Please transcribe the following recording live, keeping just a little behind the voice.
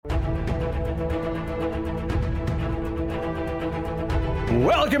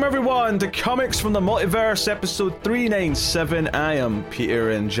Welcome everyone to Comics from the Multiverse, episode 397. I am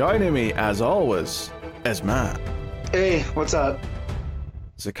Peter, and joining me, as always, is Matt. Hey, what's up?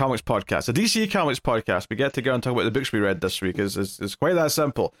 It's a comics podcast, a DC Comics podcast. We get to go and talk about the books we read this week. It's quite that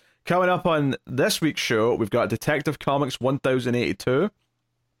simple. Coming up on this week's show, we've got Detective Comics 1082,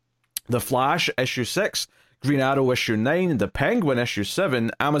 The Flash issue 6, Green Arrow issue 9, The Penguin issue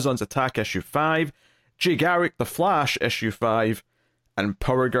 7, Amazon's Attack issue 5, Jay Garrick The Flash issue 5, and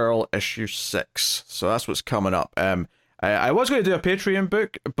Power Girl issue 6. So that's what's coming up. I was going to do a Patreon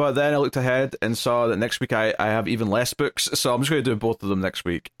book, but then I looked ahead and saw that next week I have even less books, so I'm just going to do both of them next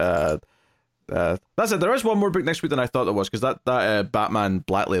week. That's it. There is one more book next week than I thought there was, because that Batman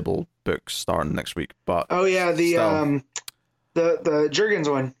Black Label book's starting next week. But oh yeah, the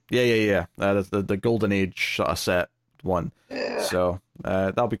Jurgens one. Yeah. The Golden Age sort of set one. Yeah. So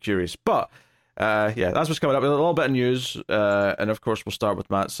that'll be curious. But yeah, that's what's coming up. A little bit of news, and of course we'll start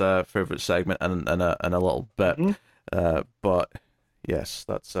with Matt's favorite segment in a little bit. Mm-hmm. But yes,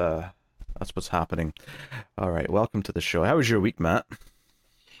 that's what's happening. All right, welcome to the show. How was your week, Matt?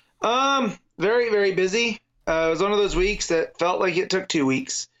 Very, very busy. It was one of those weeks that felt like it took 2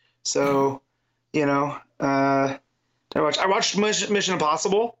 weeks. So, I watched Mission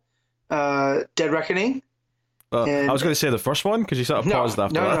Impossible, Dead Reckoning. I was going to say the first one because you sort of paused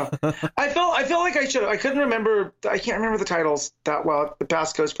after that. No. I felt like I should have. I couldn't remember. I can't remember the titles that well. The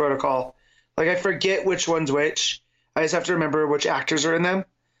Pass Coast Protocol. Like I forget which one's which. I just have to remember which actors are in them.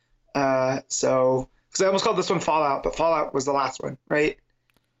 So because I almost called this one Fallout, but Fallout was the last one, right?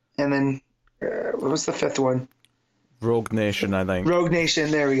 And then what was the fifth one? Rogue Nation, I think. Rogue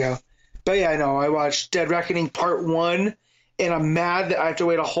Nation. There we go. But yeah, I know. I watched Dead Reckoning Part 1, and I'm mad that I have to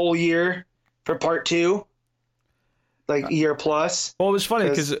wait a whole year for Part 2. Like a year plus. Well, it was funny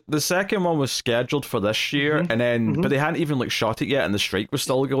because the second one was scheduled for this year, and then but they hadn't even shot it yet, and the strike was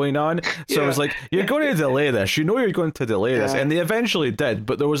still going on. So it was like, you're going to delay this. You know you're going to delay this, and they eventually did.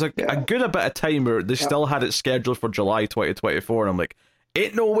 But there was a good bit of time where they still had it scheduled for July 2024, and I'm like,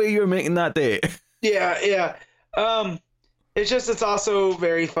 ain't no way you're making that date. Yeah. It's also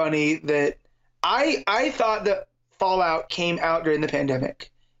very funny that I thought that Fallout came out during the pandemic.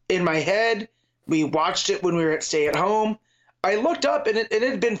 In my head, we watched it when we were at stay at home. I looked up and it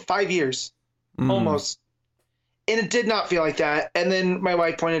had been 5 years, almost. And it did not feel like that. And then my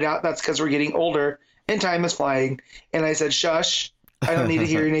wife pointed out that's because we're getting older and time is flying. And I said, shush, I don't need to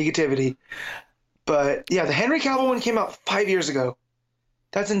hear your negativity. But yeah, the Henry Cavill one came out 5 years ago.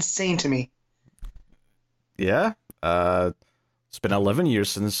 That's insane to me. Yeah. It's been 11 years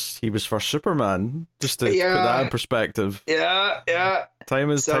since he was first Superman, just to put that in perspective. Yeah. Time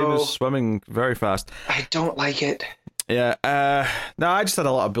is swimming very fast. I don't like it. Yeah. No, I just had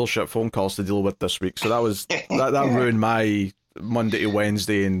a lot of bullshit phone calls to deal with this week, so that was that ruined my Monday to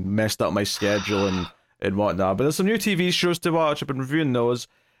Wednesday and messed up my schedule and whatnot. But there's some new TV shows to watch. I've been reviewing those.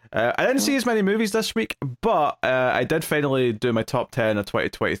 I didn't see as many movies this week, but I did finally do my top 10 of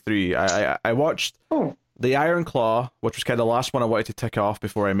 2023. I watched The Iron Claw, which was kind of the last one I wanted to tick off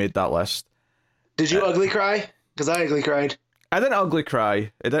before I made that list. Did you ugly cry? Because I ugly cried. I didn't ugly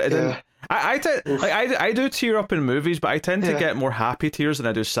cry. It didn't. I do tear up in movies, but I tend to get more happy tears than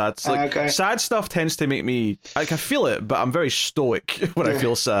I do sad. Sad stuff tends to make me. I can feel it, but I'm very stoic when I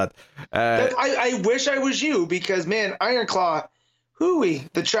feel sad. I wish I was you because man, Iron Claw, hooey,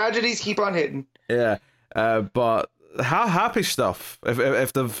 the tragedies keep on hitting. Yeah, but happy stuff.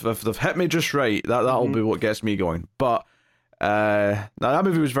 If they've hit me just right, that'll be what gets me going. But that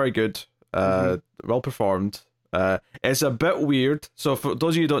movie was very good. Well performed. It's a bit weird. So for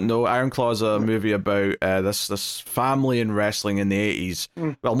those of you who don't know, Iron Claw is a movie about this family in wrestling in the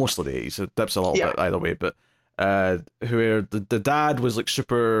 80s. Well, mostly the 80s. It dips a little bit either way, but where the dad was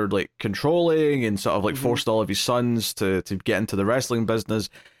super controlling and sort of forced all of his sons to get into the wrestling business.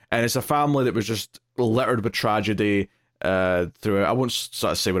 And it's a family that was just littered with tragedy throughout. I won't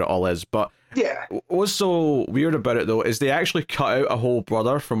sort of say what it all is, but what's so weird about it though is they actually cut out a whole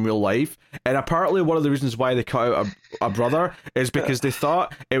brother from real life, and apparently one of the reasons why they cut out a brother is because they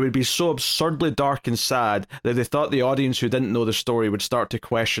thought it would be so absurdly dark and sad that they thought the audience who didn't know the story would start to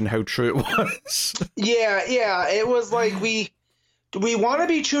question how true it was. Yeah, it was like we want to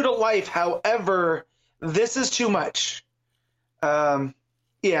be true to life, however, this is too much.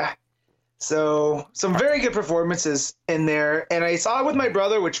 So some very good performances in there, and I saw it with my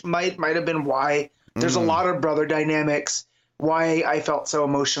brother, which might have been why there's a lot of brother dynamics, why I felt so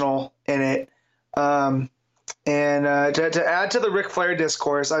emotional in it. And to add to the Ric Flair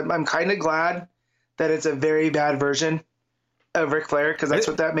discourse, I'm kind of glad that it's a very bad version of Ric Flair because that's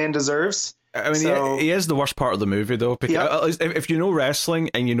what that man deserves. I mean, So- he is the worst part of the movie, though. Because Yeah. at least if you know wrestling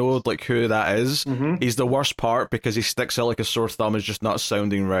and you know like who that is, he's the worst part because he sticks out like a sore thumb. Is just not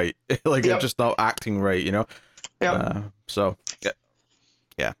sounding right, like Yep. just not acting right. You know. Yeah. So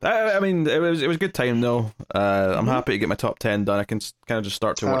yeah. I mean, it was a good time though. I'm happy to get my top 10 done. I can kind of just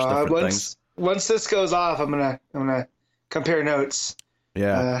start to watch different things. Once this goes off, I'm gonna compare notes.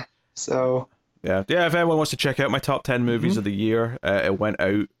 Yeah. So Yeah. If anyone wants to check out my top 10 movies of the year, it went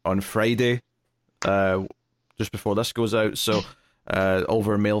out on Friday, just before this goes out. So,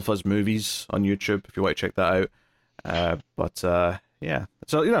 over Male Fuzz Movies on YouTube if you want to check that out. But yeah.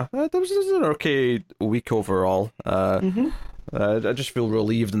 So that was an okay week overall. I just feel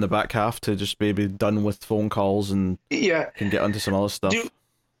relieved in the back half to just be done with phone calls and yeah. can get onto some other stuff.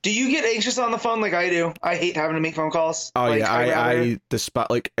 Do you get anxious on the phone like I do? I hate having to make phone calls. Oh like, yeah, I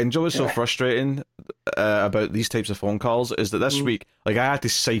despise and what's so frustrating about these types of phone calls is that this week, like I had to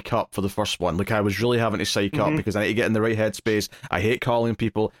psych up for the first one. Like I was really having to psych up because I need to get in the right headspace. I hate calling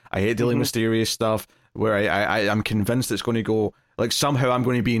people. I hate dealing with serious stuff where I'm convinced it's going to go. Like somehow I'm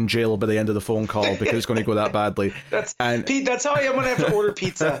going to be in jail by the end of the phone call because it's going to go that badly. Pete, that's how I am when I have to order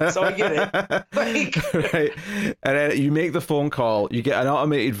pizza. So I get it. Like, right. And then you make the phone call, you get an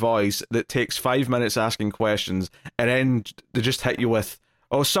automated voice that takes 5 minutes asking questions, and then they just hit you with,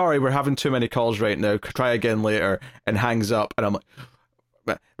 "Oh, sorry, we're having too many calls right now. Try again later," and hangs up. And I'm like,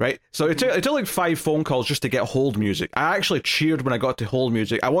 right. So it took like 5 phone calls just to get hold music. I actually cheered when I got to hold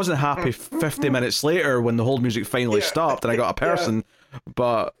music. I wasn't happy 50 minutes later when the hold music finally stopped and I got a person.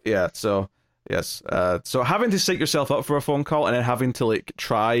 But yeah, so yes. So having to psych yourself up for a phone call and then having to like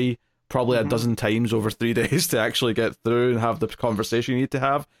try probably a dozen times over 3 days to actually get through and have the conversation you need to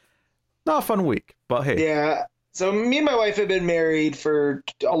have. Not a fun week, but hey. Yeah. So me and my wife have been married for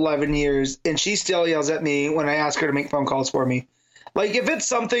 11 years, and she still yells at me when I ask her to make phone calls for me. Like, if it's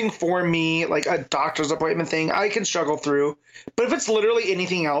something for me, like a doctor's appointment thing, I can struggle through. But if it's literally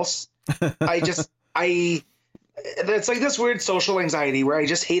anything else, it's like this weird social anxiety where I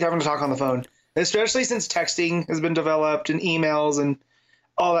just hate having to talk on the phone, especially since texting has been developed and emails and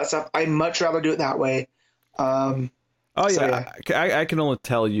all that stuff. I'd much rather do it that way. I can only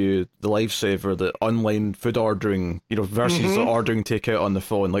tell you the lifesaver that online food ordering, versus ordering takeout on the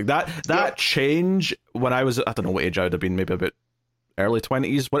phone. Like that change when I was, I don't know what age I would have been, maybe a bit early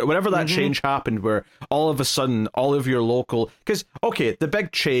 20s, whenever that change happened where all of a sudden all of your local, because okay, the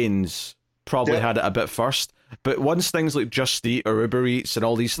big chains probably had it a bit first, but once things like Just Eat or Uber Eats and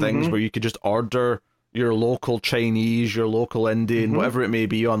all these things where you could just order your local Chinese, your local Indian, whatever it may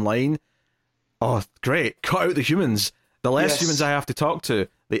be online, oh great, cut out the humans. The less humans I have to talk to,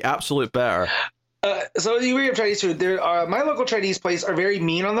 the absolute better. So you bring up Chinese food. My local Chinese place are very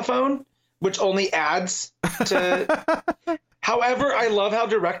mean on the phone, which only adds to. However, I love how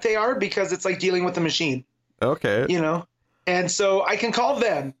direct they are because it's like dealing with the machine. Okay. And so I can call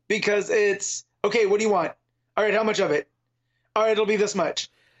them because it's okay. What do you want? All right, how much of it? All right, it'll be this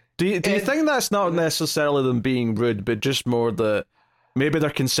much. Do you think that's not necessarily them being rude, but just more that maybe they're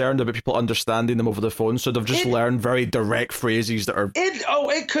concerned about people understanding them over the phone, so they've just learned very direct phrases that are.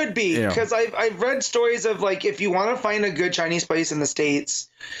 It could be because I've read stories of like if you want to find a good Chinese place in the States,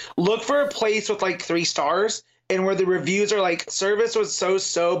 look for a place with like 3 stars and where the reviews are like service was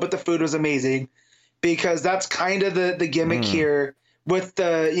so, but the food was amazing, because that's kind of the gimmick here with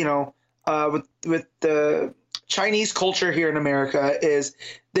the with the Chinese culture here in America is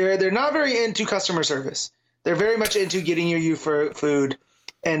they're not very into customer service. They're very much into getting you for food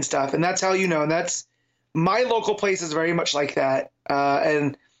and stuff. And that's how and that's my local place is very much like that.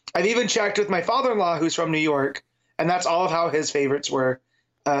 And I've even checked with my father-in-law who's from New York, and that's all of how his favorites were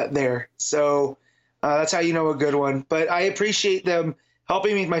there. So that's how you know a good one. But I appreciate them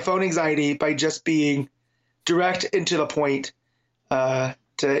helping me with my phone anxiety by just being direct and to the point. I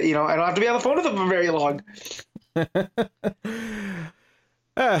don't have to be on the phone with them for very long.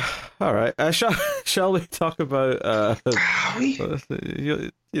 All right. Shall we talk about? We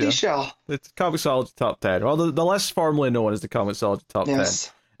shall. It's Comixology Top 10, or the less formally known as the Comixology Top 10.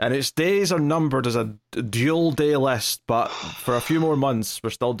 And its days are numbered as a dual day list, but for a few more months, we're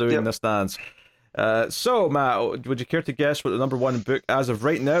still doing this dance. So, Matt, would you care to guess what the number 1 book as of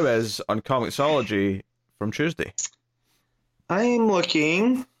right now is on Comixology from Tuesday? I'm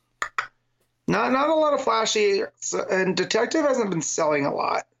looking. Not a lot of flashy, and Detective hasn't been selling a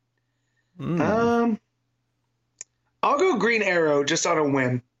lot. I'll go Green Arrow just on a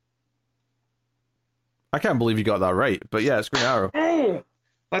whim. I can't believe you got that right, but yeah, it's Green Arrow. Oh,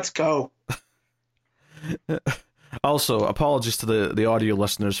 let's go. Also, apologies to the audio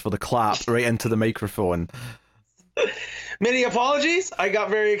listeners for the clap right into the microphone. Many apologies. I got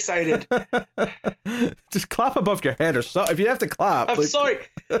very excited. Just clap above your head or something. If you have to clap. I'm sorry.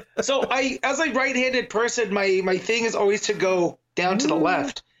 So as a right-handed person, my thing is always to go down to the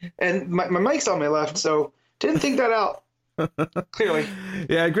left, and my mic's on my left, so didn't think that out. Clearly.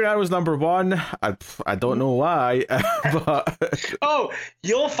 Yeah, Green Arrow was number one. I don't know why, but oh,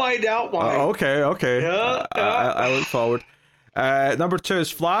 you'll find out why. Okay. Yeah. I look forward. Number 2 is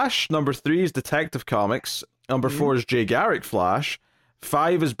Flash. Number 3 is Detective Comics. Number 4 is Jay Garrick Flash.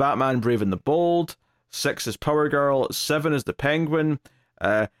 5 is Batman Brave and the Bold. 6 is Power Girl. 7 is The Penguin.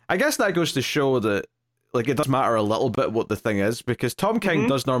 I guess that goes to show that like it does matter a little bit what the thing is, because Tom King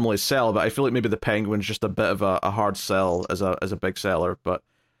does normally sell, but I feel like maybe The Penguin's just a bit of a hard sell as a big seller, but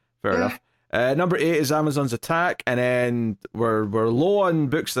fair enough. Number 8 is Amazon's Attack, and then we're low on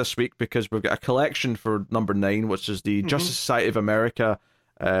books this week because we've got a collection for number 9, which is the Justice Society of America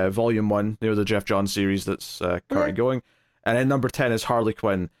Volume 1, the Jeff Johns series that's currently going. And then number 10 is Harley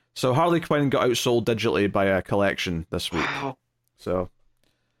Quinn. So Harley Quinn got outsold digitally by a collection this week. Wow. So...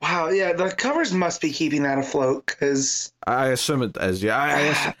 Wow, yeah, the covers must be keeping that afloat, because... I assume it is,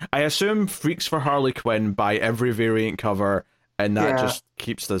 yeah. I assume Freaks for Harley Quinn buy every variant cover, and that just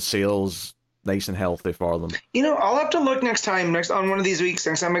keeps the sales nice and healthy for them. You know, I'll have to look next time on one of these weeks,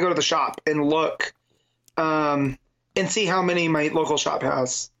 next time I go to the shop, and look, and see how many my local shop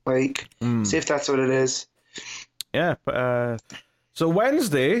has. Like, see if that's what it is. Yeah, but, so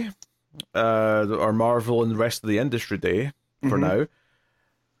Wednesday, our Marvel and the rest of the industry day, for now.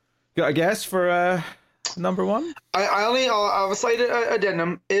 Got a guess for number 1? I'll have a slight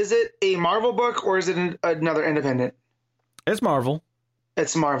addendum. Is it a Marvel book or is it another independent? It's Marvel.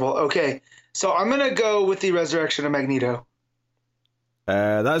 It's Marvel. Okay, so I'm gonna go with the Resurrection of Magneto.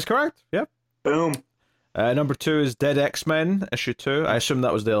 That is correct. Yep. Boom. Number 2 is Dead X-Men issue 2. I assume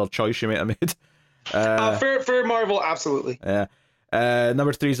that was the other choice you might have made. For Marvel, absolutely. Yeah.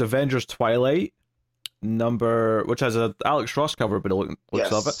 Number 3 is Avengers Twilight. Which has a Alex Ross cover, but it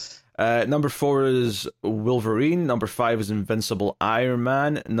looks of it. Number 4 is Wolverine. Number 5 is Invincible Iron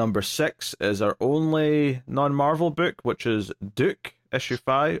Man. Number 6 is our only non-Marvel book, which is Duke issue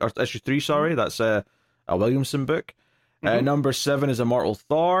 3. Sorry, that's a Williamson book. Number 7 is Immortal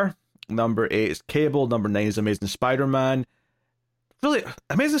Thor. Number 8 is Cable. Number 9 is Amazing Spider-Man. Really,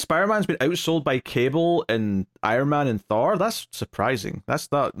 Amazing Spider-Man's been outsold by Cable and Iron Man and Thor. That's surprising.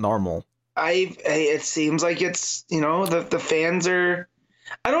 That's not normal. It seems like it's, the fans are,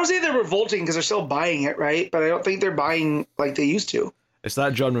 I don't say they're revolting because they're still buying it, right? But I don't think they're buying like they used to. It's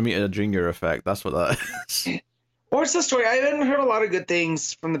that John Romita Jr. effect. That's what that is. Or it's the story. I haven't heard a lot of good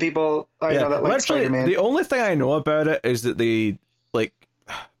things from the people I know that like Spider-Man. The only thing I know about it is that they, what's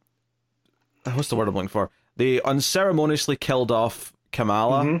the word I'm looking for? They unceremoniously killed off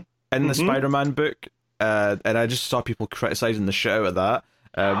Kamala in the Spider-Man book, and I just saw people criticizing the shit out of that.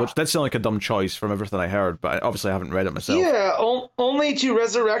 Which did sound like a dumb choice from everything I heard, but obviously I haven't read it myself. Yeah, only to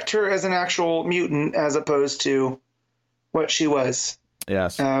resurrect her as an actual mutant as opposed to what she was.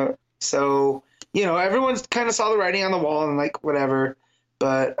 Yes. So, everyone's kind of saw the writing on the wall and like, whatever.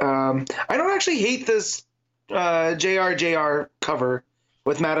 But I don't actually hate this JR cover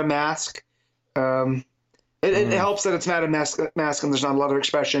with Madame Mask. It helps that it's Madame Mask and there's not a lot of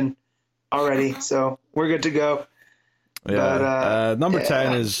expression already, so we're good to go. Yeah, but, number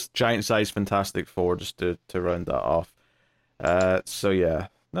 10 is Giant Size Fantastic Four, just to round that off. So yeah,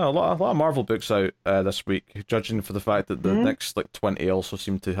 no, a lot of Marvel books out this week, judging for the fact that the next 20 also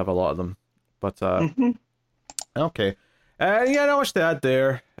seem to have a lot of them. But okay, not much to add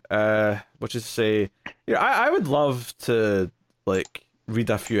there. Which is to say, I would love to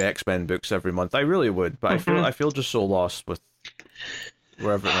read a few X-Men books every month. I really would, but I feel just so lost with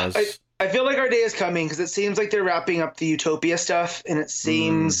wherever it is. I feel like our day is coming because it seems like they're wrapping up the Utopia stuff, and it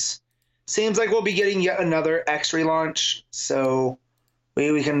seems like we'll be getting yet another X relaunch. So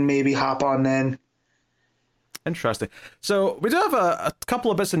we can maybe hop on then. Interesting. So we do have a couple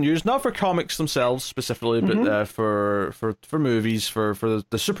of bits of news, not for comics themselves specifically, but for movies, for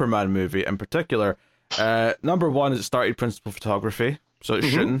the Superman movie in particular. Number 1 is it started principal photography, so it's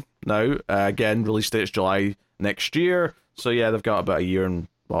shooting now. Again, release date's July next year. So yeah, they've got about a year and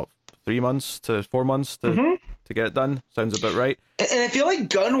 3 months to 4 months to get it done. Sounds a bit right. And I feel like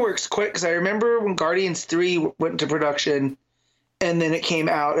Gunworks quick, because I remember when Guardians 3 went into production and then it came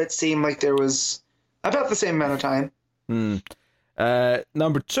out, it seemed like there was about the same amount of time.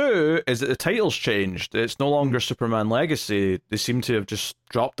 Number 2 is that the title's changed. It's no longer Superman Legacy. They seem to have just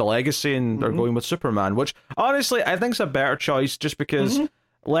dropped the Legacy and they're going with Superman, which honestly I think is a better choice, just because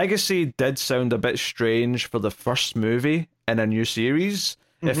Legacy did sound a bit strange for the first movie in a new series.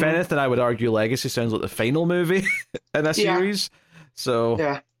 If anything, I would argue Legacy sounds like the final movie in a series.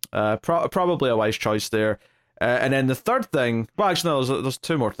 So probably a wise choice there. And then the third thing, well, actually, no, there's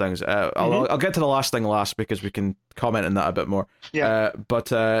two more things. I'll get to the last thing last because we can comment on that a bit more.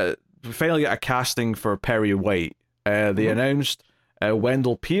 But we finally get a casting for Perry White. They announced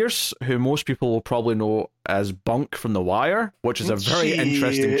Wendell Pierce, who most people will probably know as Bunk from The Wire, which is a very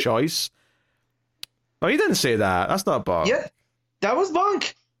interesting choice. Oh, he didn't say that. That's not Bunk. Yeah, that was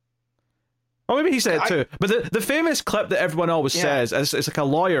Bunk. Oh, maybe he said it too. But the famous clip that everyone always says, it's like a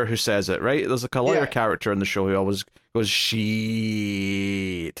lawyer who says it, right? There's like a lawyer character in the show who always goes,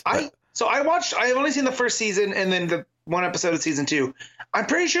 shit. I've only seen the first season and then the one episode of season 2. I'm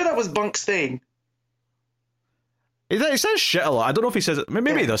pretty sure that was Bunk's thing. He says shit a lot. I don't know if he says it.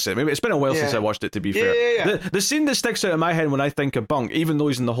 Maybe he does say it. Maybe it's been a while since I watched it, to be fair. The scene that sticks out in my head when I think of Bunk, even though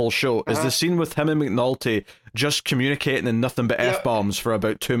he's in the whole show, is the scene with him and McNulty just communicating in nothing but F-bombs for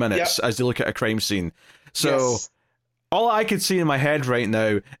about 2 minutes as they look at a crime scene. So all I could see in my head right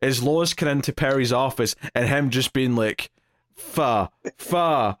now is Lois coming into Perry's office and him just being like, fa.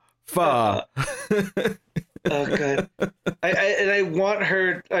 Oh, God. I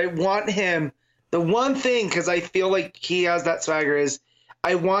want him. The one thing, because I feel like he has that swagger, is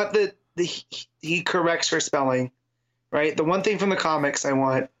I want that he corrects her spelling, right? The one thing from the comics I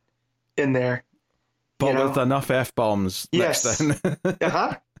want in there. But with enough F-bombs next then.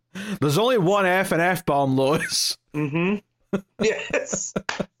 There's only one F and F-bomb, Lois. Yes.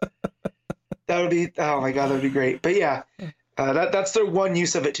 That would be, oh my God, that would be great. But yeah, that's their one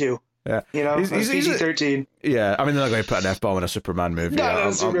use of it too. Yeah, he's PG-13. Yeah, I mean, they're not going to put an F-bomb in a Superman movie. Not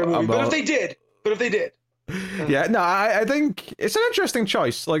a Superman movie, but if they did. Yeah, no, I think it's an interesting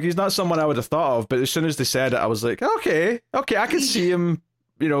choice. Like, he's not someone I would have thought of, but as soon as they said it, I was like, okay, I can see him,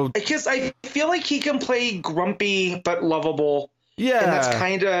 Because I feel like he can play grumpy but lovable. Yeah. And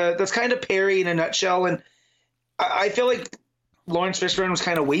that's kind of Perry in a nutshell. And I feel like Lawrence Fishburne was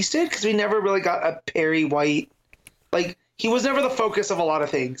kind of wasted because we never really got a Perry White. Like, he was never the focus of a lot of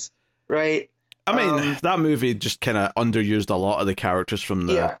things, right? I mean, that movie just kind of underused a lot of the characters from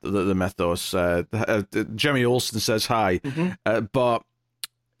the mythos. Jimmy Olsen says hi. But,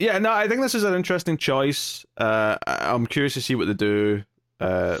 yeah, no, I think this is an interesting choice. I'm curious to see what they do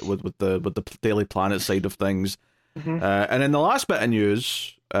with the Daily Planet side of things. And then the last bit of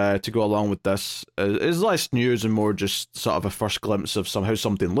news to go along with this is less news and more just sort of a first glimpse of how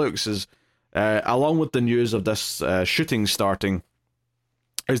something looks. Is along with the news of this shooting starting,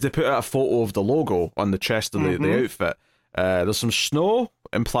 is they put out a photo of the logo on the chest of the outfit. There's some snow,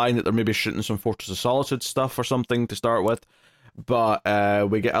 implying that they're maybe shooting some Fortress of Solitude stuff or something to start with. But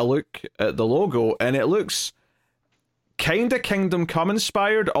we get a look at the logo, and it looks kind of Kingdom Come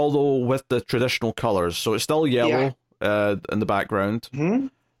inspired, although with the traditional colours. So it's still yellow in the background,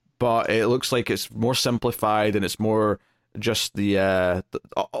 but it looks like it's more simplified, and it's more just the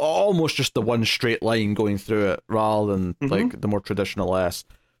almost just the one straight line going through it, rather than like the more traditional S.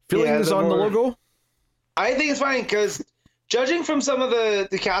 Feelings on the logo? I think it's fine, because judging from some of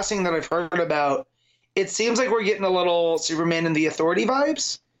the casting that I've heard about, it seems like we're getting a little Superman and the Authority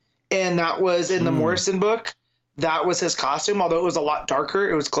vibes, and that was in the Morrison book. That was his costume, although it was a lot darker.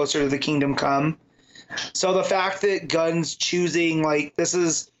 It was closer to the Kingdom Come. So the fact that Gunn's choosing, like,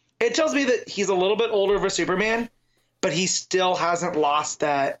 it tells me that he's a little bit older of a Superman, but he still hasn't lost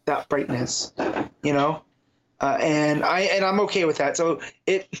that brightness, and I'm okay with that. So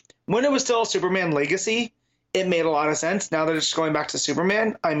when it was still Superman Legacy, it made a lot of sense. Now that it's going back to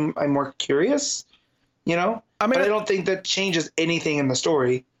Superman, I'm more curious, I mean, but I don't think that changes anything in the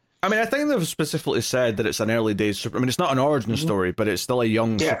story. I mean, I think they've specifically said that it's an early days Superman. I mean, it's not an origin story, but it's still a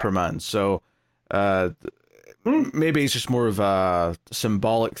young Superman. So maybe it's just more of a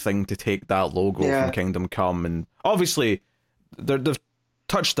symbolic thing to take that logo from Kingdom Come. And obviously, they've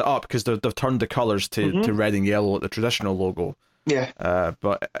touched it up because they've turned the colours to red and yellow like the traditional logo. Yeah.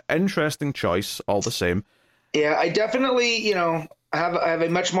 But interesting choice, all the same. Yeah, I definitely, I have a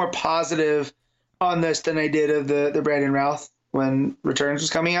much more positive on this than I did of the Brandon Routh when Returns was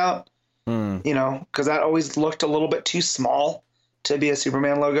coming out, because that always looked a little bit too small to be a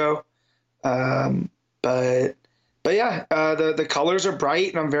Superman logo. But yeah, the colors are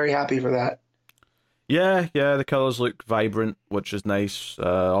bright, and I'm very happy for that. Yeah, the colors look vibrant, which is nice.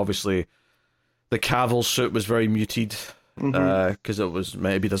 Obviously, the Cavill suit was very muted because it was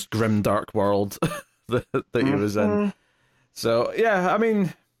maybe this grim, dark world that he was in. So yeah, I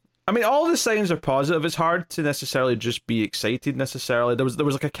mean, all the signs are positive. It's hard to necessarily just be excited. Necessarily, there was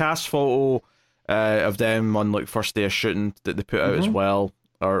like a cast photo of them on like first day of shooting that they put out as well.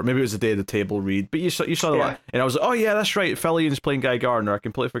 or maybe it was the day of the table read. But you saw that, and I was like, oh yeah, that's right. Fillion's playing Guy Gardner. I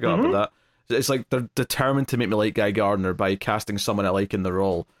completely forgot about that. It's like they're determined to make me like Guy Gardner by casting someone I like in the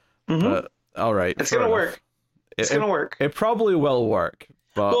role. But all right, it's gonna work. It's gonna work. It probably will work.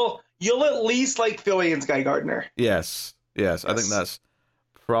 But well, you'll at least like Fillion's Guy Gardner. Yes. I think that's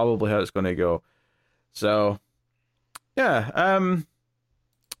probably how it's going to go. So, yeah.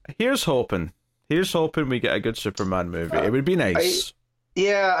 Here's hoping we get a good Superman movie. It would be nice.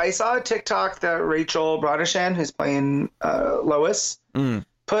 I saw a TikTok that Rachel Brodeshan, who's playing Lois,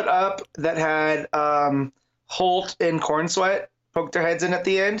 put up that had Holt and Cornsweat poke their heads in at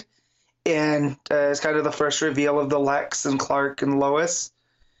the end, and it's kind of the first reveal of the Lex and Clark and Lois,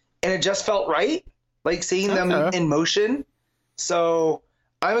 and it just felt right, like seeing them in motion. So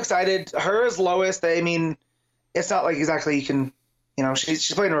I'm excited. Her as Lois, I mean, it's not like exactly you can,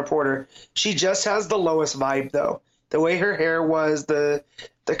 she's playing a reporter. She just has the Lois vibe, though. The way her hair was, the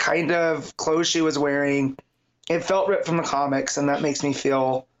kind of clothes she was wearing, it felt ripped from the comics, and that makes me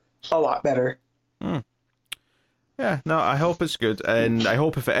feel a lot better. Yeah, no, I hope it's good, and I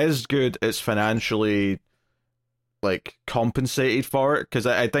hope if it is good, it's financially like compensated for it, because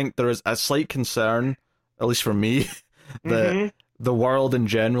I think there is a slight concern, at least for me, that the world in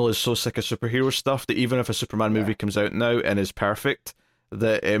general is so sick of superhero stuff that even if a Superman movie comes out now and is perfect,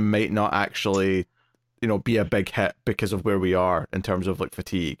 that it might not actually, be a big hit because of where we are in terms of like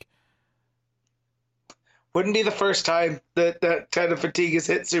fatigue. Wouldn't be the first time that kind of fatigue has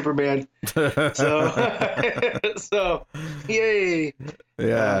hit Superman. So yay.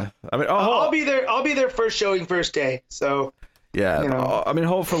 Yeah. I mean, I'll be there. I'll be there first showing, first day. So yeah. I mean,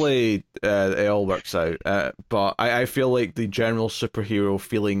 hopefully it all works out. But I feel like the general superhero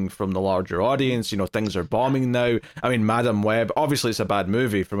feeling from the larger audience, things are bombing now. I mean, Madam Web, obviously it's a bad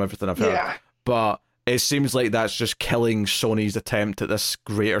movie from everything I've heard. But it seems like that's just killing Sony's attempt at this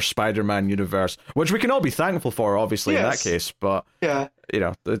greater Spider-Man universe, which we can all be thankful for, obviously, in that case. But,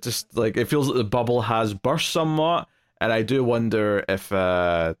 it just, like, it feels like the bubble has burst somewhat, and I do wonder if,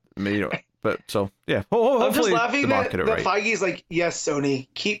 but, so, yeah. Hopefully I'm just laughing that right. Feige's like, yes, Sony,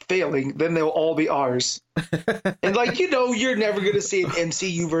 keep failing, then they'll all be ours. And, like, you're never going to see an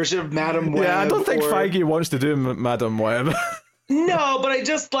MCU version of Madam Web. Yeah, I don't think Feige wants to do Madam Web. No, but I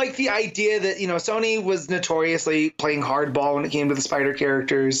just like the idea that, Sony was notoriously playing hardball when it came to the Spider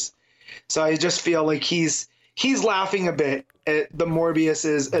characters. So I just feel like he's laughing a bit at the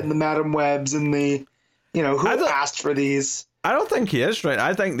Morbiuses and the Madam Webs and the, who asked for these. I don't think he is, right?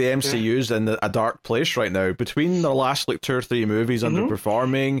 I think the MCU's in a dark place right now. Between the last, 2 or 3 movies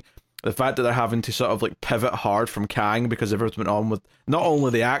underperforming, the fact that they're having to sort of, pivot hard from Kang because everything went on with not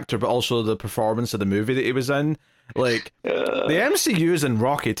only the actor, but also the performance of the movie that he was in. The MCU is in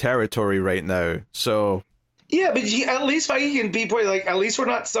rocky territory right now, so... Yeah, but at least Feige can be at least we're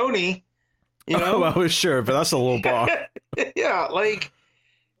not Sony, well, sure, but that's a low bar. Yeah, It's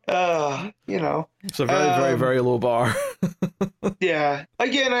a very, very, very low bar. Yeah.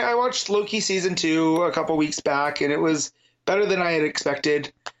 Again, I watched Loki Season 2 a couple weeks back, and it was better than I had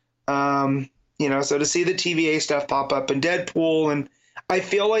expected. So to see the TVA stuff pop up and Deadpool, and I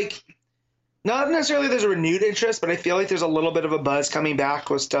feel like... Not necessarily there's a renewed interest, but I feel like there's a little bit of a buzz coming back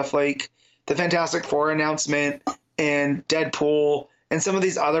with stuff like the Fantastic Four announcement and Deadpool and some of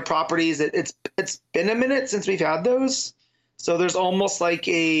these other properties. It's been a minute since we've had those, so there's almost like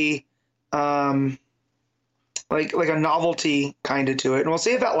a like a novelty kind of to it, and we'll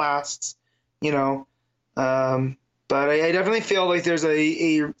see if that lasts. But I definitely feel like there's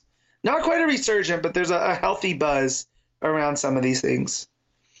a not quite a resurgent, but there's a healthy buzz around some of these things.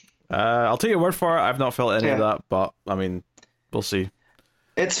 I'll take your word for it. I've not felt any of that, but I mean, we'll see.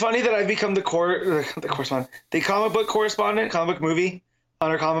 It's funny that I've become the comic book correspondent, comic book movie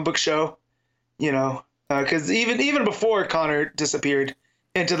on our comic book show. Because even before Connor disappeared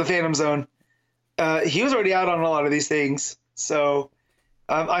into the Phantom Zone, he was already out on a lot of these things. So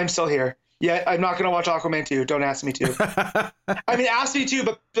I'm still here. Yeah, I'm not going to watch Aquaman 2. Don't ask me to. I mean, ask me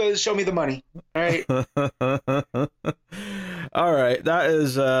to, but show me the money. All right. All right. That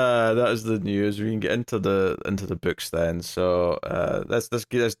is the news. We can get into the books then. So let's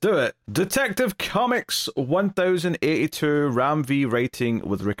do it. Detective Comics 1082 Ram V writing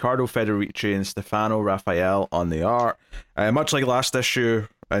with Riccardo Federici and Stefano Raphael on the art. Much like last issue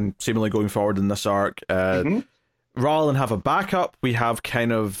and seemingly going forward in this arc, rather than have a backup, we have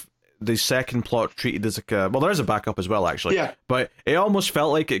kind of the second plot treated as like there is a backup as well, actually. Yeah. But it almost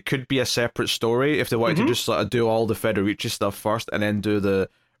felt like it could be a separate story if they wanted to just sort of do all the Federici stuff first and then do the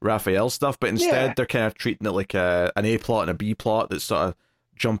Raphael stuff. But instead, they're kind of treating it like an A plot and a B plot that's sort of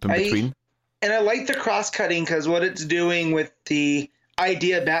jumping between. And I like the cross-cutting because what it's doing with the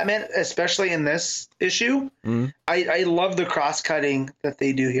idea of Batman, especially in this issue. I love the cross-cutting that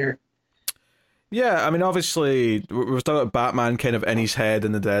they do here. Yeah, I mean, obviously, we've talked about Batman kind of in his head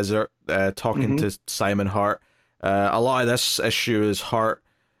in the desert, talking to Simon Hart. A lot of this issue is Hart,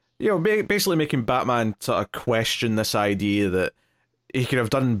 basically making Batman sort of question this idea that he could have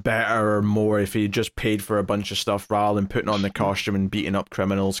done better or more if he just paid for a bunch of stuff rather than putting on the costume and beating up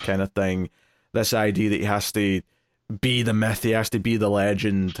criminals kind of thing. This idea that he has to be the myth, he has to be the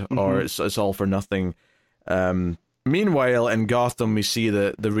legend, or it's all for nothing. Meanwhile, in Gotham, we see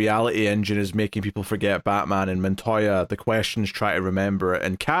that the reality engine is making people forget Batman, and Montoya, the questions, try to remember it,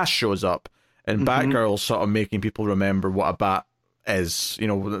 and Cass shows up, and Batgirl's sort of making people remember what a bat is.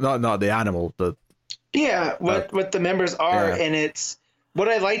 Not the animal, what the members are, and it's what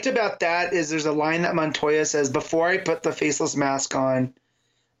I liked about that is there's a line that Montoya says, "Before I put the faceless mask on,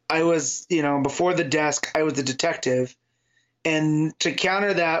 I was, before the desk, I was a detective," and to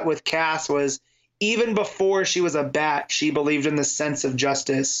counter that with Cass was, even before she was a bat, she believed in the sense of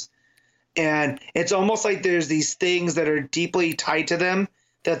justice. And it's almost like there's these things that are deeply tied to them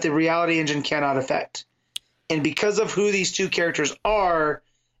that the reality engine cannot affect. And because of who these two characters are,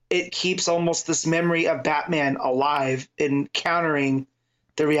 it keeps almost this memory of Batman alive in countering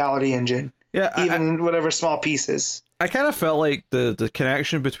the reality engine. Yeah, even in whatever small pieces. I kind of felt like the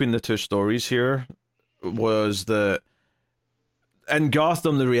connection between the two stories here was that in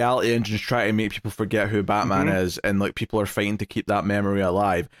Gotham, the reality engine's trying to make people forget who Batman is, and like people are fighting to keep that memory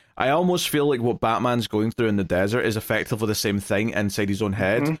alive. I almost feel like what Batman's going through in the desert is effectively the same thing inside his own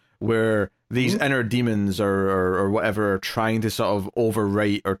head, where these inner demons or whatever are trying to sort of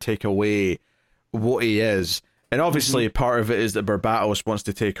overwrite or take away what he is. And obviously, part of it is that Barbatos wants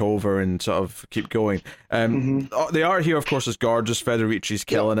to take over and sort of keep going. The art here, of course, is gorgeous. Federici's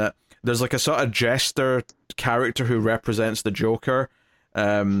killing it. There's like a sort of jester character who represents the Joker.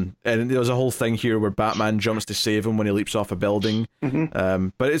 And there's a whole thing here where Batman jumps to save him when he leaps off a building.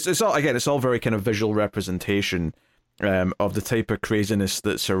 But it's all very kind of visual representation of the type of craziness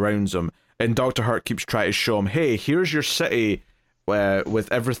that surrounds him. And Dr. Hart keeps trying to show him, hey, here's your city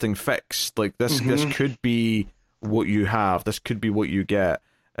with everything fixed. Like this could be what you have. This could be what you get.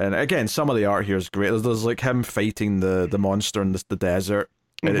 And again, some of the art here is great. There's like him fighting the monster in the desert.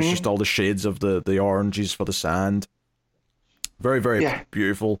 And it's just all the shades of the oranges for the sand. Very, very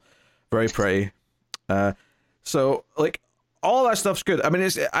beautiful. Very pretty. So, like, all that stuff's good. I mean,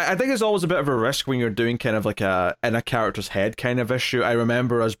 I think it's always a bit of a risk when you're doing kind of like in a character's head kind of issue. I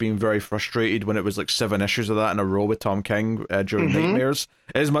remember us being very frustrated when it was like 7 issues of that in a row with Tom King during Nightmares.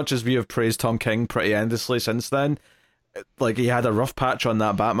 As much as we have praised Tom King pretty endlessly since then, like, he had a rough patch on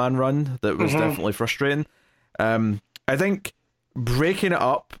that Batman run that was definitely frustrating. I think breaking it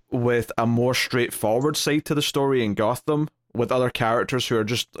up with a more straightforward side to the story in Gotham with other characters who are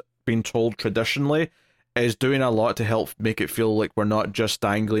just being told traditionally is doing a lot to help make it feel like we're not just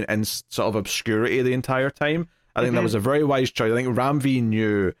dangling in sort of obscurity the entire time. I think that was a very wise choice. I think Ram V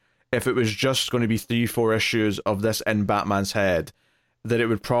knew if it was just going to be 3-4 issues of this in Batman's head, that it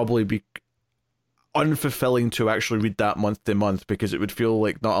would probably be unfulfilling to actually read that month to month, because it would feel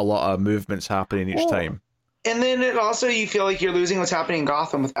like not a lot of movements happening each time. And then it also, you feel like you're losing what's happening in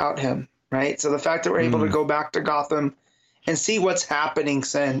Gotham without him, right? So the fact that we're able to go back to Gotham and see what's happening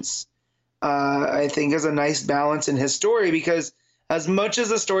since, I think is a nice balance in his story, because as much as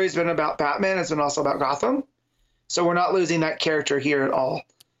the story's been about Batman, it's been also about Gotham. So we're not losing that character here at all.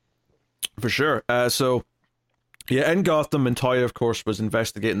 For sure. In Gotham, Montoya, of course, was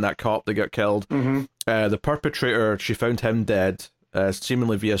investigating that cop that got killed. The perpetrator, she found him dead,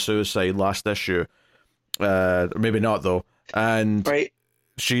 seemingly via suicide last issue. Maybe not, though. And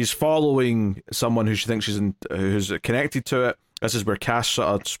she's following someone who she thinks who's connected to it. This is where Cass sort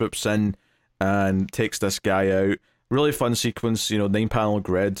of swoops in and takes this guy out. Really fun sequence, 9-panel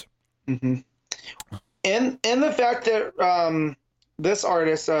grid. And the fact that this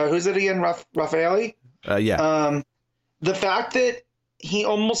artist, who's it again, Raffaele? The fact that he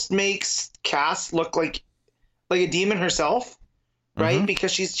almost makes Cass look like a demon herself, right?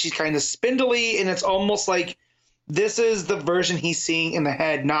 Because she's kind of spindly, and it's almost like this is the version he's seeing in the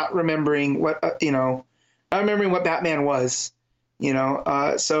head, not remembering what Batman was,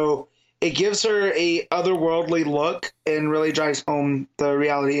 so it gives her a otherworldly look and really drives home the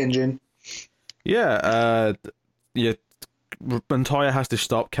reality engine. Montoya has to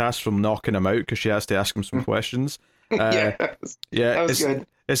stop Cass from knocking him out because she has to ask him some questions. That was good.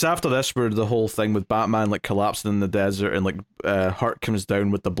 It's after this where the whole thing with Batman like collapsing in the desert and like Hart comes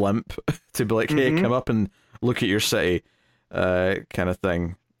down with the blimp to be like, hey, come up and look at your city, kind of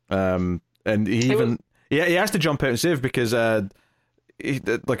thing. And he has to jump out and save because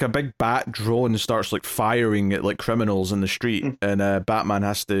like a big bat drone starts like firing at like criminals in the street, and Batman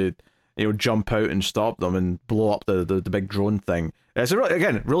has to jump out and stop them and blow up the big drone thing. It's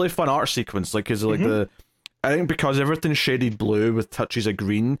again really fun art sequence, like is like I think because everything's shaded blue with touches of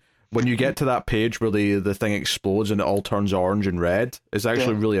green. When you get to that page where the thing explodes and it all turns orange and red, it's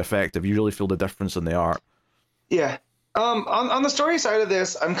actually really effective. You really feel the difference in the art. Yeah. On the story side of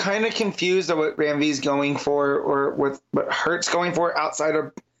this, I'm kind of confused at what Ramvy's going for, or what Hurt's going for outside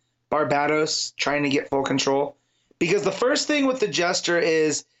of Barbados trying to get full control. Because the first thing with the Jester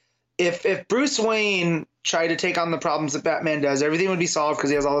is if Bruce Wayne tried to take on the problems that Batman does, everything would be solved because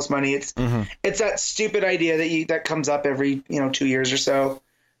he has all this money. It's that stupid idea that comes up every 2 years or so.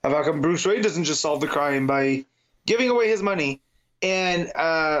 How come Bruce Wayne doesn't just solve the crime by giving away his money? And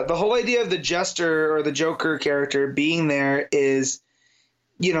the whole idea of the Jester or the Joker character being there is,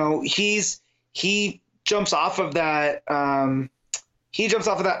 he jumps off of that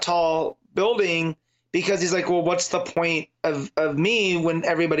tall building because he's like, well, what's the point of me when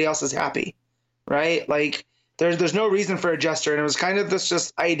everybody else is happy, right? Like there's no reason for a Jester, and it was kind of this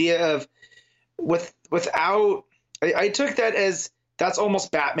just idea of without. I took that as that's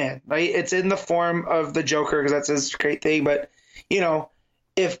almost Batman, right? It's in the form of the Joker because that's his great thing. But,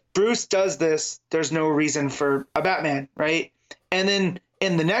 if Bruce does this, there's no reason for a Batman, right? And then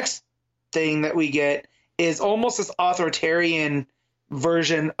in the next thing that we get is almost this authoritarian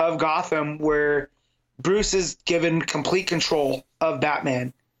version of Gotham where Bruce is given complete control of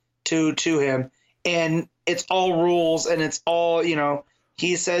Batman to him. And it's all rules and it's all,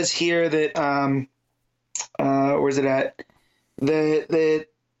 he says here that, where's it at? It's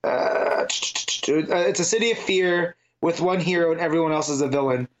a city of fear with one hero and everyone else is a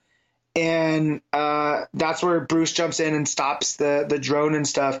villain, and that's where Bruce jumps in and stops the drone and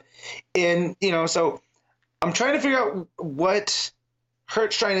stuff. And so I'm trying to figure out what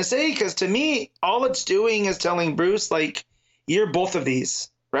Hurt's trying to say, because to me all it's doing is telling Bruce, like, you're both of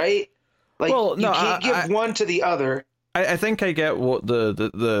these, right? Like, well, no, you can't give one to the other. I think I get what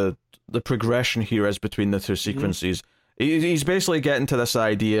the progression here is between the two sequences. He's basically getting to this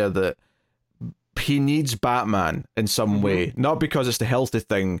idea that he needs Batman in some way, not because it's the healthy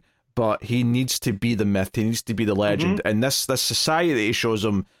thing, but he needs to be the myth, he needs to be the legend. And this society he shows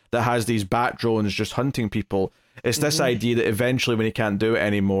him that has these bat drones just hunting people, it's this idea that eventually when he can't do it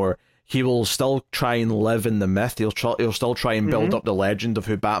anymore, he will still try and live in the myth, he'll still try and build up the legend of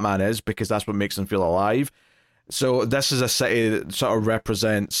who Batman is, because that's what makes him feel alive. So this is a city that sort of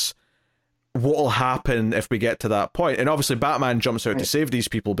represents what will happen if we get to that point. And obviously Batman jumps out to save these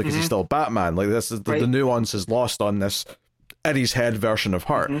people because he's still Batman. Like, this is the nuance is lost on this in his head version of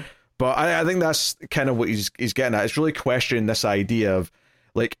Hurt. But I think that's kind of what he's getting at. It's really questioning this idea of,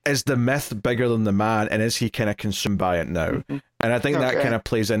 like, is the myth bigger than the man, and is he kind of consumed by it now? And I think that kind of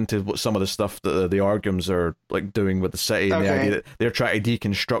plays into what some of the stuff that the Arkhams are like doing with the city, and the idea that they're trying to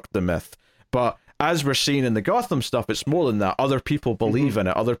deconstruct the myth. But as we're seeing in the Gotham stuff, it's more than that. Other people believe in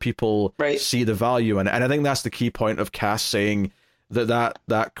it. Other people see the value in it. And I think that's the key point of Cass saying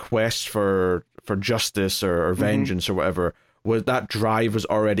that quest for justice or vengeance or whatever, was that drive was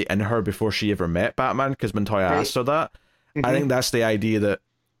already in her before she ever met Batman, because Montoya asked her that. I think that's the idea that,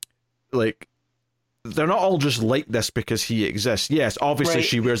 like, they're not all just like this because he exists. Yes, obviously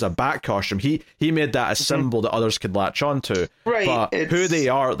she wears a bat costume. He made that a symbol that others could latch onto. But who they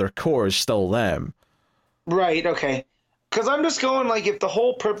are at their core is still them. Right, okay. Because I'm just going, like, if the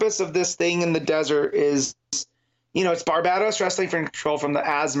whole purpose of this thing in the desert is, it's Barbados wrestling for control from the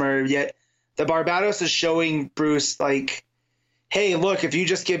asthma, yet the Barbados is showing Bruce, like, hey, look, if you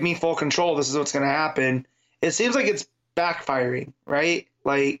just give me full control, this is what's going to happen. It seems like it's backfiring, right?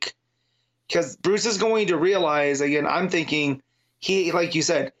 Like, because Bruce is going to realize, again, I'm thinking he, like you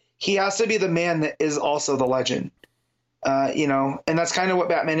said, he has to be the man that is also the legend, and that's kind of what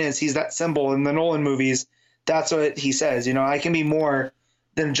Batman is. He's that symbol in the Nolan movies. That's what he says, I can be more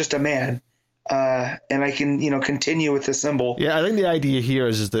than just a man, and I can, continue with the symbol. Yeah, I think the idea here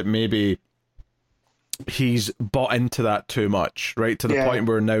is that maybe he's bought into that too much, right? To the point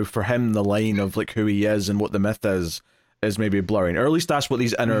where now for him, the line of, like, who he is and what the myth is maybe blurring, or at least that's what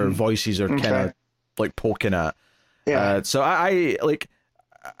these inner voices are kind of like poking at. So I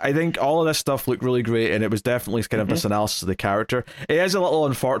think all of this stuff looked really great, and it was definitely kind of this analysis of the character. It is a little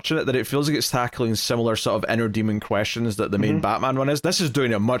unfortunate that it feels like it's tackling similar sort of inner demon questions that the main Batman one is. This is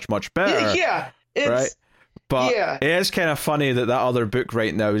doing it much better. Right. But it is kind of funny that other book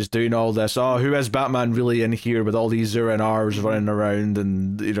right now is doing all this. Oh, who is Batman really in here with all these Zero and R's running around,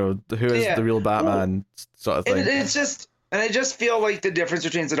 and who is the real Batman sort of thing. And I just feel like the difference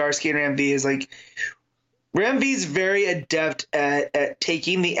between Zdarsky and Ram V is, like, Ram V's very adept at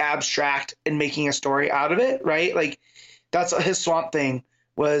taking the abstract and making a story out of it, right? Like that's his Swamp Thing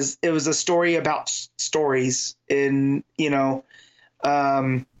it was a story about stories in,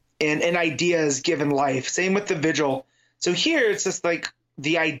 and ideas given life. Same with the Vigil. So here it's just like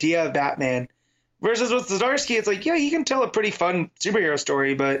the idea of Batman versus with Zdarsky. It's like, yeah, he can tell a pretty fun superhero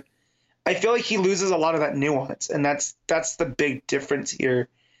story, but I feel like he loses a lot of that nuance. And that's the big difference here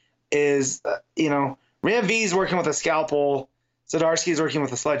is, Ram V's working with a scalpel. Zdarsky's working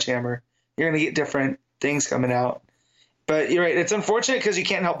with a sledgehammer. You're going to get different things coming out. But you're right. It's unfortunate because you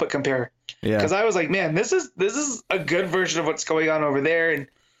can't help but compare. Yeah. Because I was like, man, this is a good version of what's going on over there. And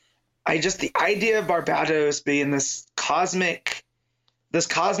the idea of Barbatos being this cosmic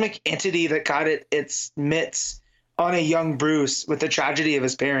entity that got its mitts on a young Bruce with the tragedy of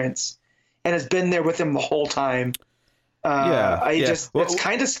his parents and has been there with him the whole time. It's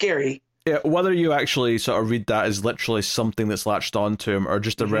kind of scary. Yeah, whether you actually sort of read that as literally something that's latched onto him or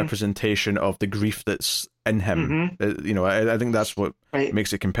just a representation of the grief that's in him, I think that's what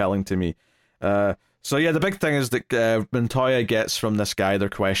makes it compelling to me. So yeah, the big thing is that Montoya gets from this guy they're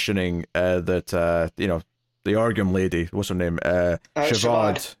questioning that the Orgum lady, what's her name?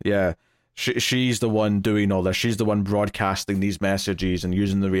 Shavod. Yeah, she's the one doing all this. She's the one broadcasting these messages and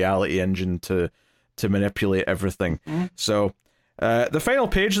using the reality engine to manipulate everything. So. The final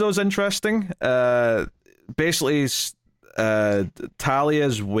page, though, is interesting. Basically,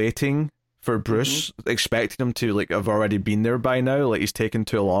 Talia's waiting for Bruce, expecting him to have already been there by now, like he's taken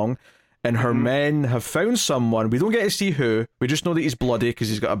too long. And her men have found someone. We don't get to see who. We just know that he's bloody because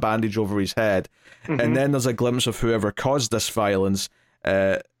he's got a bandage over his head. And then there's a glimpse of whoever caused this violence.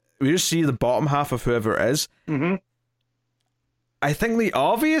 We just see the bottom half of whoever it is. I think the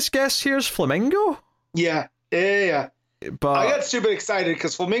obvious guess here is Flamingo. Yeah. But I got stupid excited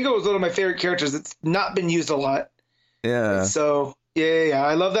because Flamingo was one of my favorite characters. It's not been used a lot. Yeah. So, yeah.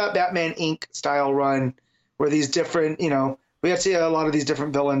 I love that Batman Inc. style run where these different, we have to see a lot of these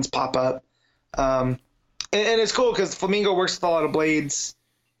different villains pop up. And it's cool because Flamingo works with a lot of blades,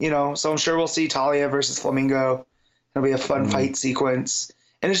 so I'm sure we'll see Talia versus Flamingo. It'll be a fun fight sequence.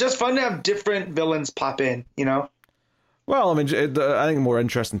 And it's just fun to have different villains pop in, Well, I mean, I think more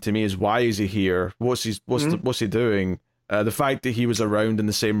interesting to me is why is he here? What's he doing? The fact that he was around in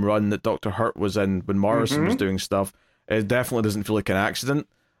the same run that Dr. Hurt was in when Morrison was doing stuff, it definitely doesn't feel like an accident.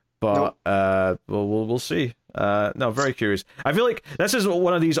 But we'll see. No, very curious. I feel like this is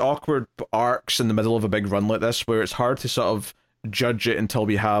one of these awkward arcs in the middle of a big run like this, where it's hard to sort of judge it until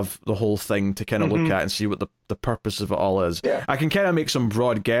we have the whole thing to kind of look at and see what the purpose of it all is. Yeah. I can kind of make some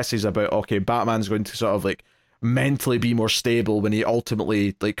broad guesses about, okay, Batman's going to sort of mentally be more stable when he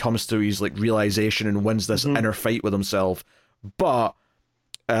ultimately comes to his realization and wins this inner fight with himself, but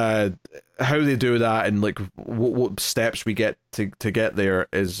how they do that and what steps we get to get there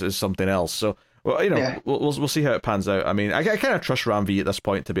is something else. So we'll see how it pans out. I mean, I kind of trust Ram V at this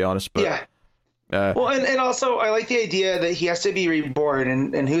point, to be honest, but and also I like the idea that he has to be reborn,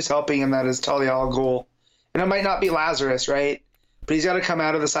 and who's helping him that is Talia al Ghul, and it might not be Lazarus, right? But he's got to come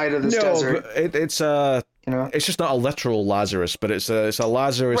out of the side of this desert. It's just not a literal Lazarus, but it's a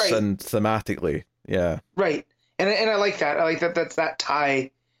Lazarus, and thematically, right. And I like that. I like that. That's that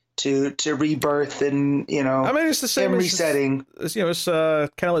tie to rebirth and I mean, it's the same resetting. It's kind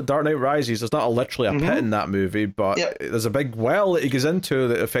of like Dark Knight Rises. There's not literally a pit in that movie, but there's a big well that he goes into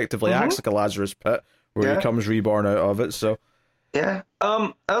that effectively acts like a Lazarus pit where he comes reborn out of it. So. Yeah.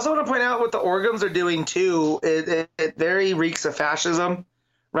 I also want to point out what the Orgums are doing too. It very reeks of fascism,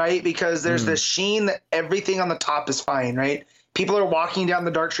 right? Because there's this sheen that everything on the top is fine, right? People are walking down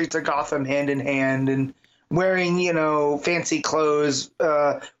the dark streets of Gotham hand in hand and wearing, fancy clothes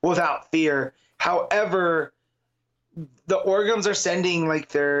without fear. However, the Orgums are sending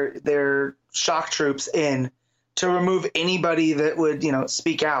their shock troops in to remove anybody that would,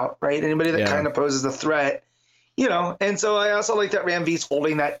 speak out, right? Anybody that kind of poses a threat. And so I also like that Ram V's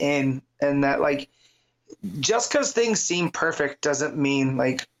folding that in, and that just because things seem perfect doesn't mean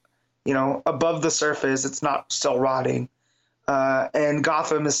above the surface it's not still rotting, and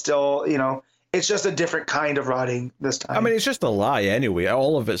Gotham is still it's just a different kind of rotting this time. I mean, it's just a lie anyway.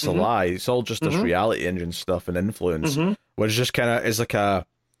 All of it's a lie. It's all just this reality engine stuff and influence, which just kind of is like a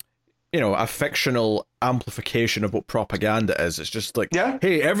fictional amplification of what propaganda is. It's just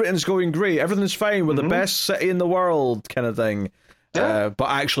hey, everything's going great, everything's fine, we're the best city in the world kind of thing, but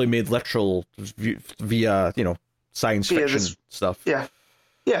actually made literal via science fiction stuff.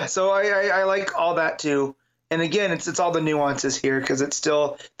 So I like all that too, and again it's all the nuances here, because it's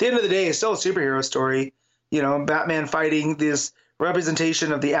still, at the end of the day, it's still a superhero story. Batman fighting this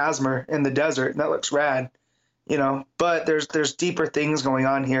representation of the Asmer in the desert, and that looks rad. but there's deeper things going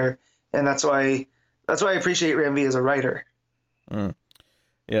on here, and that's why I appreciate Ram V as a writer.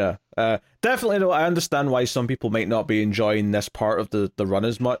 Yeah, definitely. Though I understand why some people might not be enjoying this part of the run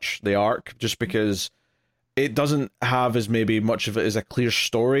as much, the arc, just because it doesn't have as maybe much of it as a clear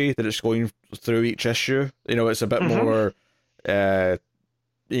story that it's going through each issue. It's a bit more,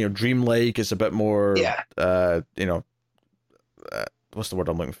 dreamlike. It's a bit more, what's the word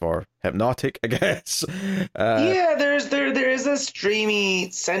I'm looking for? Hypnotic, I guess. There is this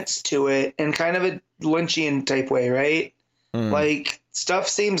dreamy sense to it in kind of a Lynchian type way, right? Like, stuff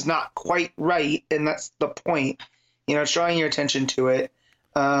seems not quite right, and that's the point. It's drawing your attention to it.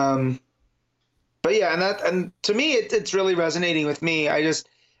 But yeah, and to me, it's really resonating with me. I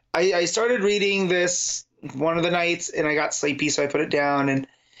started reading this one of the nights, and I got sleepy, so I put it down. And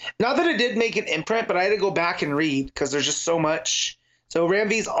not that it did make an imprint, but I had to go back and read because there's just so much. So Ram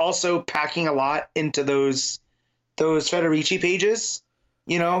V's also packing a lot into those Federici pages,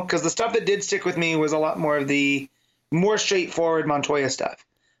 because the stuff that did stick with me was a lot more of the more straightforward Montoya stuff.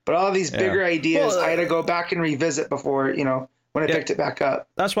 But all of these bigger ideas, I had to go back and revisit before, when I picked it back up.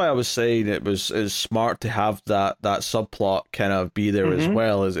 That's why I was saying it's smart to have that subplot kind of be there as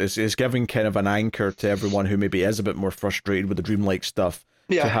well. Is giving kind of an anchor to everyone who maybe is a bit more frustrated with the dreamlike stuff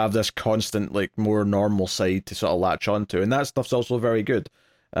to have this constant, like, more normal side to sort of latch onto. And that stuff's also very good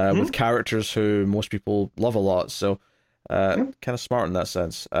with characters who most people love a lot. So kind of smart in that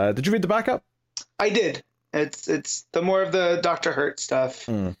sense. Did you read the backup? I did. It's the more of the Dr. Hurt stuff.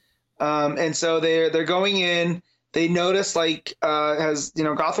 And so they're going in. They notice, like,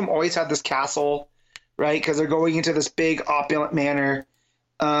 Gotham always had this castle, right? Because they're going into this big opulent manor.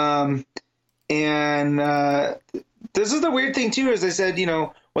 And this is the weird thing, too, is they said,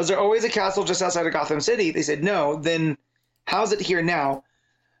 was there always a castle just outside of Gotham City? They said, no. Then how's it here now?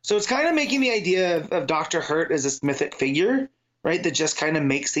 So it's kind of making the idea of Dr. Hurt as this mythic figure, right, that just kind of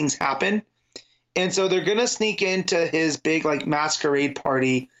makes things happen. And so they're going to sneak into his big, like, masquerade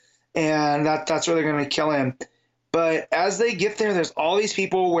party, and that's where they're going to kill him. But as they get there, there's all these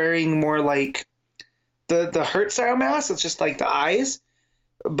people wearing more like the Hurt style masks. It's just like the eyes.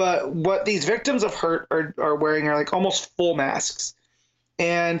 But what these victims of Hurt are wearing are like almost full masks.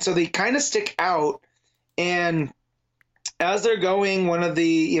 And so they kind of stick out. And as they're going, one of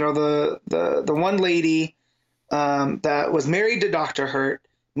the one lady that was married to Dr. Hurt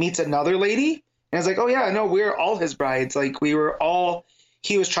meets another lady. And it's like, oh yeah, no, we're all his brides. Like, he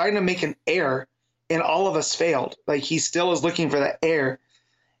was trying to make an heir. And all of us failed. Like, he still is looking for that heir.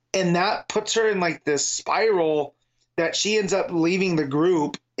 And that puts her in, like, this spiral that she ends up leaving the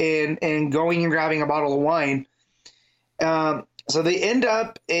group and going and grabbing a bottle of wine. So they end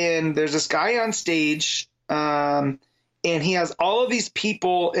up, and there's this guy on stage, and he has all of these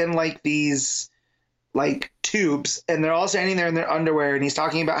people in, like, these, like, tubes, and they're all standing there in their underwear, and he's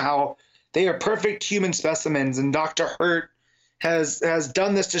talking about how they are perfect human specimens, and Dr. Hurt has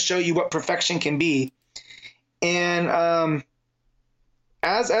done this to show you what perfection can be. And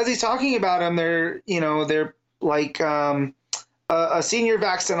as he's talking about them, they're like a senior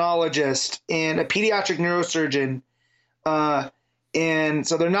vaccinologist and a pediatric neurosurgeon. And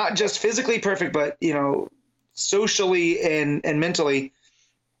so they're not just physically perfect, but, socially and mentally.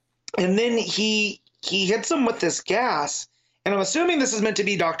 And then he hits them with this gas. And I'm assuming this is meant to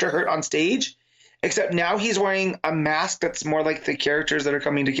be Dr. Hurt on stage. Except now he's wearing a mask that's more like the characters that are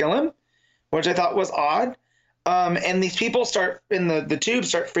coming to kill him, which I thought was odd. And these people start in the tube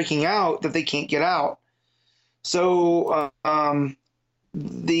start freaking out that they can't get out. So our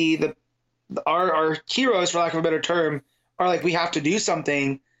heroes, for lack of a better term, are like, we have to do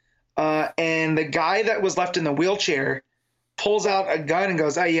something. And the guy that was left in the wheelchair pulls out a gun and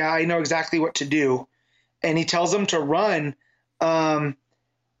goes, "Oh yeah, I know exactly what to do," and he tells them to run.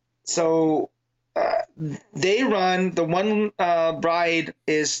 They run. The one bride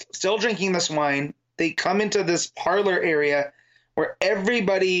is still drinking this wine. They come into this parlor area where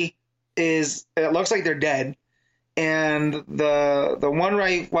everybody is, it looks like they're dead. And the one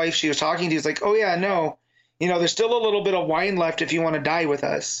wife she was talking to is like, oh yeah, no, there's still a little bit of wine left if you want to die with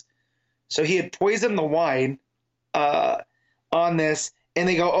us. So he had poisoned the wine on this, and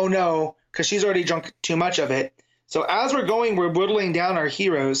they go, oh no, because she's already drunk too much of it. So as we're going, we're whittling down our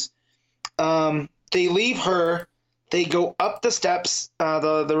heroes. They leave her. They go up the steps,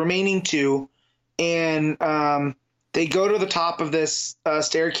 the remaining two, and they go to the top of this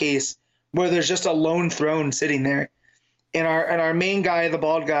staircase where there's just a lone throne sitting there. And our main guy, the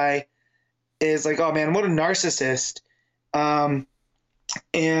bald guy, is like, oh man, what a narcissist. And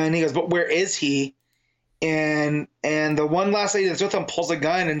he goes, but where is he? And the one last lady that's with him pulls a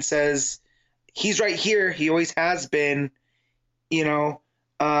gun and says, he's right here. He always has been. You know,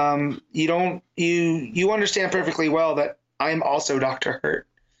 you understand perfectly well that I'm also Dr. Hurt.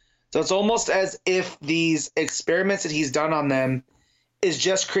 So it's almost as if these experiments that he's done on them is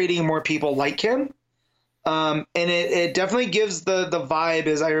just creating more people like him. And it definitely gives the vibe,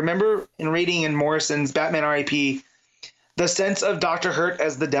 as I remember in reading in Morrison's Batman R.I.P., the sense of Dr. Hurt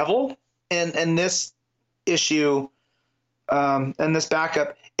as the devil. And this issue and this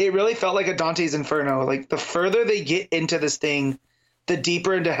backup, it really felt like a Dante's Inferno. Like the further they get into this thing, the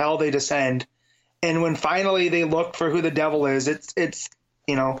deeper into hell they descend. And when finally they look for who the devil is, it's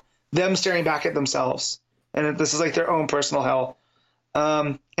them staring back at themselves. And this is like their own personal hell.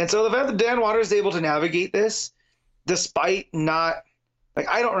 And so the fact that Dan Watters is able to navigate this, despite not, like,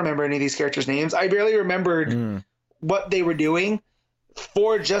 I don't remember any of these characters' names. I barely remembered what they were doing.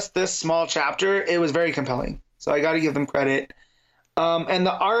 For just this small chapter, it was very compelling. So I got to give them credit. And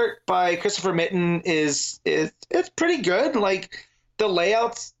the art by Christopher Mitten it's pretty good. Like the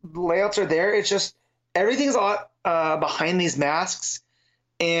layouts are there. It's just everything's a lot behind these masks,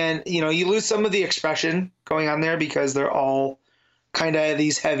 and you lose some of the expression going on there because they're all kind of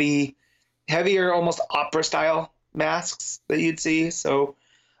these heavier, almost opera style masks that you'd see. So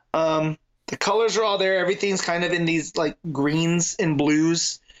the colors are all there. Everything's kind of in these like greens and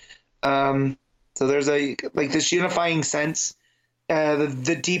blues. So there's this unifying sense.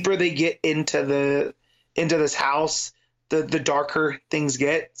 The deeper they get into this house, the darker things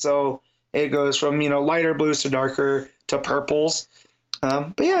get. So it goes from lighter blues to darker to purples.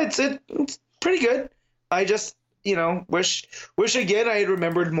 But yeah, it's pretty good. I just wish again I had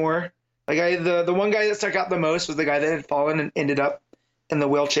remembered more. Like the one guy that stuck out the most was the guy that had fallen and ended up in the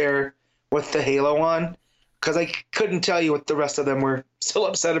wheelchair with the halo on, because I couldn't tell you what the rest of them were still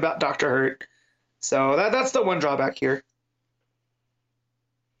upset about Dr. Hurt. So that's the one drawback here.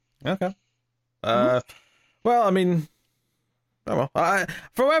 Okay. Well, I mean, oh well.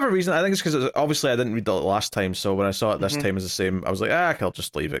 For whatever reason, I think it's because obviously I didn't read the last time, so when I saw it this time as the same, I was like, I'll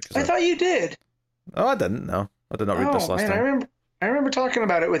just leave it. I thought you did. Oh, I didn't. No, I did not read this last time. I remember talking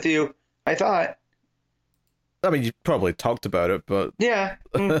about it with you. I thought. I mean, you probably talked about it, but yeah.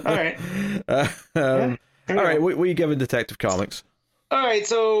 All right. All right. What are you giving Detective Comics? All right.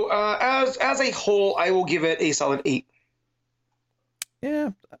 So as a whole, I will give it a solid 8.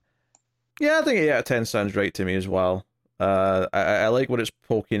 Yeah. Yeah, I think 8 out of 10 sounds right to me as well. I like what it's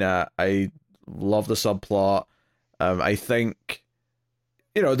poking at. I love the subplot. I think,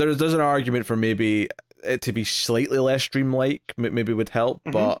 there's an argument for maybe it to be slightly less dreamlike, maybe would help,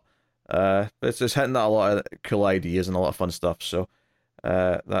 but it's just hitting at a lot of cool ideas and a lot of fun stuff. So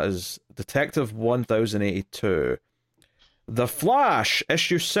that is Detective 1082. The Flash,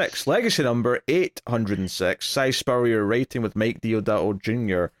 issue 6, legacy number 806, Si Spurrier writing with Mike Deodato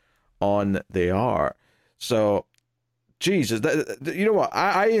Jr. on the art. So, Jesus, you know what?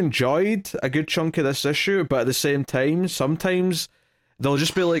 I enjoyed a good chunk of this issue, but at the same time, sometimes there'll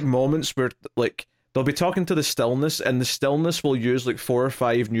just be like moments where like they'll be talking to the stillness, and the stillness will use like 4 or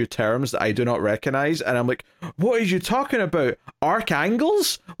 5 new terms that I do not recognize, and I'm like, what are you talking about? Arc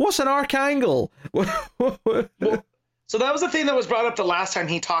angles? What's an arc angle? So that was the thing that was brought up the last time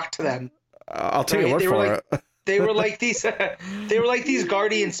he talked to them. I'll take your word for it. They were like these. They were like these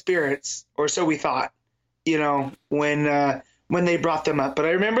guardian spirits, or so we thought. When they brought them up. But I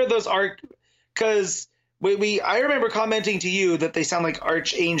remember those because I remember commenting to you that they sound like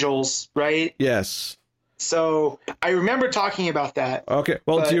archangels, right? Yes. So I remember talking about that. Okay.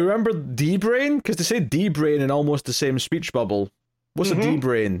 Well, do you remember D-Brain? Because they say D-Brain in almost the same speech bubble. What's a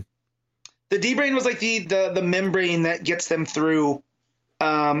D-Brain? The D-Brain was like the membrane that gets them through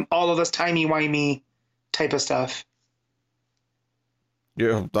all of this timey-wimey type of stuff.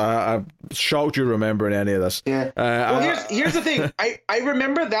 Yeah, I'm shocked you remembering any of this. Yeah. Well, here's the thing. I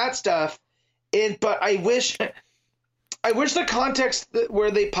remember that stuff, but I wish the context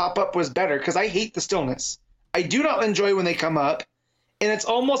where they pop up was better, because I hate the stillness. I do not enjoy when they come up, and it's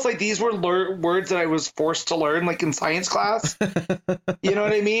almost like these were words that I was forced to learn, like in science class. You know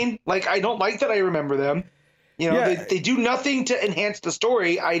what I mean? Like, I don't like that I remember them. They do nothing to enhance the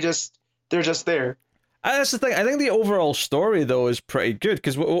story. They're just there. And that's the thing. I think the overall story, though, is pretty good,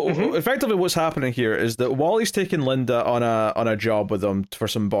 because effectively what's happening here is that Wally's taking Linda on a job with him for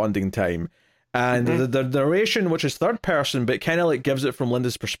some bonding time, and the narration, which is third person, but kind of like gives it from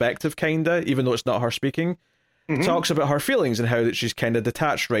Linda's perspective, even though it's not her speaking, talks about her feelings and how that she's kind of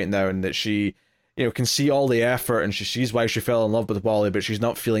detached right now, and that she can see all the effort, and she sees why she fell in love with Wally, but she's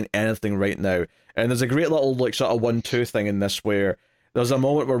not feeling anything right now. And there's a great little like sort of 1-2 thing in this where there's a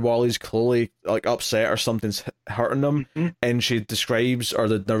moment where Wally's clearly like upset or something's hurting him, and she describes, or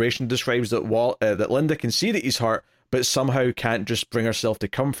the narration describes, that that Linda can see that he's hurt, but somehow can't just bring herself to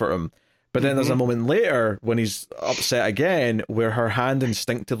comfort him. But then there's a moment later when he's upset again, where her hand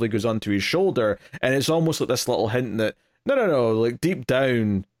instinctively goes onto his shoulder, and it's almost like this little hint that no, like deep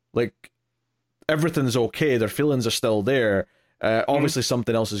down, like everything's okay. Their feelings are still there. Obviously,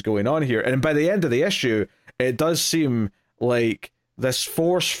 something else is going on here. And by the end of the issue, it does seem like this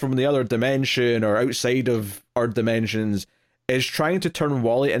force from the other dimension or outside of our dimensions is trying to turn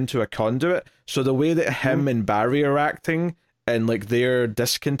Wally into a conduit. So the way that him and Barry are acting, and like their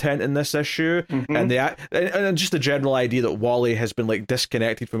discontent in this issue, and and just the general idea that Wally has been like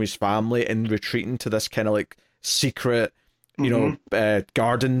disconnected from his family and retreating to this kind of like secret,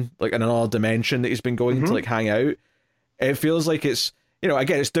 garden, like in another dimension that he's been going to like hang out. It feels like it's,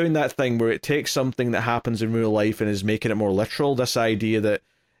 again, it's doing that thing where it takes something that happens in real life and is making it more literal. This idea that,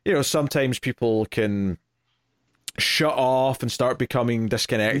 sometimes people can shut off and start becoming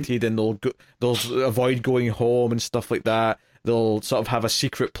disconnected, and they'll avoid going home and stuff like that. They'll sort of have a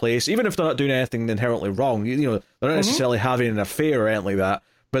secret place, even if they're not doing anything inherently wrong. They're not necessarily having an affair or anything like that,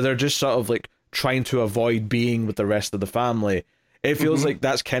 but they're just sort of like trying to avoid being with the rest of the family. It feels like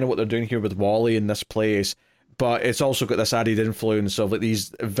that's kind of what they're doing here with Wally in this place. But it's also got this added influence of like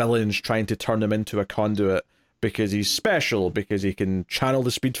these villains trying to turn him into a conduit because he's special, because he can channel the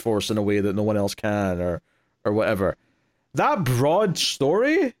Speed Force in a way that no one else can, or whatever. That broad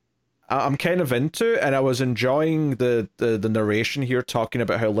story, I'm kind of into, and I was enjoying the narration here, talking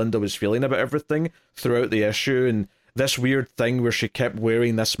about how Linda was feeling about everything throughout the issue, and this weird thing where she kept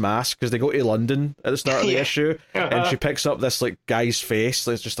wearing this mask because they go to London at the start of the issue, and she picks up this like guy's face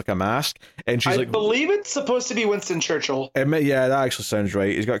that's just like a mask, and she's I believe it's supposed to be Winston Churchill. Yeah, that actually sounds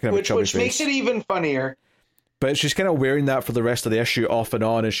right. He's got kind of a chubby face, which makes it even funnier. But she's kind of wearing that for the rest of the issue, off and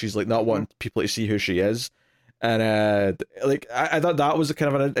on, as she's like not wanting people to see who she is. And I thought that was a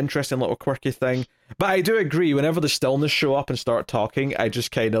kind of an interesting little quirky thing. But I do agree, whenever the stillness show up and start talking, I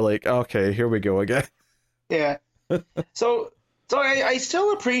just kind of like, okay, here we go again. Yeah. So I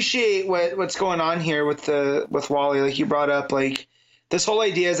still appreciate what's going on here with Wally. Like you brought up, like this whole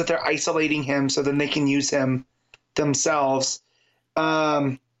idea is that they're isolating him so then they can use him themselves.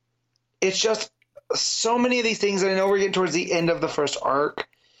 It's just so many of these things, and I know we're getting towards the end of the first arc,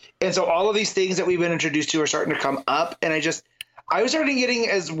 and so all of these things that we've been introduced to are starting to come up, and I was starting getting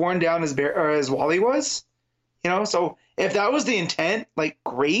as worn down as Wally was, So if that was the intent, like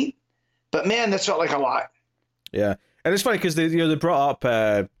great, but man, this felt like a lot. Yeah, and it's funny because they brought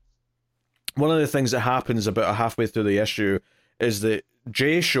up one of the things that happens about halfway through the issue is that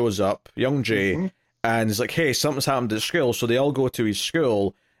Jay shows up, young Jay, and is like, hey, something's happened at school, so they all go to his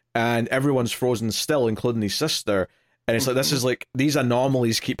school, and everyone's frozen still, including his sister, and it's like, this is like, these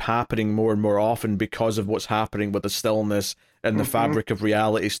anomalies keep happening more and more often because of what's happening with the stillness and the fabric of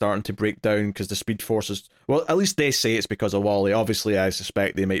reality starting to break down because the Speed Force is, well, at least they say it's because of Wally. Obviously, I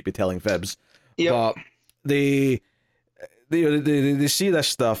suspect they might be telling fibs, but they see this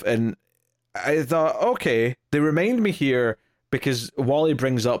stuff, and I thought, okay, they remind me here because Wally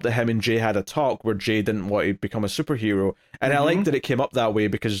brings up that him and Jay had a talk where Jay didn't want to become a superhero, and I like that it came up that way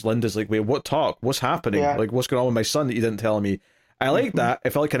because Linda's like, wait, what talk? What's happening? Like, what's going on with my son that you didn't tell me? I like that.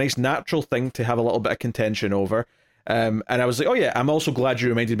 It felt like a nice natural thing to have a little bit of contention over. And I was like, oh yeah, I'm also glad you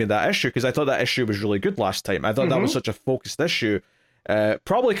reminded me of that issue because I thought that issue was really good last time. I thought that was such a focused issue.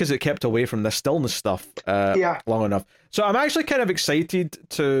 Probably because it kept away from the stillness stuff long enough. So I'm actually kind of excited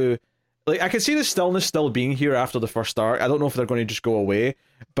to, like, I can see the stillness still being here after the first arc. I don't know if they're going to just go away,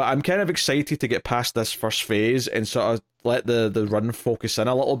 but I'm kind of excited to get past this first phase and sort of let the run focus in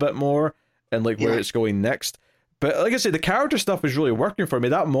a little bit more and like where it's going next. But like I say, the character stuff is really working for me.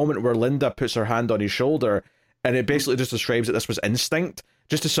 That moment where Linda puts her hand on his shoulder and it basically just describes that this was instinct,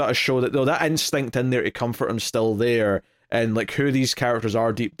 just to sort of show that, that instinct in there to comfort him's still there. And like who these characters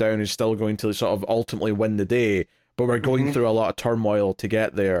are deep down is still going to sort of ultimately win the day, but we're going through a lot of turmoil to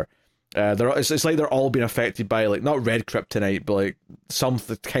get there. It's like they're all being affected by like not red kryptonite, but like some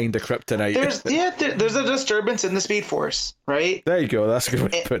kind of kryptonite. There's a disturbance in the Speed Force, right? There you go. That's a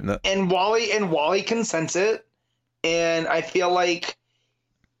good way of putting it. And Wally can sense it, and I feel like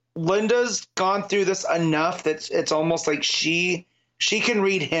Linda's gone through this enough that it's almost like she can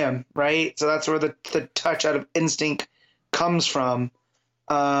read him, right? So that's where the touch out of instinct comes from.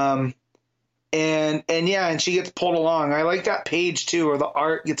 And she gets pulled along. I like that page too, where the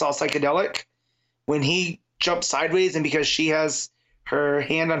art gets all psychedelic when he jumps sideways, and because she has her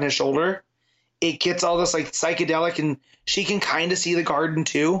hand on his shoulder, it gets all this like psychedelic, and she can kind of see the garden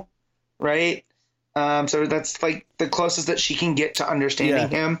too, right? So that's like the closest that she can get to understanding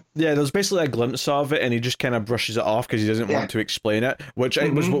him. Yeah, there's basically a glimpse of it, and he just kind of brushes it off because he doesn't want to explain it, which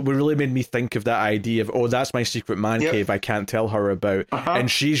was what really made me think of that idea of, oh, that's my secret man cave I can't tell her about.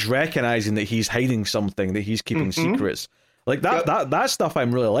 And she's recognizing that he's hiding something, that he's keeping secrets. Like that stuff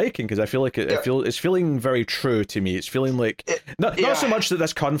I'm really liking, because I feel like it's feeling very true to me. It's feeling like not so much that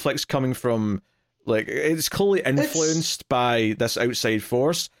this conflict's coming from, like, it's clearly influenced by this outside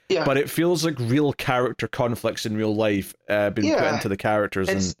force, but it feels like real character conflicts in real life being put into the characters,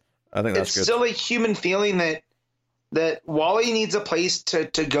 and I think that's good. It's still a human feeling that Wally needs a place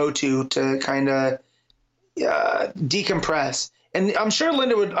to go to kind of decompress. And I'm sure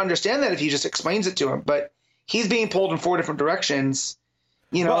Linda would understand that if he just explains it to him, but he's being pulled in 4 different directions,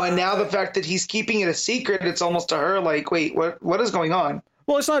 you know, and now the fact that he's keeping it a secret, it's almost to her like, wait, what is going on?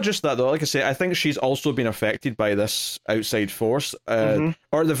 Well, it's not just that, though. Like I say, I think she's also been affected by this outside force, or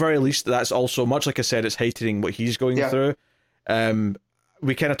at the very least, that's also, much like I said, it's heightening what he's going through.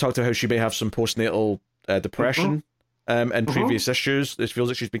 We kind of talked about how she may have some postnatal depression in previous issues. It feels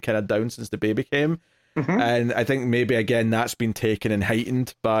like she's been kind of down since the baby came. And I think maybe, again, that's been taken and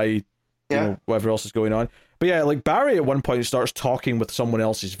heightened by you know, whatever else is going on. But yeah, like Barry at one point starts talking with someone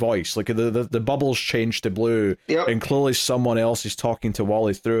else's voice. Like the bubbles change to blue, and clearly someone else is talking to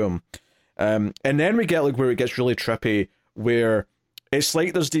Wally through him. And then we get like where it gets really trippy, where it's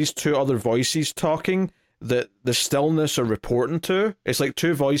like there's these 2 other voices talking that the stillness are reporting to. It's like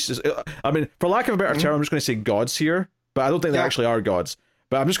 2 voices. I mean, for lack of a better term, I'm just going to say gods here, but I don't think they actually are gods.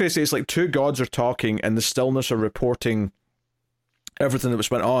 But I'm just going to say it's like 2 gods are talking, and the stillness are reporting everything that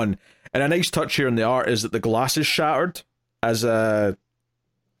was went on. And a nice touch here in the art is that the glass is shattered as a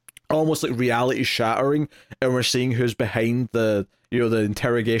almost like reality shattering, and we're seeing who's behind the the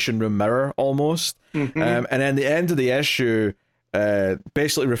interrogation room mirror almost. And then the end of the issue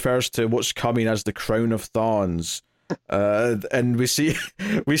basically refers to what's coming as the Crown of Thorns, and we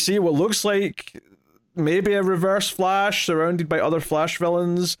see what looks like maybe a reverse Flash surrounded by other Flash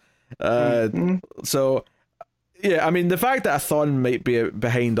villains. So. Yeah, I mean, the fact that a Thawne might be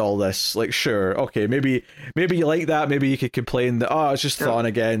behind all this, like, sure, okay, maybe you like that, maybe you could complain that, oh, it's just Thawne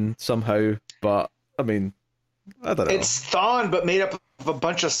again, somehow, but, I mean, I don't know. It's Thawne, but made up of a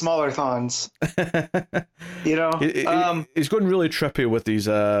bunch of smaller Thawnes. You know? He's going really trippy with his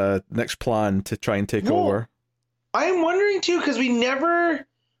next plan to try and take over. I'm wondering, too, because we've never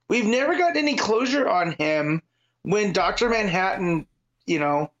gotten any closure on him when Dr. Manhattan,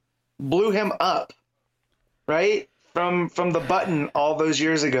 blew him up. Right? From the button all those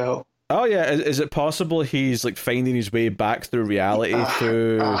years ago. Oh yeah, is it possible he's like finding his way back through reality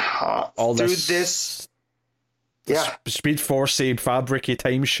through all this Speed Force fabric-y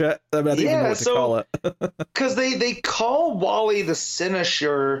time shit? I mean, I don't even know what to call it. Because they call Wally the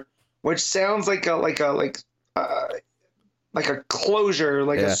Cynosure, which sounds like a closure,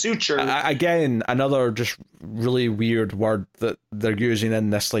 like a suture. Again, another just really weird word that they're using in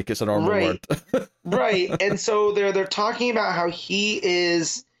this, like it's a normal word. Right. And so they're talking about how he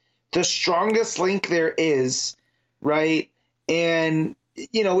is the strongest link there is, right? And,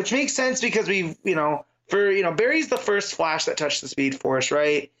 which makes sense because Barry's the first Flash that touched the Speed Force,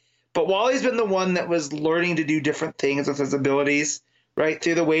 right? But Wally's been the one that was learning to do different things with his abilities, right?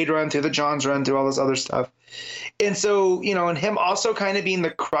 Through the Wade run, through the Johns run, through all this other stuff. And so, and him also kind of being the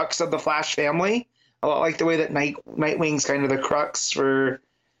crux of the Flash family, a lot like the way that Nightwing's kind of the crux for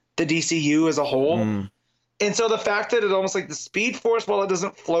the DCU as a whole. And so the fact that it's almost like the Speed Force, while it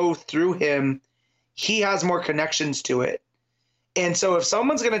doesn't flow through him, he has more connections to it. And so if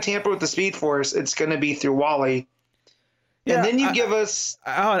someone's going to tamper with the Speed Force, it's going to be through Wally. Yeah, and then you give us...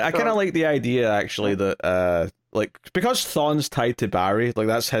 I kind of like the idea, actually, that... because Thawne's tied to Barry, like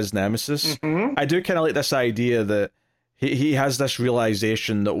that's his nemesis. I do kind of like this idea that he has this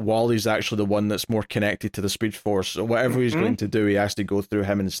realization that Wally's actually the one that's more connected to the Speed Force. So whatever he's going to do, he has to go through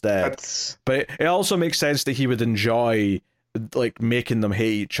him instead. But it also makes sense that he would enjoy like making them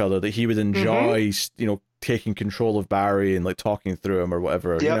hate each other. That he would enjoy, taking control of Barry and like talking through him or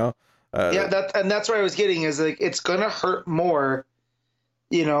whatever. That's where I was getting is like it's gonna hurt more,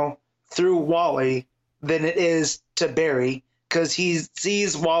 through Wally than it is to Barry, because he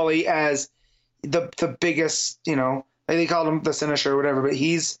sees Wally as the biggest, like they called him the Cynosure or whatever, but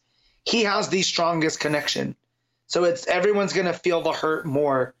he has the strongest connection. So everyone's going to feel the hurt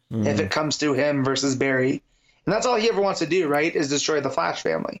more if it comes through him versus Barry. And that's all he ever wants to do, right, is destroy the Flash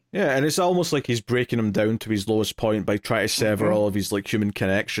family. Yeah, and it's almost like he's breaking him down to his lowest point by trying to sever all of his like human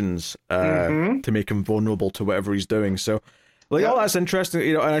connections to make him vulnerable to whatever he's doing. So all that's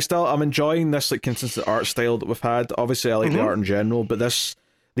interesting, and I'm enjoying this like consistent art style that we've had. Obviously, I like the art in general, but this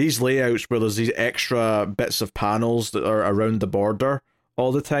these layouts where there's these extra bits of panels that are around the border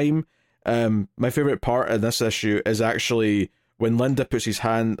all the time. My favorite part in this issue is actually when Linda puts his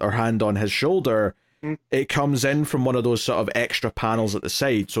hand on his shoulder. It comes in from one of those sort of extra panels at the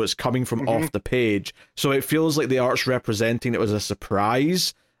side, so it's coming from off the page. So it feels like the art's representing it was a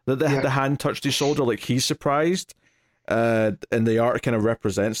surprise that the hand touched his shoulder, like he's surprised. And the art kind of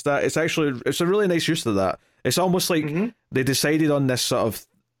represents that. It's a really nice use of that. It's almost like they decided on this sort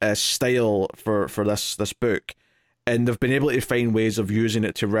of style for this book, and they've been able to find ways of using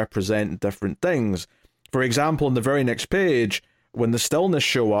it to represent different things. For example, in the very next page, when the stillness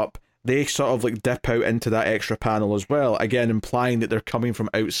show up, they sort of like dip out into that extra panel as well, again implying that they're coming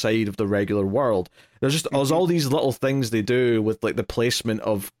from outside of the regular world. There's all these little things they do with like the placement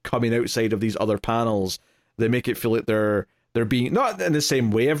of coming outside of these other panels. They make it feel like they're being, not in the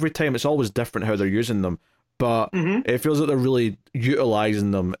same way every time, it's always different how they're using them, but it feels like they're really utilizing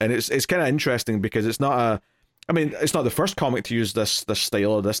them. And it's kind of interesting because it's not the first comic to use this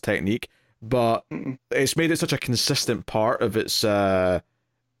style or this technique, but it's made it such a consistent part of its DNA.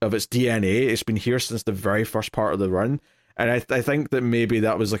 It's been here since the very first part of the run, and I think that maybe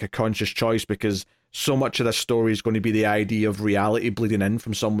that was like a conscious choice, because so much of this story is going to be the idea of reality bleeding in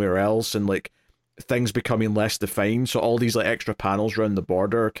from somewhere else and like things becoming less defined. So all these like extra panels around the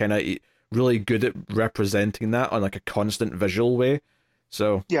border are kind of really good at representing that on like a constant visual way.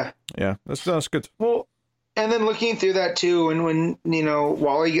 So yeah, that's good. Well, and then looking through that too, and when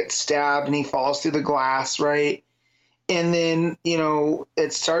Wally gets stabbed and he falls through the glass, right? And then,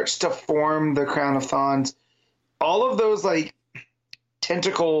 it starts to form the Crown of Thorns. All of those, like,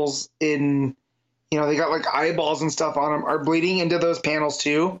 tentacles in, they got, like, eyeballs and stuff on them are bleeding into those panels,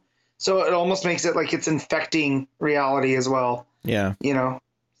 too. So it almost makes it like it's infecting reality as well. Yeah.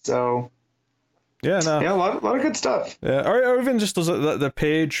 So... Yeah, no. Yeah, a lot of good stuff. Yeah, or even just the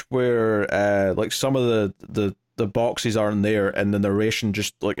page where, like, some of the boxes aren't there and the narration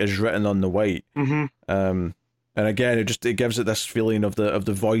just, like, is written on the white. And again, it gives it this feeling of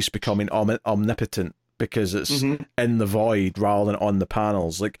the voice becoming omnipotent because it's in the void rather than on the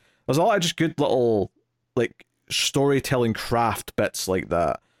panels. Like, there's a lot of just good little like storytelling craft bits like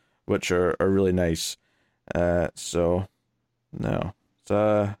that, which are really nice. So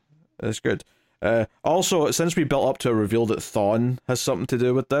it's good. Also, since we built up to a reveal that Thawne has something to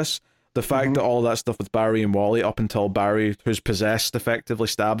do with this, the fact that all that stuff with Barry and Wally, up until Barry, who's possessed, effectively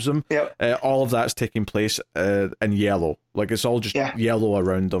stabs him, all of that's taking place in yellow. Like, it's all just yellow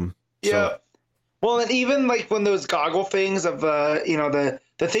around them. Yeah. So. Well, and even, like, when those goggle things of, the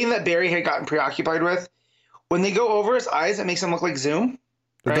thing that Barry had gotten preoccupied with, when they go over his eyes, it makes him look like Zoom.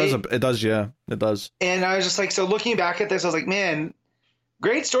 Right? It does, yeah. It does. And I was just like, so looking back at this, I was like, man,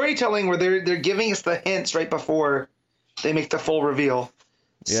 great storytelling where they're giving us the hints right before they make the full reveal.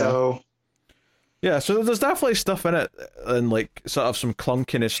 Yeah. So there's definitely stuff in it, and like sort of some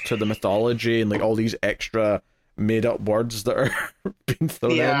clunkiness to the mythology and like all these extra made up words that are being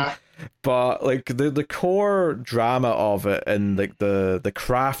thrown in. But like the core drama of it and like the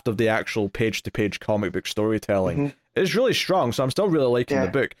craft of the actual page to page comic book storytelling is really strong. So I'm still really liking the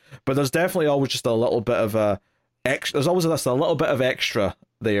book. But there's definitely always just a little bit of there's always a little bit of extra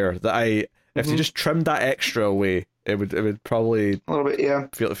there that if you just trimmed that extra away, it would probably a little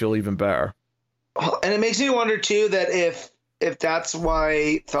bit, feel even better. And it makes me wonder too that if that's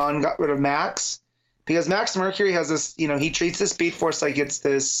why Thawne got rid of Max, because Max Mercury has this, he treats the Speed Force like it's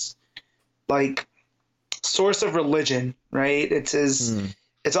this like source of religion, right? It's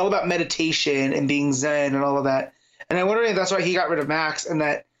it's all about meditation and being Zen and all of that. And I'm wondering if that's why he got rid of Max, and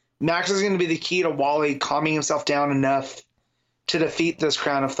that Max is going to be the key to Wally calming himself down enough to defeat this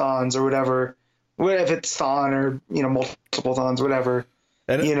Crown of Thawns or whatever. What if it's Thawne or multiple Thawns, whatever.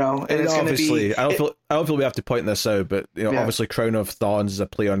 And it's obviously, I don't feel we have to point this out, but obviously, Crown of Thorns is a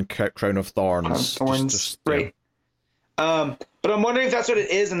play on Crown of Thorns. Right? But I'm wondering if that's what it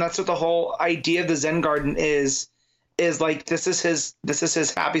is, and that's what the whole idea of the Zen Garden is like this is his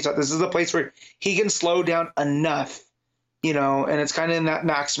happy spot. This is the place where he can slow down enough, and it's kind of in that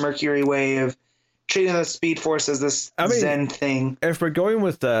Max Mercury way of treating the Speed Force as this Zen thing. If we're going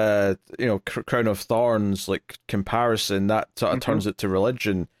with Crown of Thorns like comparison, that sort of turns it to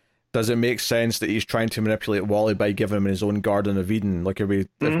religion. Does it make sense that he's trying to manipulate Wally by giving him his own Garden of Eden? Like, if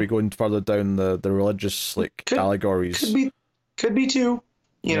we going further down the religious allegories, could be too.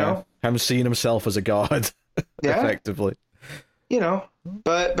 Him seeing himself as a god, effectively.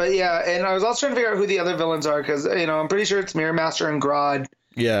 But yeah, and I was also trying to figure out who the other villains are, because I'm pretty sure it's Mirror Master and Grodd.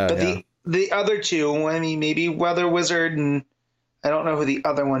 But the other two, I mean, maybe Weather Wizard, and I don't know who the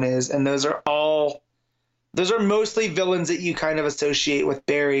other one is, and those are all those are mostly villains that you kind of associate with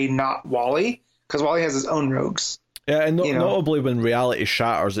Barry, not Wally, because Wally has his own rogues. Yeah, and you know. notably when reality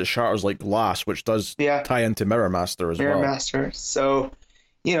shatters, it shatters like glass, which does tie into Mirror Master as well. Mirror Master. So,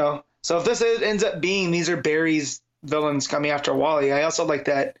 so if this ends up being these are Barry's villains coming after Wally, I also like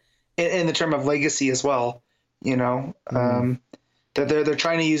that in the term of legacy as well. That they're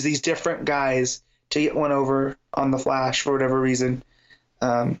trying to use these different guys to get one over on the Flash for whatever reason.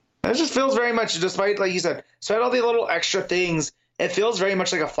 It just feels very much, despite, like you said, despite all the little extra things, it feels very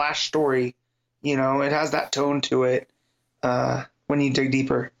much like a Flash story. It has that tone to it when you dig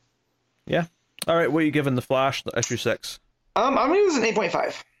deeper. Yeah. All right, what are you giving The Flash, issue 6? I'm going to use an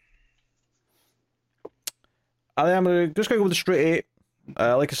 8.5. I'm just going to go with a straight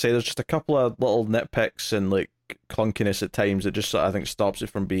 8. Like I say, there's just a couple of little nitpicks and like clunkiness at times that just, I think, stops it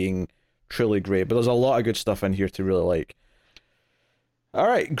from being truly great. But there's a lot of good stuff in here to really like. All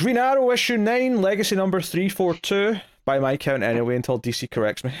right, Green Arrow issue 9, legacy number 342. By my count anyway, until DC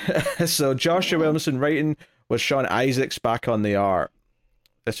corrects me. So Joshua Williamson writing with Sean Isaacs back on the art.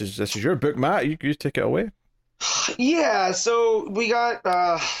 This is your book, Matt. You take it away. Yeah, so we got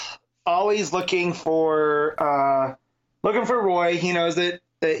Ollie's looking for Roy. He knows that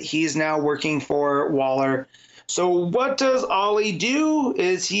he's now working for Waller. So what does Ollie do?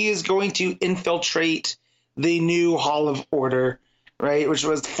 Is he is going to infiltrate the new Hall of Order, right? Which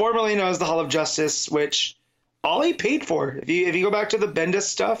was formerly known as the Hall of Justice, which Ollie paid for. If you go back to the Bendis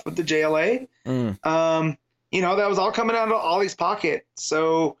stuff with the JLA, that was all coming out of Ollie's pocket.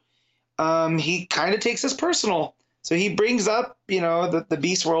 So he kind of takes this personal. So he brings up, the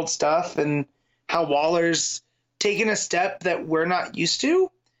Beast World stuff and how Waller's taken a step that we're not used to.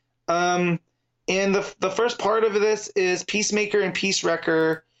 And the first part of this is Peacemaker and Peace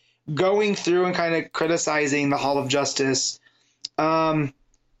Wrecker going through and kind of criticizing the Hall of Justice.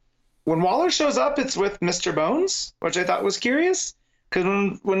 When Waller shows up, it's with Mr. Bones, which I thought was curious,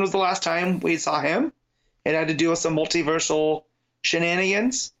 because when was the last time we saw him? It had to do with some multiversal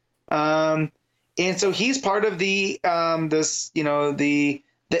shenanigans. And so he's part of the the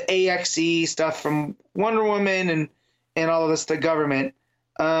AXE stuff from Wonder Woman and all of this, the government.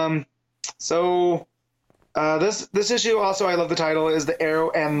 So this issue also, I love the title, is The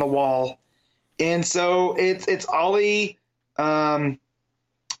Arrow and the Wall. And so it's Ollie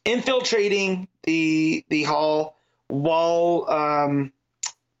infiltrating the hall while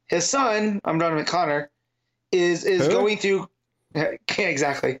his son, I'm Donovan Connor, is going through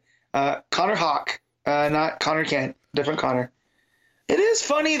exactly Connor Hawk, not Connor Kent, different Connor. It is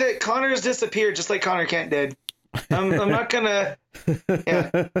funny that Connor's disappeared just like Connor Kent did. I'm not gonna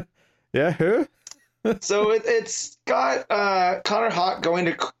who? So it's got Connor Hawk going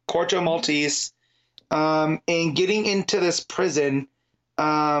to Corto Maltese and getting into this prison.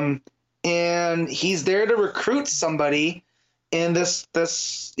 And he's there to recruit somebody. And this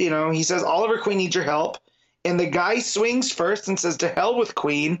he says, Oliver Queen needs your help. And the guy swings first and says, to hell with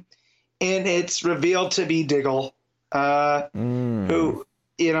Queen. And it's revealed to be Diggle, who,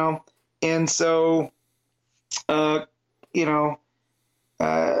 and so,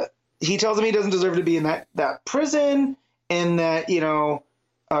 he tells him he doesn't deserve to be in that prison, and that,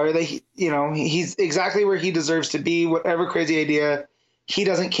 he's exactly where he deserves to be, whatever crazy idea, he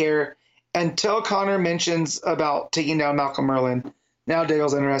doesn't care, until Connor mentions about taking down Malcolm Merlyn. Now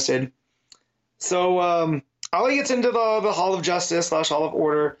Diggle's interested. So Ollie gets into the Hall of Justice / Hall of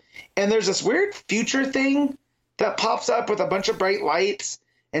Order, and there's this weird future thing that pops up with a bunch of bright lights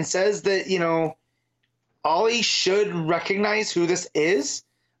and says that, Ollie should recognize who this is.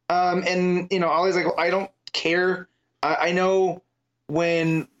 And Ollie's like, well, I don't care. I know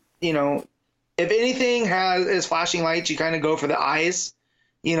when, if anything is flashing lights, you kind of go for the eyes,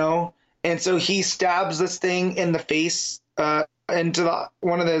 And so he stabs this thing in the face into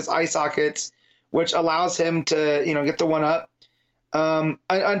one of those eye sockets, which allows him to, get the one up.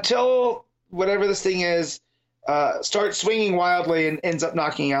 Until whatever this thing is starts swinging wildly and ends up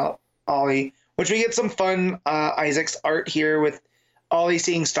knocking out Ollie, which we get some fun Isaac's art here with Ollie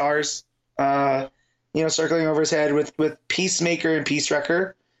seeing stars, circling over his head with Peacemaker and Peace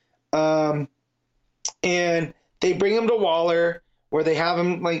Wrecker. And they bring him to Waller, where they have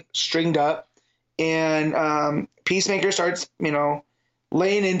him like stringed up, and Peacemaker starts,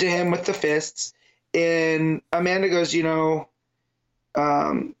 laying into him with the fists. And Amanda goes,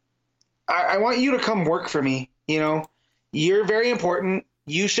 I want you to come work for me. You're very important.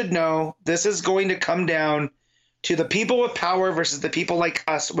 You should know this is going to come down to the people with power versus the people like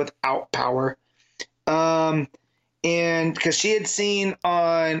us without power. And because she had seen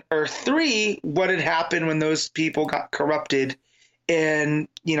on Earth 3 what had happened when those people got corrupted and,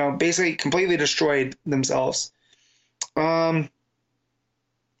 you know, basically completely destroyed themselves. Ollie's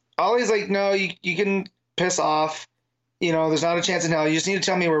like, no, you can piss off. You know, there's not a chance in hell. You just need to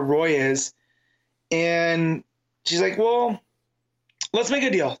tell me where Roy is. And she's like, well, let's make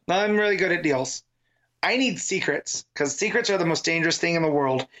a deal. I'm really good at deals. I need secrets, because secrets are the most dangerous thing in the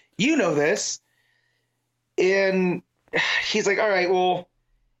world. You know this. And he's like, all right, well,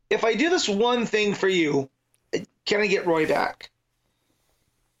 if I do this one thing for you, can I get Roy back?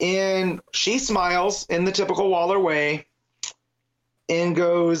 And she smiles in the typical Waller way and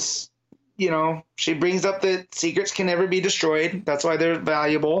goes, you know, she brings up that secrets can never be destroyed. That's why they're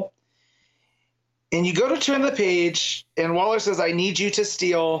valuable. And you go to turn the page, and Waller says, I need you to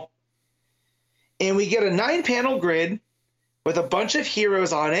steal. And we get a 9-panel grid with a bunch of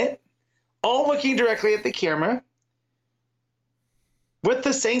heroes on it, all looking directly at the camera, with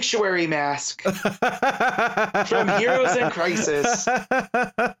the Sanctuary mask from Heroes in Crisis.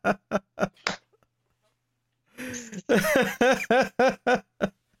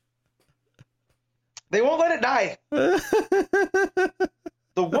 They won't let it die.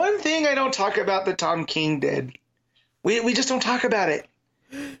 The one thing I don't talk about that Tom King did, we just don't talk about it.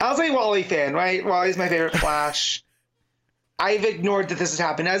 I was a Wally fan, right? Wally's my favorite Flash. I've ignored that this has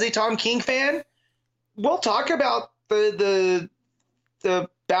happened. As a Tom King fan, we'll talk about the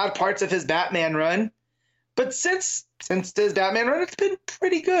bad parts of his Batman run. But since his Batman run, it's been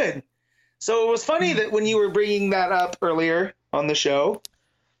pretty good. So it was funny that when you were bringing that up earlier on the show.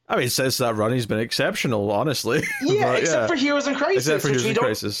 I mean, since that run, he's been exceptional, honestly. Yeah, except for Heroes in Crisis, except for which Heroes we in don't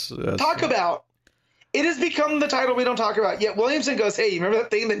Crisis. Yes. talk about. It has become the title we don't talk about. Yet Williamson goes, hey, you remember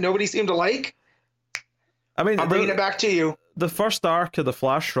that thing that nobody seemed to like? I mean, I'm bringing it back to you. The first arc of the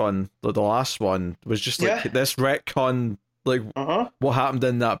Flash run, the last one, was just like this retcon, like what happened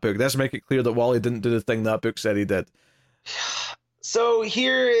in that book. Let's make it clear that Wally didn't do the thing that book said he did. So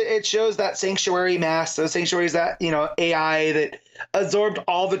here it shows that Sanctuary mask. So Sanctuary is that, you know, AI that absorbed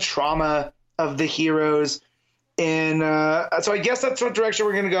all the trauma of the heroes. And so I guess that's what direction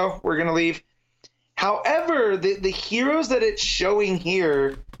we're going to go. We're going to leave. However, the heroes that it's showing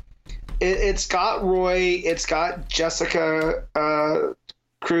here, it's got Roy, it's got Jessica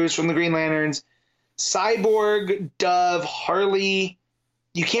Cruz from the Green Lanterns, Cyborg, Dove, Harley.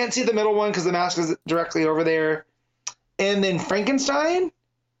 You can't see the middle one because the mask is directly over there. And then Frankenstein.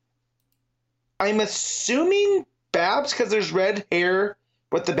 I'm assuming Babs because there's red hair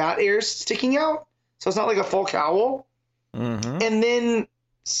with the bat ears sticking out. So it's not like a full cowl. Mm-hmm. And then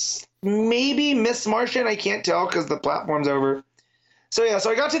maybe Miss Martian. I can't tell because the platform's over. So yeah, so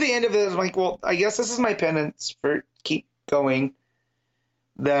I got to the end of it. I'm like, well, I guess this is my penance for keep going.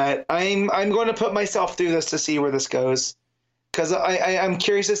 That I'm going to put myself through this to see where this goes. Because I'm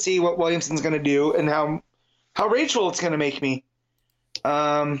curious to see what Williamson's going to do and how rageful it's going to make me.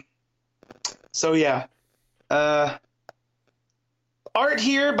 So yeah. Art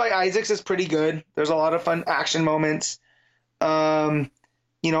here by Isaacs is pretty good. There's a lot of fun action moments.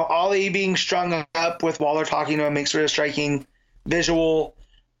 You know, Ollie being strung up with Waller talking to him makes for a striking visual.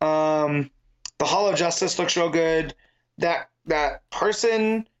 The Hall of Justice looks real good. That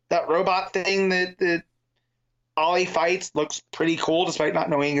person, that robot thing that Ollie fights looks pretty cool, despite not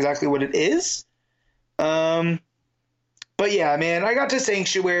knowing exactly what it is. But yeah, man, I got to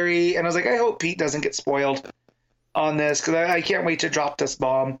Sanctuary, and I was like, I hope Pete doesn't get spoiled on this, because I can't wait to drop this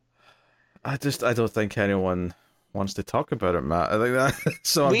bomb. I don't think anyone wants to talk about it, Matt. I think that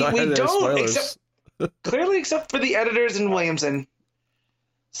so we don't, clearly except for the editors and Williamson.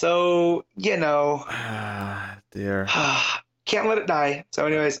 So, you know. Dear. Can't let it die. So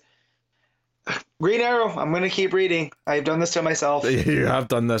anyways, Green Arrow, I'm going to keep reading. I've done this to myself. You have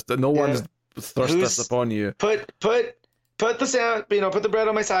done this. No one's thrust this upon you. Put the put the bread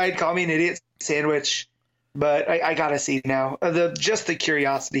on my side, call me an idiot sandwich. But I gotta see now. Just the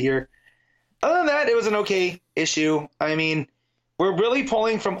curiosity here. Other than that, it was an okay issue. I mean, we're really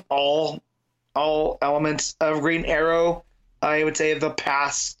pulling from all elements of Green Arrow, I would say, of the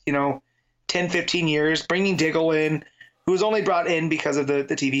past, 10, 15 years. Bringing Diggle in, who was only brought in because of the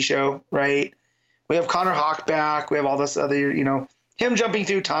TV show, right? We have Connor Hawk back. We have all this other, him jumping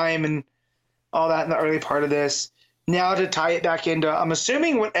through time and all that in the early part of this. Now to tie it back into, I'm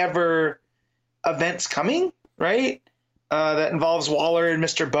assuming whatever events coming, right? That involves Waller and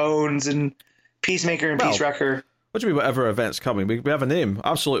Mr. Bones and Peacemaker and Peace Wrecker. What do you mean whatever events coming? We have a name,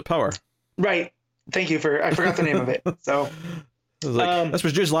 Absolute Power. Right. Thank you I forgot the name of it. So this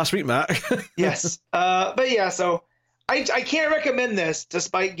was just last week, Matt. Yes. But yeah, so I can't recommend this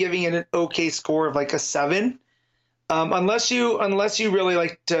despite giving it an okay score of like a 7. Unless you really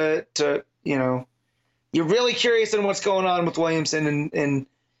like to you're really curious in what's going on with Williamson and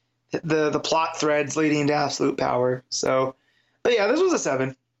the plot threads leading to Absolute Power. So, but yeah, this was a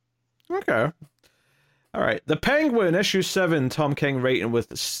 7. Okay. All right. The Penguin, issue 7, Tom King writing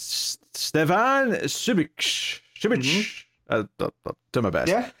with Stefan Subic. Do my best.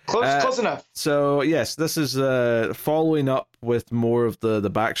 Yeah, close enough. So, yes, this is following up with more of the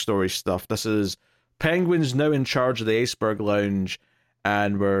backstory stuff. This is Penguin's now in charge of the Iceberg Lounge,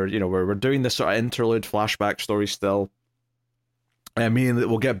 and we're doing this sort of interlude flashback story still. Meaning that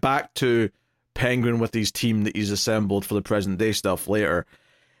we'll get back to Penguin with his team that he's assembled for the present day stuff later.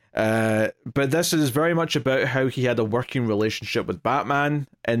 But this is very much about how he had a working relationship with Batman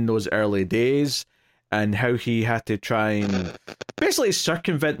in those early days, and how he had to try and basically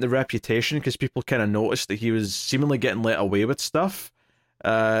circumvent the reputation because people kind of noticed that he was seemingly getting let away with stuff.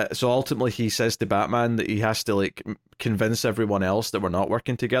 So ultimately he says to Batman that he has to like convince everyone else that we're not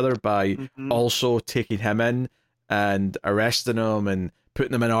working together by also taking him in and arresting him and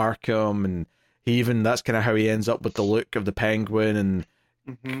putting him in Arkham, and that's kind of how he ends up with the look of the Penguin and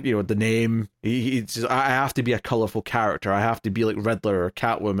the name. He says, I have to be a colorful character. I have to be like Riddler or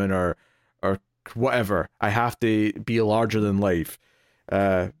Catwoman or whatever. I have to be larger than life.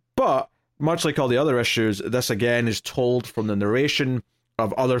 But much like all the other issues, this again is told from the narration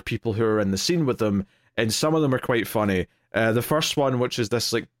of other people who are in the scene with them, and some of them are quite funny. The first one, which is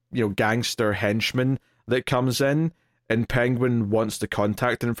this gangster henchman that comes in, and Penguin wants the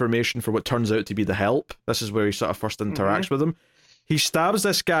contact information for what turns out to be the Help. This is where he sort of first interacts with him. He stabs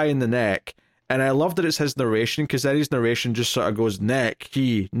this guy in the neck, and I love that it's his narration, because then his narration just sort of goes neck,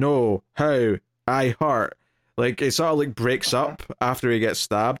 he, no, how, I, heart. Like, it sort of like breaks up after he gets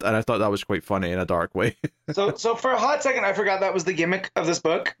stabbed, and I thought that was quite funny in a dark way. So for a hot second, I forgot that was the gimmick of this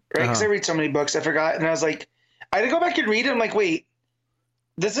book, right? Because I read so many books, I forgot, and I was like, I had to go back and read it. I'm like, wait,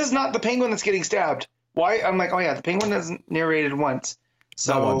 this is not the Penguin that's getting stabbed. Why? I'm like, oh yeah, the Penguin isn't narrated once.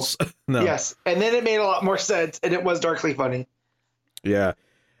 So not once. No. Yes, and then it made a lot more sense, and it was darkly funny. Yeah.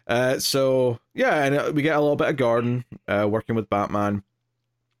 So yeah, and we get a little bit of Gordon working with Batman.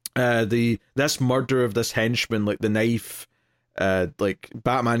 This murder of this henchman, like the knife, like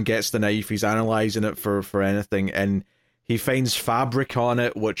Batman gets the knife, he's analyzing it for anything, and he finds fabric on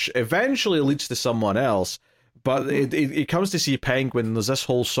it, which eventually leads to someone else. But it comes to see Penguin, and there's this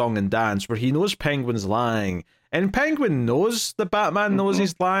whole song and dance where he knows Penguin's lying, and Penguin knows that Batman knows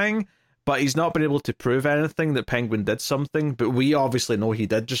he's lying, but he's not been able to prove anything that Penguin did something. But we obviously know he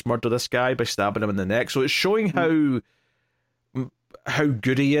did just murder this guy by stabbing him in the neck. So it's showing how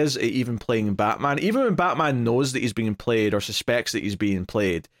good he is at even playing Batman. Even when Batman knows that he's being played or suspects that he's being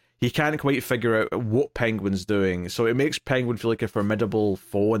played, he can't quite figure out what Penguin's doing. So it makes Penguin feel like a formidable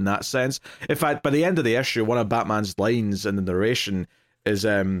foe in that sense. In fact, by the end of the issue, one of Batman's lines in the narration is,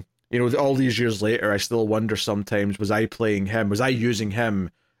 all these years later, I still wonder sometimes, was I playing him? Was I using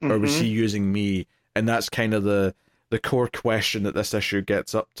him? Or was he using me? And that's kind of the core question that this issue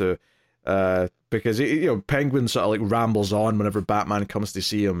gets up to. Because Penguin sort of like rambles on whenever Batman comes to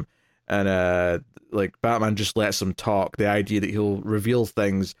see him, and Batman just lets him talk. The idea that he'll reveal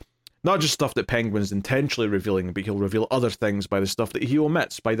things, not just stuff that Penguin's intentionally revealing, but he'll reveal other things by the stuff that he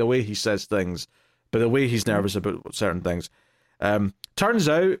omits, by the way he says things, by the way he's nervous about certain things. Turns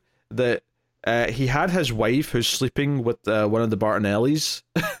out that he had his wife, who's sleeping with one of the Bartonellis,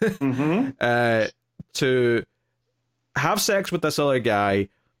 to have sex with this other guy,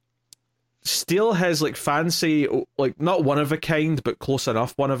 steal his fancy, not one of a kind, but close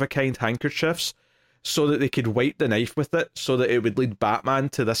enough one of a kind handkerchiefs, so that they could wipe the knife with it, so that it would lead Batman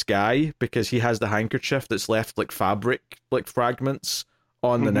to this guy, because he has the handkerchief that's left fabric fragments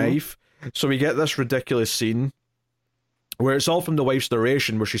on the knife. So we get this ridiculous scene where it's all from the wife's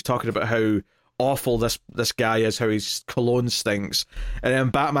narration, where she's talking about how awful this guy is, how his cologne stinks, and then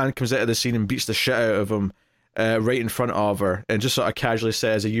Batman comes out of the scene and beats the shit out of him right in front of her, and just sort of casually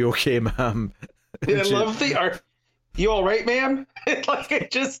says, "Are you okay, ma'am?" Yeah, I love the art. You all right, ma'am?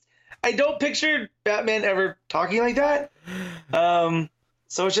 I don't picture Batman ever talking like that.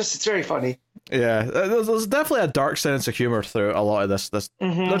 So it's very funny. Yeah, there's definitely a dark sense of humor through a lot of this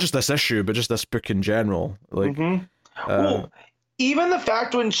not just this issue, but just this book in general. Well, even the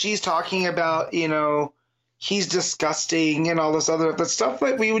fact when she's talking about, he's disgusting and all this the stuff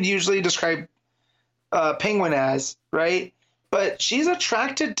that we would usually describe Penguin as, right? But she's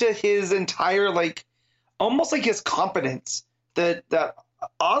attracted to his entire, almost like his competence. That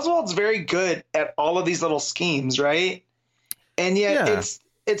Oswald's very good at all of these little schemes, right? And yet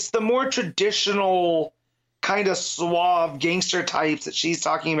it's the more traditional kind of suave gangster types that she's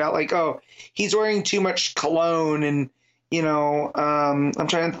talking about, he's wearing too much cologne and I'm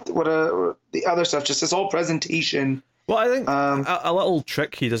trying to the other stuff, just this whole presentation. Well, I think a little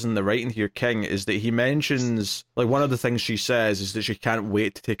trick he does in the writing here, King, is that he mentions, like, one of the things she says is that she can't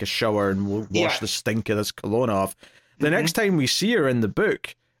wait to take a shower and wash the stink of this cologne off. The next time we see her in the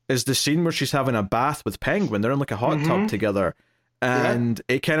book is the scene where she's having a bath with Penguin. They're in like a hot tub together. And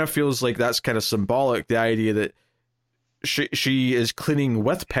it kind of feels like that's kind of symbolic, the idea that she is cleaning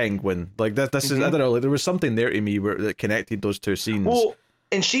with Penguin. Like, this is, I don't know, like, there was something there to me that connected those two scenes. Well,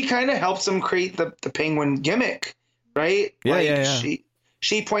 and she kind of helps him create the Penguin gimmick, right?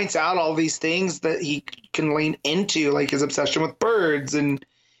 She points out all these things that he can lean into, like his obsession with birds, and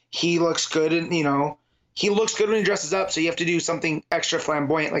he looks good, and he looks good when he dresses up, so you have to do something extra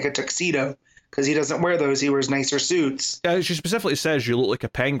flamboyant, like a tuxedo, because he doesn't wear those. He wears nicer suits. She specifically says you look like a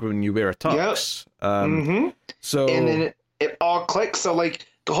penguin when you wear a tux. Yep. So, and then it all clicks. So, like,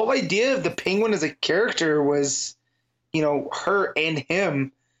 the whole idea of the Penguin as a character was, her and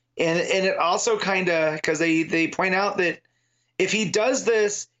him. And it also kind of, because they point out that if he does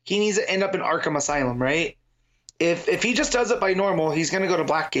this, he needs to end up in Arkham Asylum, right? If he just does it by normal, he's going to go to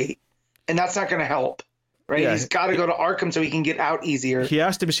Blackgate, and that's not going to help. Right, he's got to go to Arkham so he can get out easier. He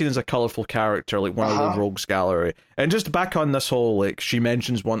has to be seen as a colourful character, like one of the rogues gallery. And just back on this whole, like, she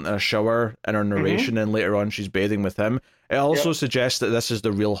mentions wanting a shower in her narration, and later on she's bathing with him. It also suggests that this is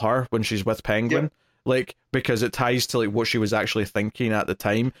the real her when she's with Penguin, like, because it ties to, like, what she was actually thinking at the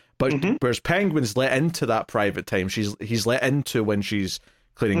time. But whereas Penguin's let into that private time, he's let into when she's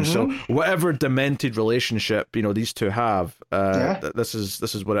cleaning. So whatever demented relationship these two have, this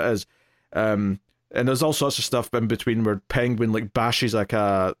is what it is. And there's all sorts of stuff in between where Penguin, like, bashes like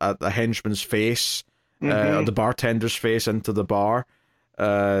a henchman's face, or the bartender's face into the bar,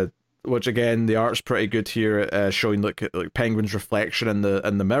 which, again, the art's pretty good here, showing like Penguin's reflection in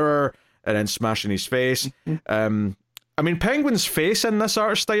the mirror and then smashing his face. I mean, Penguin's face in this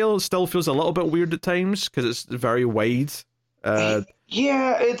art style still feels a little bit weird at times because it's very wide.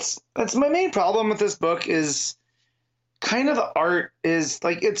 It's my main problem with this book is kind of the art is,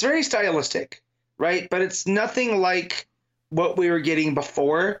 like, it's very stylistic. Right, but it's nothing like what we were getting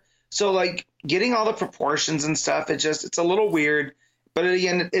before. So, like, getting all the proportions and stuff, it's a little weird. But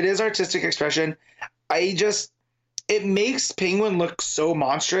again, it is artistic expression. It makes Penguin look so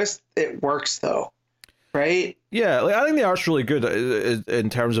monstrous. It works, though, right? Yeah, like, I think the art's really good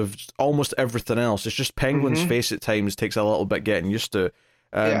in terms of almost everything else. It's just Penguin's face at times takes a little bit getting used to.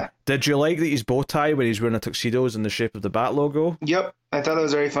 Did you like that his bow tie when he's wearing a tuxedo is in the shape of the Bat logo? Yep, I thought that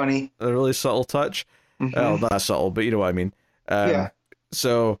was very funny. A really subtle touch. Well, not subtle, but you know what I mean.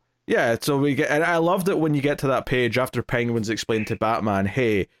 So we get, and I loved it when you get to that page after Penguin's explained to Batman,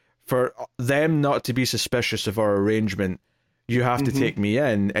 hey, for them not to be suspicious of our arrangement, you have to take me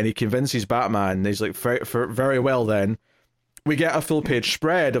in, and he convinces Batman, and he's like, very well then. We get a full page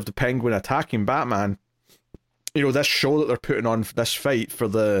spread of the Penguin attacking Batman. This show that they're putting on for this fight for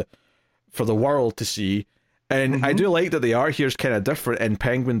the world to see. And I do like that the art here is kind of different, and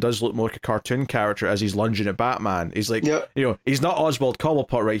Penguin does look more like a cartoon character as he's lunging at Batman. He's like, he's not Oswald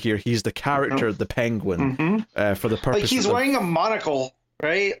Cobblepot right here. He's the character, the Penguin, for the purpose. Like, he's wearing a monocle,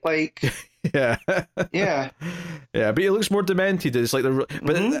 right? Like, yeah. But he looks more demented. It's like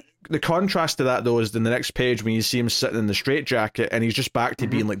the contrast to that, though, is in the next page when you see him sitting in the straitjacket, and he's just back to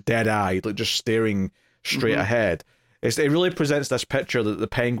being like dead-eyed, like just staring straight ahead. It really presents this picture that the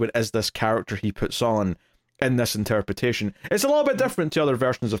Penguin is this character he puts on in this interpretation. It's a little bit different to other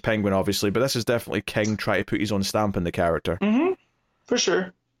versions of Penguin, obviously, but this is definitely King trying to put his own stamp in the character. For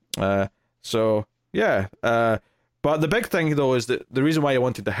sure. But the big thing, though, is that the reason why I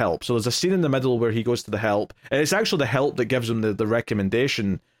wanted the help. So there's a scene in the middle where he goes to the help, and it's actually the help that gives him the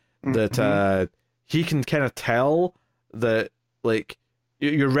recommendation that he can kind of tell that, like,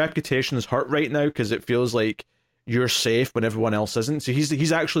 your reputation is hurt right now because it feels like you're safe when everyone else isn't. So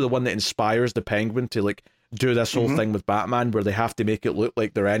he's actually the one that inspires the Penguin to, like, do this whole thing with Batman where they have to make it look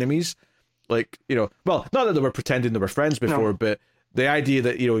like they're enemies. Like, well, not that they were pretending they were friends before, but the idea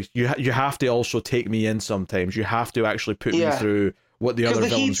that, you have to also take me in sometimes. You have to actually put me through what the other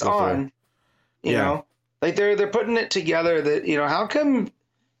villains go through. You know? Like, they're putting it together that, how come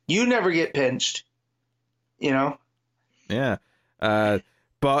you never get pinched? Yeah.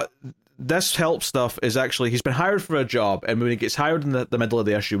 But this help stuff is actually, he's been hired for a job, and when he gets hired in the middle of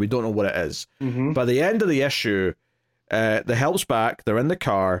the issue, we don't know what it is. By the end of the issue, the help's back, they're in the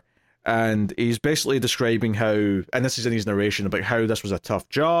car, and he's basically describing how, and this is in his narration, about how this was a tough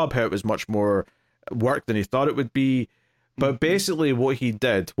job, how it was much more work than he thought it would be. But basically what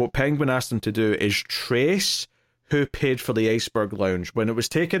Penguin asked him to do is trace who paid for the Iceberg Lounge. When it was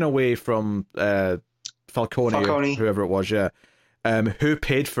taken away from Falcone. whoever it was, yeah, who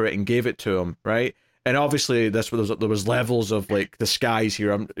paid for it and gave it to him, right? And obviously, there was levels of like disguise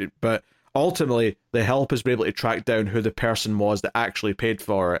here, but ultimately, the help has been able to track down who the person was that actually paid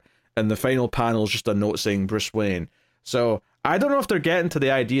for it. And the final panel is just a note saying Bruce Wayne. So I don't know if they're getting to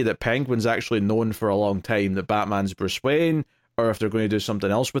the idea that Penguin's actually known for a long time that Batman's Bruce Wayne, or if they're going to do something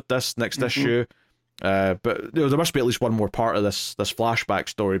else with this next issue. But there must be at least one more part of this flashback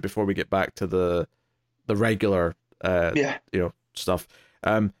story before we get back to the regular stuff.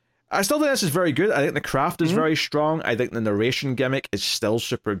 I still think this is very good. I think the craft is very strong. I think the narration gimmick is still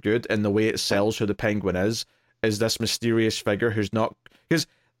super good, and the way it sells who the Penguin is this mysterious figure who's not... Because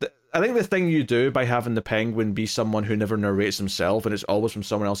I think the thing you do by having the Penguin be someone who never narrates himself, and it's always from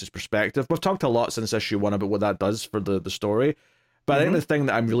someone else's perspective. We've talked a lot since issue 1 about what that does for the story. But I think the thing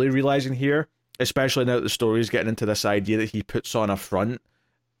that I'm really realizing here, especially now that the story is getting into this idea that he puts on a front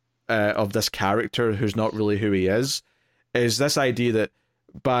of this character who's not really who he is this idea that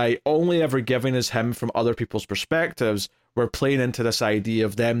by only ever giving us him from other people's perspectives, we're playing into this idea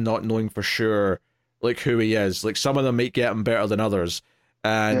of them not knowing for sure like who he is. Like some of them might get him better than others.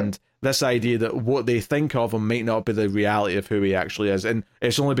 And this idea that what they think of him might not be the reality of who he actually is. And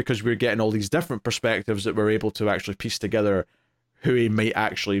it's only because we're getting all these different perspectives that we're able to actually piece together who he might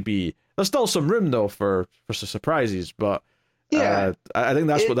actually be. There's still some room though for some surprises, but I think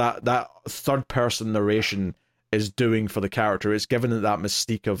that's what that third person narration is doing for the character. It's giving it that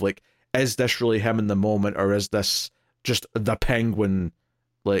mystique of like, is this really him in the moment, or is this just the Penguin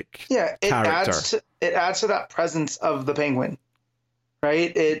character? It adds to that presence of the Penguin, right?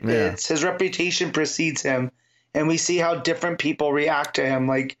 It's his reputation precedes him, and we see how different people react to him.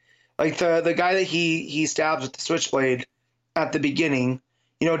 Like the guy that he stabs with the switchblade at the beginning,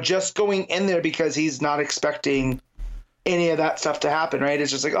 just going in there because he's not expecting any of that stuff to happen, right?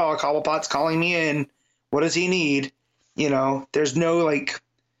 It's just like, oh, Cobblepot's calling me in. What does he need? There's no like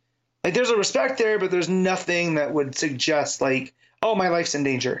there's a respect there, but there's nothing that would suggest like, oh, my life's in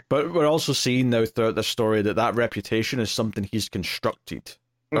danger. But we're also seeing now throughout the story that reputation is something he's constructed.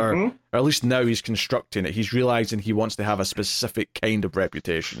 Or at least now he's constructing it. He's realizing he wants to have a specific kind of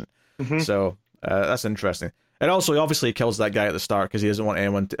reputation. So that's interesting. And also, he obviously kills that guy at the start because he doesn't want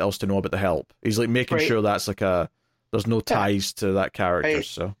anyone else to know about the help. He's like making sure that's like there's no ties to that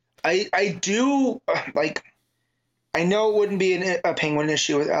character. I do like. I know it wouldn't be a Penguin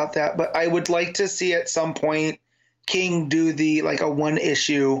issue without that, but I would like to see at some point King do a one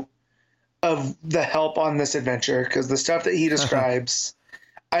issue of the help on this adventure, because the stuff that he describes,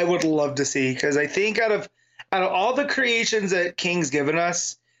 I would love to see. Because I think out of all the creations that King's given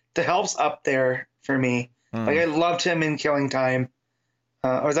us, the help's up there for me. Like I loved him in Killing Time.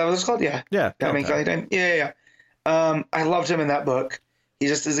 Or is that what it's called? Yeah. Killing Time. Yeah. I loved him in that book. He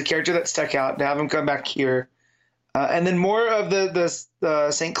just is a character that stuck out. To have him come back here, and then more of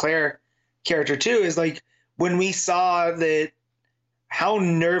the St. Clair character too is like when we saw that how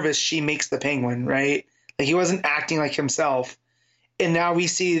nervous she makes the Penguin, right? Like he wasn't acting like himself, and now we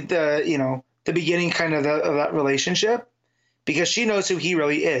see the beginning kind of of that relationship, because she knows who he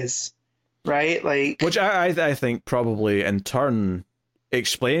really is, right? Like, which I think probably in turn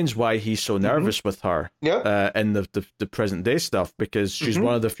explains why he's so nervous with her in the present day stuff, because she's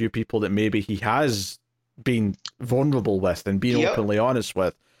one of the few people that maybe he has been vulnerable with and been openly honest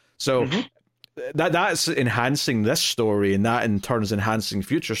with. So that's enhancing this story, and that in turn is enhancing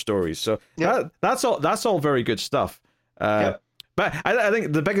future stories. So that's all very good stuff. But I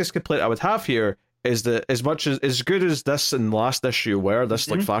think the biggest complaint I would have here is that as good as this and last issue where this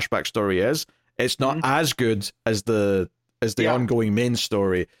like flashback story is, it's not as good as the ongoing main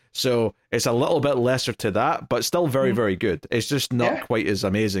story. So it's a little bit lesser to that, but still very, very good. It's just not quite as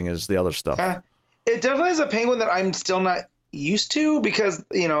amazing as the other stuff. It definitely is a Penguin that I'm still not used to, because,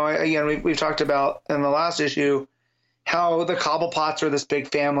 again, we've talked about in the last issue how the Cobblepots are this big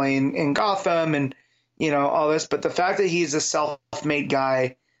family in Gotham and, all this. But the fact that he's a self-made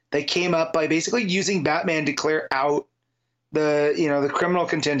guy that came up by basically using Batman to clear out the criminal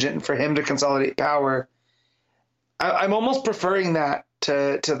contingent for him to consolidate power, I'm almost preferring that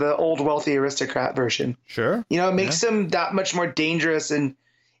to the old wealthy aristocrat version. Sure. It makes him that much more dangerous, and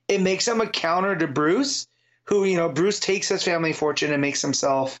it makes him a counter to Bruce, who, Bruce takes his family fortune and makes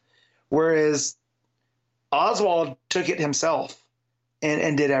himself, whereas Oswald took it himself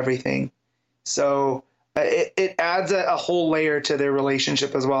and did everything. So it adds a whole layer to their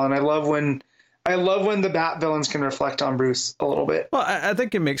relationship as well. And I love when the Bat villains can reflect on Bruce a little bit. Well, I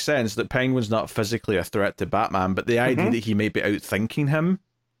think it makes sense that Penguin's not physically a threat to Batman, but the idea that he may be outthinking him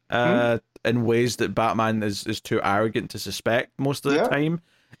in ways that Batman is too arrogant to suspect most of the time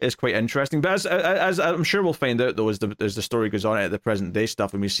is quite interesting. But as I'm sure we'll find out, though, as the story goes on at the present day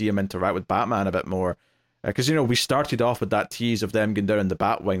stuff, and we see him interact with Batman a bit more. Because, we started off with that tease of them going down in the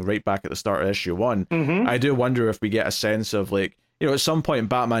Batwing right back at the start of issue 1. Mm-hmm. I do wonder if we get a sense of, like, at some point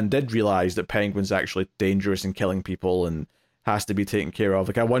Batman did realize that Penguin's actually dangerous and killing people and has to be taken care of.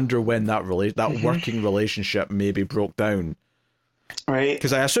 Like, I wonder when that working relationship maybe broke down. Right.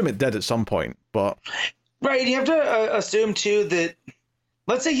 Because I assume it did at some point, but... Right, you have to assume, too, that...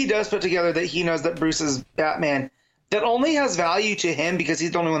 Let's say he does put together that he knows that Bruce is Batman. That only has value to him because he's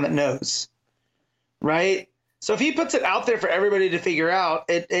the only one that knows. Right? So if he puts it out there for everybody to figure out,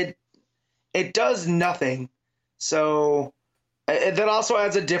 it does nothing. So that also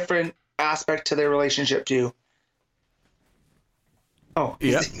adds a different aspect to their relationship, too. Oh.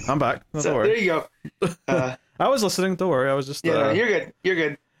 Yeah, I'm back. No, So there you go. I was listening. Don't worry. I was just... Yeah, you're good. You're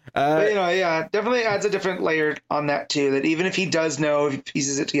good. But, yeah, definitely adds a different layer on that, too, that even if he does know, if he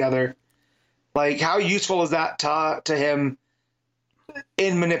pieces it together, like, how useful is that to him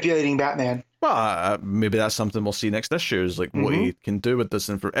in manipulating Batman? Well, maybe that's something we'll see next issue, is like what he can do with this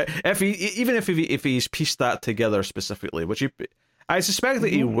information. If he's pieced that together specifically, which I suspect that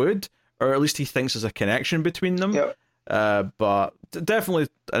he would, or at least he thinks there's a connection between them. Yep. But definitely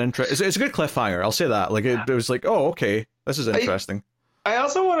an interest. It's a good cliffhanger. I'll say that. Like it was like, oh, okay, this is interesting. I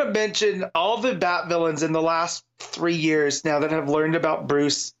also want to mention all the Bat villains in the last 3 years now that have learned about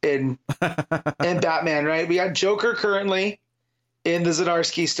Bruce in Batman. Right? We got Joker currently in the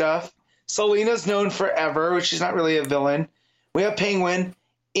Zdarsky stuff. Selina's known forever, which she's not really a villain. We have Penguin.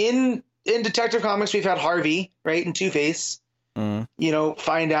 In Detective Comics, we've had Harvey, right, and Two-Face.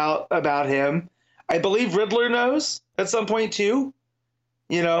 Find out about him. I believe Riddler knows at some point too.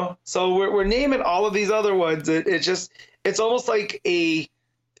 So we're naming all of these other ones. It's almost like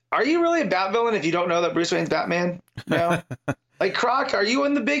are you really a Bat villain if you don't know that Bruce Wayne's Batman? No. Like Croc, are you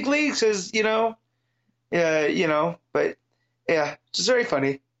in the big leagues? Because but yeah, it's very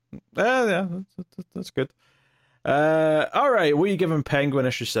funny. Yeah, that's good. All right, what are you giving Penguin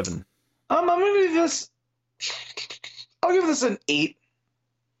issue 7? I'm gonna give this. I'll give this an 8.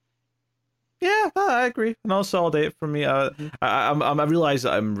 Yeah, I agree. Another solid 8 for me. I realize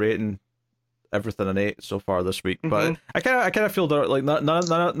that I'm rating everything an 8 so far this week, but I kind of feel that like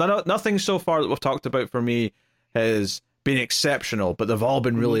nothing so far that we've talked about for me has been exceptional, but they've all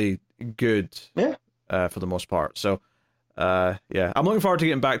been really good. Yeah. For the most part. So. Yeah, I'm looking forward to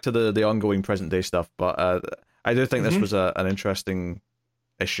getting back to the ongoing present day stuff, but I do think this was an interesting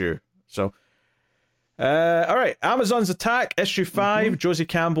issue. So, all right, Amazon's Attack, issue 5, Josie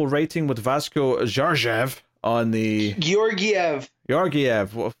Campbell writing with Vasco Georgiev on the... Georgiev. There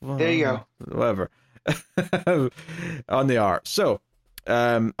you go. Whatever. On the art. So,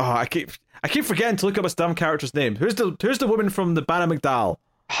 I keep forgetting to look up this damn character's name. Who's the woman from the Banner McDowell?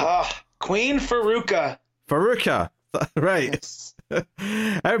 Queen Faruka. Faruka. Right. Yes.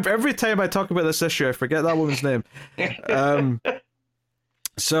 Every time I talk about this issue, I forget that woman's name.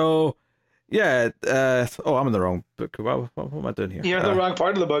 So, yeah. I'm in the wrong book. What am I doing here? You're in the wrong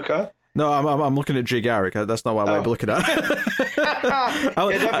part of the book, huh? No, I'm looking at Jay Garrick. That's not what I might be looking at. Yeah,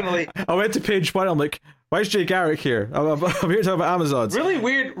 definitely. I went to page 1. I'm like, why is Jay Garrick here? I'm here to talk about Amazons.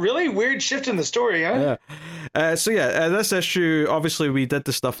 Really weird shift in the story, huh? Yeah. This issue, obviously, we did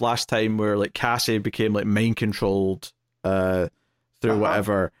the stuff last time where like Cassie became like mind controlled through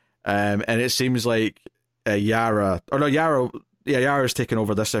whatever, and it seems like Yara's taken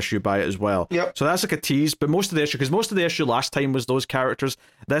over this issue by it as well. Yep. So that's like a tease, but most of the issue last time was those characters.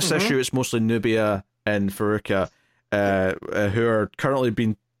 This issue it's mostly Nubia and Faruka, who are currently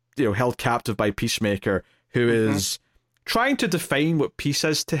being held captive by Peacemaker, who is trying to define what peace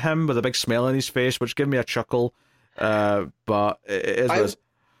is to him with a big smile on his face, which gave me a chuckle. But it is.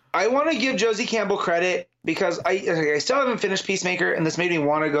 I want to give Josie Campbell credit because I still haven't finished Peacemaker, and this made me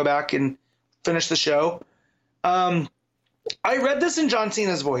want to go back and finish the show. I read this in John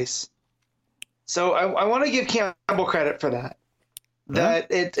Cena's voice, so I want to give Campbell credit for that. That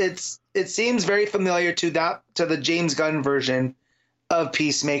it seems very familiar to the James Gunn version of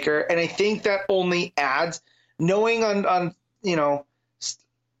Peacemaker, and I think that only adds, knowing on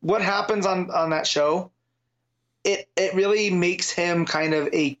what happens on that show. It really makes him kind of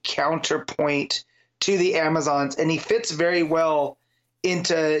a counterpoint to the Amazons, and he fits very well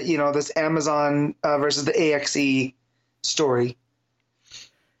into this Amazon versus the AXE story.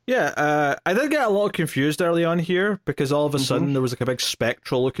 Yeah, I did get a little confused early on here because all of a sudden there was like a big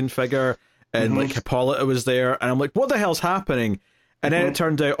spectral looking figure and like Hippolyta was there, and I'm like, what the hell's happening? And then it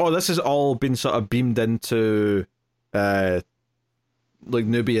turned out, this has all been sort of beamed into like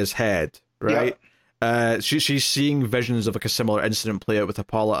Nubia's head, right? She's seeing visions of like a similar incident play out with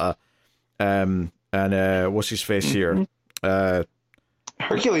Hippolyta. And what's his face here?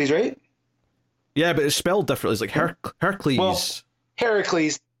 Hercules, right? Yeah, but it's spelled differently. It's like Hercules. Well,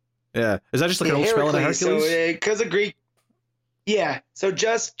 Heracles. Yeah, is that just like an old spelling of Hercules? So because of Greek, yeah. So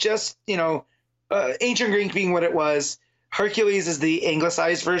just ancient Greek being what it was, Hercules is the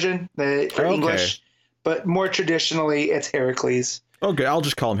anglicized version for English, but more traditionally it's Heracles. Okay, I'll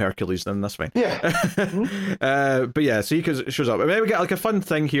just call him Hercules then. That's fine. Yeah. But yeah, so he shows up. I mean, we get like a fun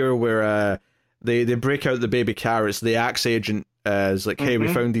thing here where they break out the baby carrots. The axe agent is like, "Hey,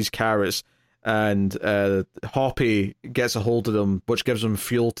 we found these carrots." And Hoppy gets a hold of them, which gives them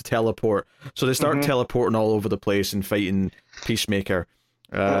fuel to teleport. So they start teleporting all over the place and fighting Peacemaker.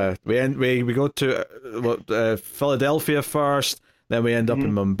 We go to Philadelphia first, then we end up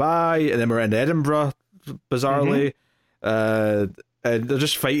in Mumbai, and then we're in Edinburgh, bizarrely. And they're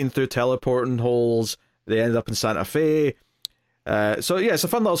just fighting through teleporting holes. They end up in Santa Fe. So yeah, it's a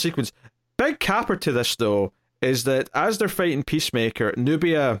fun little sequence. Big capper to this, though, is that as they're fighting Peacemaker,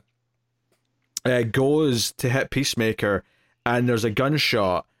 Nubia goes to hit Peacemaker, and there's a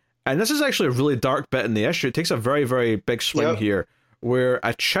gunshot. And this is actually a really dark bit in the issue. It takes a very, very big swing here, where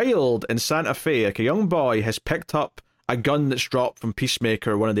a child in Santa Fe, like a young boy, has picked up a gun that's dropped from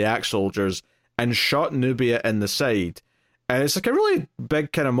Peacemaker, one of the axe soldiers, and shot Nubia in the side. And it's like a really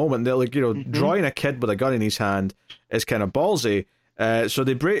big kind of moment. They're like, drawing a kid with a gun in his hand is kind of ballsy. So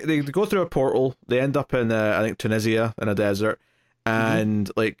they go through a portal. They end up in, I think, Tunisia in a desert. And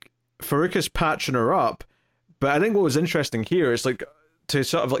like, Farouk is patching her up, but I think what was interesting here is like to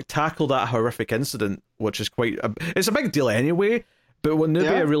sort of like tackle that horrific incident, which is it's a big deal anyway. But what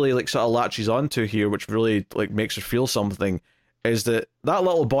Nubia really like sort of latches onto here, which really like makes her feel something, is that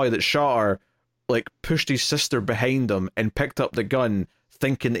little boy that shot her like pushed his sister behind him and picked up the gun,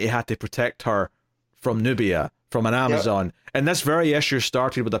 thinking that he had to protect her from Nubia, from an Amazon. And this very issue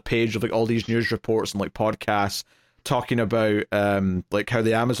started with a page of like all these news reports and like podcasts talking about like how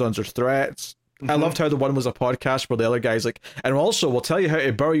the Amazons are threats. I loved how the one was a podcast where the other guy's like, and also we'll tell you how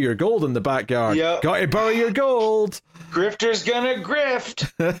to bury your gold in the backyard. Got to bury your gold. Grifter's gonna grift.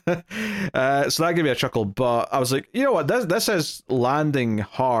 So that gave me a chuckle, but I was like, you know what, this is landing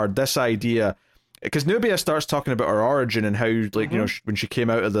hard, this idea, because Nubia starts talking about her origin and how like when she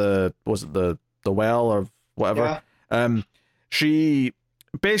came out of the well or whatever, she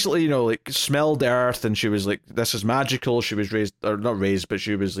basically, like smelled the earth and she was like, this is magical. She was raised, or not raised, but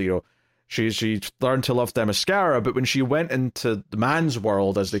she was, she learned to love Themyscira. But when she went into the man's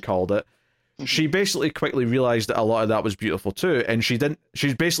world, as they called it, she basically quickly realized that a lot of that was beautiful too. And she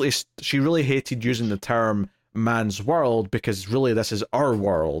really hated using the term man's world, because really this is our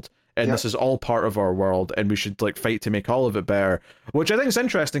world. And this is all part of our world, and we should like fight to make all of it better. Which I think is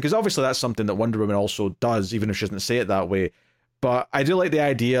interesting, because obviously that's something that Wonder Woman also does, even if she doesn't say it that way. But I do like the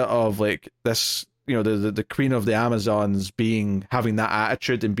idea of like this, the queen of the Amazons having that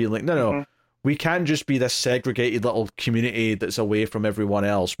attitude and being like, no, we can't just be this segregated little community that's away from everyone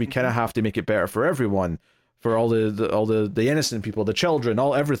else. We kind of have to make it better for everyone, for all the innocent people, the children,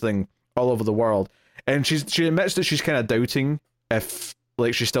 everything all over the world. And she admits that she's kind of doubting if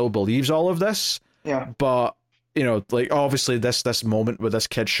like she still believes all of this. Yeah. But like obviously this moment with this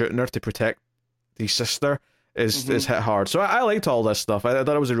kid shooting her to protect his sister is hit hard. So I liked all this stuff. I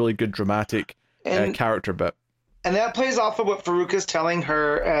thought it was a really good dramatic character bit. And that plays off of what Farouk is telling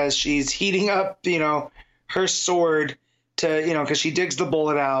her as she's heating up, her sword to, because she digs the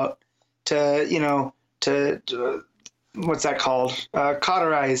bullet out to, what's that called?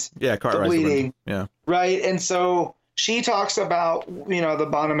 Cauterize. Yeah, cauterize the bleeding. Yeah. Right. And so she talks about, the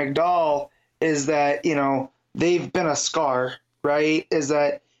Bana Migdal is that, they've been a scar, right? Is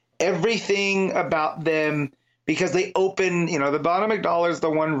that everything about them, because they open, the Bana Migdal is the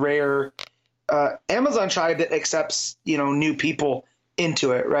one rare Amazon tribe that accepts, new people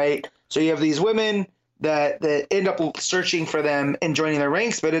into it, right? So you have these women that end up searching for them and joining their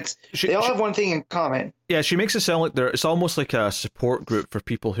ranks, but they all have one thing in common. Yeah, she makes it sound like it's almost like a support group for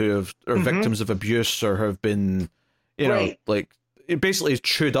people who are victims of abuse or have been, like basically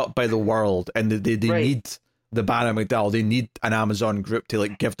chewed up by the world, and they need the Bana Migdal. They need an Amazon group to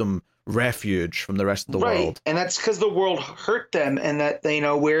like give them refuge from the rest of the world. And that's because the world hurt them, and that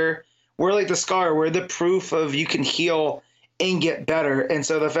we're like the scar. We're the proof of you can heal and get better. And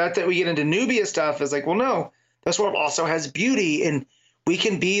so the fact that we get into Nubia stuff is like, well, no, this world also has beauty, and we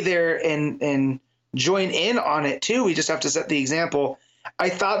can be there and join in on it too. We just have to set the example. I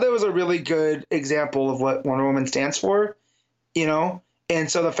thought that was a really good example of what Wonder Woman stands for, And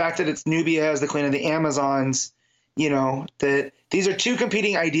so the fact that it's Nubia as the queen of the Amazons, that these are two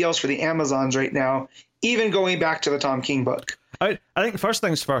competing ideals for the Amazons right now, even going back to the Tom King book. I think first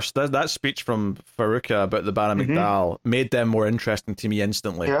things first, that speech from Faruka about the Banner McDowell made them more interesting to me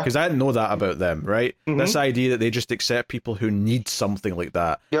instantly, because I didn't know that about them, right? This idea that they just accept people who need something like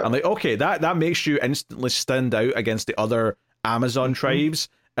that. I'm like, okay, that makes you instantly stand out against the other Amazon tribes,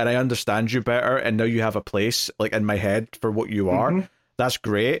 and I understand you better, and now you have a place like in my head for what you are. That's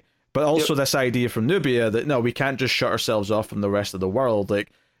great. But also this idea from Nubia that, no, we can't just shut ourselves off from the rest of the world.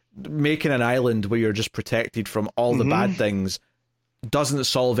 Like, making an island where you're just protected from all the bad things doesn't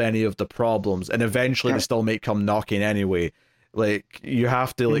solve any of the problems, and eventually they still may come knocking anyway. Like, you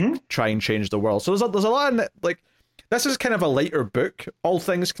have to like try and change the world. So there's a lot in it. Like, this is kind of a lighter book, all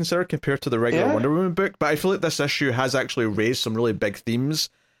things considered, compared to the regular Wonder Woman book, but I feel like this issue has actually raised some really big themes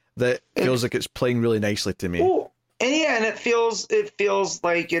that feels like it's playing really nicely to me. Ooh. And it feels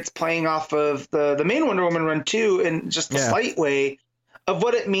like it's playing off of the main Wonder Woman run too, in just a slight way of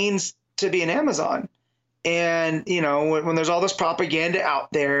what it means to be an Amazon. And, when there's all this propaganda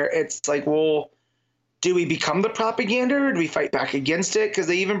out there, it's like, well, do we become the propaganda, or do we fight back against it? Because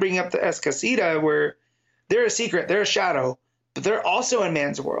they even bring up the Escasita, where they're a secret, they're a shadow, but they're also in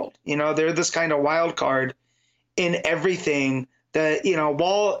man's world. They're this kind of wild card in everything that,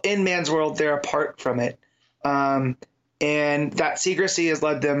 while in man's world, they're apart from it. And that secrecy has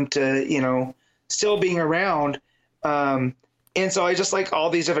led them to, still being around. And so I just like all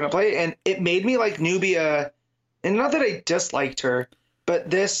these different play, and it made me like Nubia, and not that I disliked her, but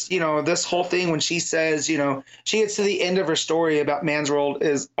this, this whole thing when she says, she gets to the end of her story about man's world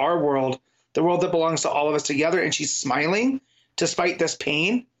is our world, the world that belongs to all of us together, and she's smiling despite this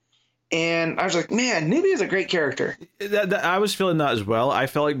pain. And I was like, man, Nubia is a great character. I was feeling that as well. I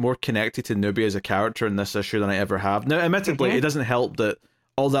felt like more connected to Nubia as a character in this issue than I ever have. Now, admittedly, it doesn't help that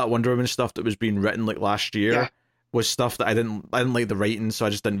all that Wonder Woman stuff that was being written like last year was stuff that I didn't like the writing, so I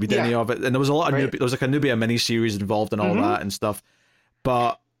just didn't read any of it. And there was a lot of Nubia, there was like a Nubia miniseries involved in all that and stuff.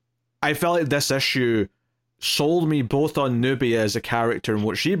 But I felt like this issue sold me both on Nubia as a character and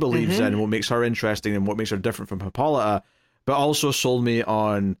what she believes in, and what makes her interesting and what makes her different from Hippolyta, but also sold me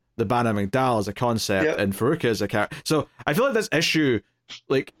on the Banner McDowell as a concept and Faruka as a character. So I feel like this issue,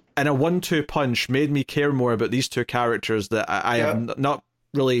 like in a 1-2 punch, made me care more about these two characters that I have not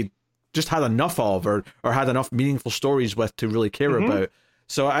really just had enough of, or had enough meaningful stories with to really care about.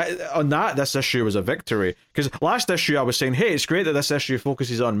 So on that, this issue was a victory. Because last issue I was saying, hey, it's great that this issue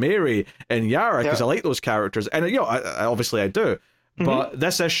focuses on Mary and Yara, because I like those characters. And, obviously I do. But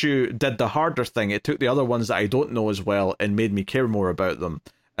this issue did the harder thing. It took the other ones that I don't know as well and made me care more about them.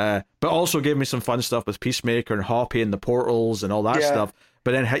 But also gave me some fun stuff with Peacemaker and Hoppy and the portals and all that stuff.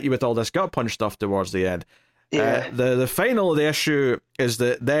 But then hit you with all this gut punch stuff towards the end. The final of the issue is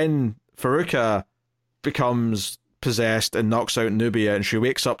that then Faruka becomes possessed and knocks out Nubia, and she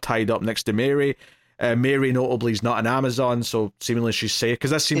wakes up tied up next to Mary. Mary notably is not an Amazon, so seemingly she's safe,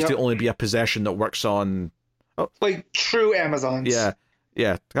 because this seems to only be a possession that works on like true Amazons.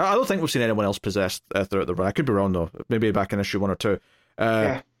 Yeah. I don't think we've seen anyone else possessed throughout the run. I could be wrong though. Maybe back in issue 1 or 2.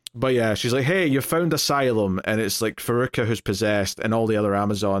 But yeah, she's like, hey, you found Asylum, and it's like Faruka who's possessed and all the other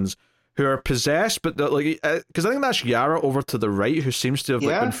Amazons who are possessed, but like, because I think that's Yara over to the right, who seems to have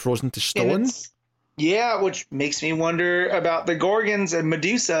like been frozen to stone. Which makes me wonder about the Gorgons and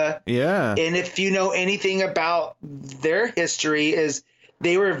Medusa. Yeah. And if you know anything about their history, is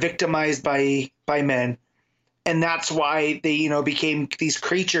they were victimized by men. And that's why they, became these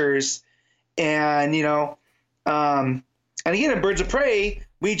creatures. And, and again, in Birds of Prey,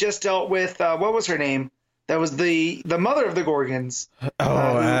 we just dealt with, what was her name? That was the mother of the Gorgons.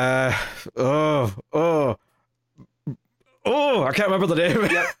 I can't remember the name.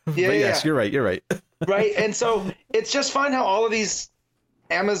 But yes, you're right. Right. And so it's just fun how all of these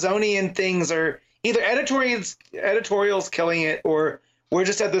Amazonian things are either editorials killing it, or we're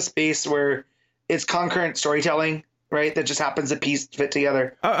just at this space where it's concurrent storytelling, right? That just happens to fit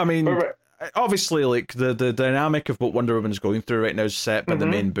together. I mean, obviously, like the dynamic of what Wonder Woman's going through right now is set by the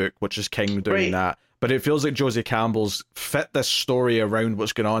main book, which is King doing that. But it feels like Josie Campbell's fit this story around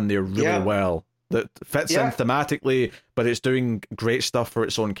what's going on there really well. That fits in thematically, but it's doing great stuff for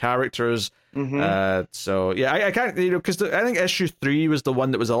its own characters. So yeah, I can't, because I think issue 3 was the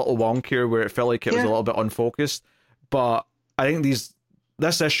one that was a little wonkier, where it felt like it was a little bit unfocused. But I think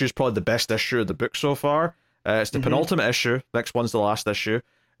this issue is probably the best issue of the book so far. It's the penultimate issue. Next one's the last issue.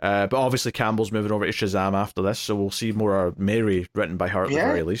 But obviously Campbell's moving over to Shazam after this, so we'll see more Mary written by her at the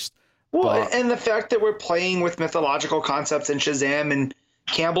very least. Well, and the fact that we're playing with mythological concepts in Shazam, and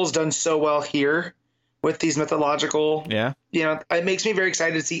Campbell's done so well here with these mythological, it makes me very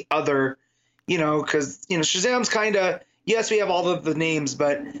excited to see other because Shazam's kind of, yes, we have all of the names,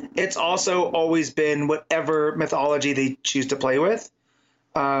 but it's also always been whatever mythology they choose to play with.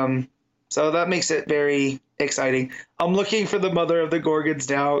 So that makes it very exciting. I'm looking for the Mother of the Gorgons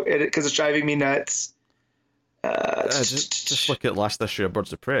now because it's driving me nuts. Just look at last issue of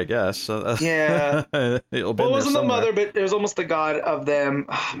Birds of Prey, I guess. Yeah. It'll be Well, it wasn't the somewhere. mother, but it was almost the god of them.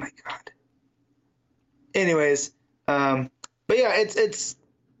 Oh my god. Anyways, but yeah, it's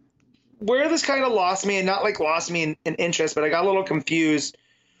where this kind of lost me, and not like lost me in interest, but I got a little confused,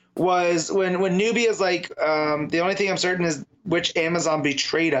 was when Nubia's like, the only thing I'm certain is which Amazon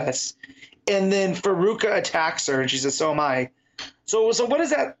betrayed us, and then Faruka attacks her, and she says, "So am I." So what is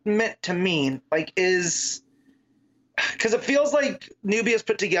that meant to mean? Like, because it feels like Nubia's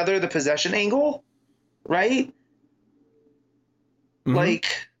put together the possession angle, right? Mhm. Like,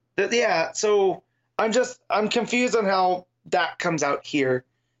 yeah. So I'm confused on how that comes out here.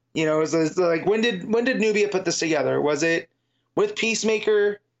 Is like when did Nubia put this together? Was it with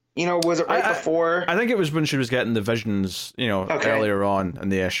Peacemaker? Was it right before? I think it was when she was getting the visions, Okay. earlier on in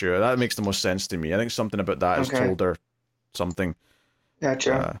the issue. That makes the most sense to me. I think something about that has Okay. told her something.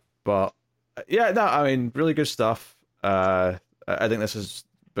 Gotcha. But yeah, no, I mean, really good stuff. I think this has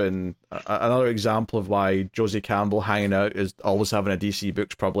been another example of why Josie Campbell hanging out is always having a DC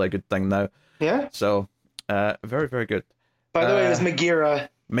book's probably a good thing now. Yeah. So, very, very good. By the way, it was Megira.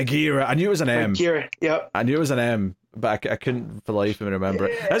 Megira. I knew it was an M. Megira. Yep. I knew it was an M, but I couldn't for the life of me remember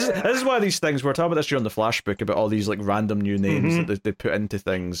it. This is one of these things we're talking about this year on the Flash book about all these like random new names that they put into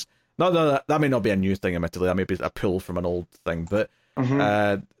things. No, that may not be a new thing, admittedly. That may be a pull from an old thing, but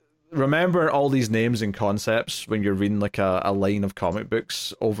remember all these names and concepts when you're reading like a line of comic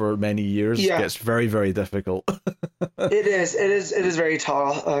books over many years gets very, very difficult. It is very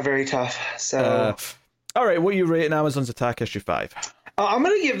tall, very tough. So, all right, what are you rating Amazon's Attack issue 5? I'm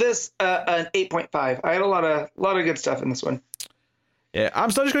gonna give this an 8.5. I had a lot of good stuff in this one. Yeah, I'm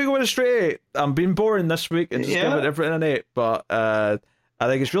still just gonna go with a straight 8. I'm being boring this week and just give it everything an 8, but I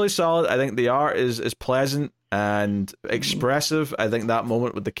think it's really solid. I think the art is pleasant and expressive. I think that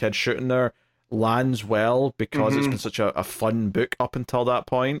moment with the kid shooting there lands well because it's been such a fun book up until that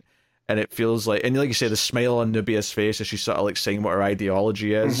point, and it feels like, and like you say, the smile on Nubia's face as she's sort of like saying what her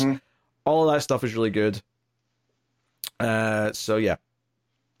ideology is. All of that stuff is really good. So yeah,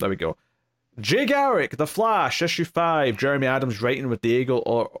 there we go. Jay Garrick, The Flash, issue 5. Jeremy Adams writing with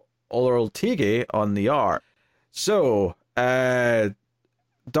Diego Olortegui on the art. So, Dr.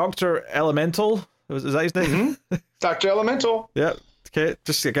 Elemental, is that his name? Dr. Elemental. Yeah. Okay.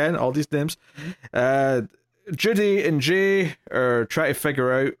 Just again, all these names. Judy and Jay are trying to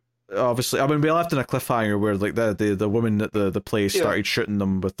figure out. Obviously, I mean, we left in a cliffhanger where like the woman at the place started shooting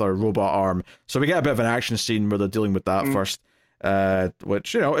them with their robot arm. So we get a bit of an action scene where they're dealing with that first.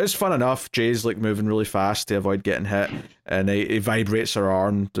 Which is fun enough. Jay's like moving really fast to avoid getting hit, and he vibrates her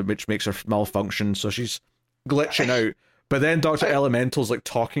arm, which makes her malfunction. So she's glitching out. But then Dr. Elemental's like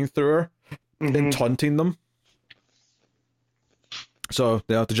talking through her and taunting them. So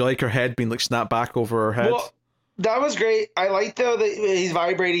did you like her head being like snapped back over her head? Well, that was great. I like though that he's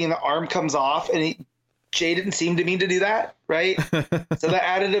vibrating and the arm comes off, and Jay didn't seem to mean to do that, right? So that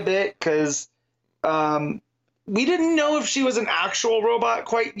added a bit because we didn't know if she was an actual robot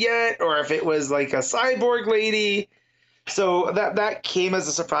quite yet, or if it was like a cyborg lady. So that came as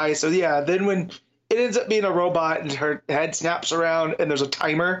a surprise. So yeah, then when it ends up being a robot and her head snaps around and there's a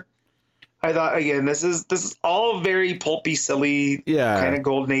timer, I thought, again, this is all very pulpy, silly, kind of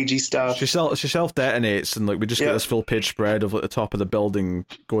golden agey stuff. She self detonates, and like we just get this full page spread of like the top of the building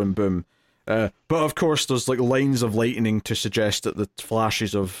going boom. But of course, there's like lines of lightning to suggest that the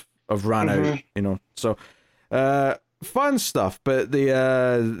flashes have ran out. So fun stuff. But they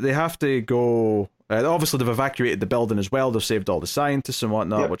have to go. Obviously, they've evacuated the building as well. They've saved all the scientists and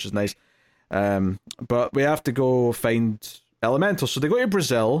whatnot, which is nice. But we have to go find Elemental. So they go to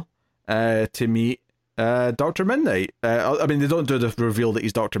Brazil to meet Dr. Midnight. I mean, they don't do the reveal that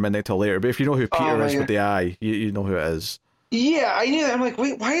he's Dr. Midnight till later, but if you know who Peter is with the eye, you know who it is. Yeah, I knew that. I'm like,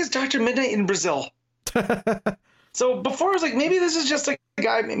 wait, why is Dr. Midnight in Brazil? So before I was like, maybe this is just a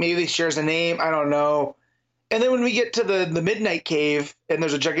guy, maybe he shares a name, I don't know. And then when we get to the Midnight Cave and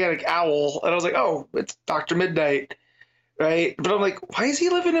there's a gigantic owl, and I was like, oh, it's Dr. Midnight, right? But I'm like, why is he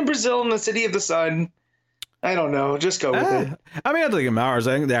living in Brazil in the City of the Sun? I don't know. Just go with it. I mean, I don't think it matters.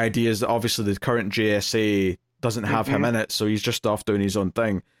 I think the idea is that obviously the current JSA doesn't have him in it, so he's just off doing his own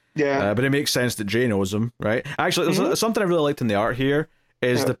thing. Yeah. But it makes sense that Jay knows him, right? Actually, there's something I really liked in the art here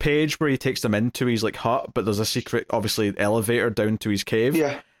is the page where he takes them into his like hut, but there's a secret, obviously, elevator down to his cave.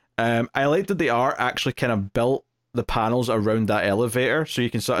 Yeah. I liked that the art actually kind of built the panels around that elevator, so you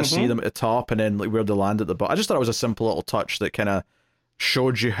can sort of see them at the top and then like where they land at the bottom. I just thought it was a simple little touch that kind of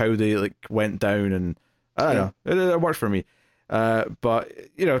showed you how they like went down, and I don't know, it worked for me. But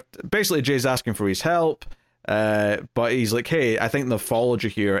you know, basically Jay's asking for his help, but he's like, hey, I think they've followed you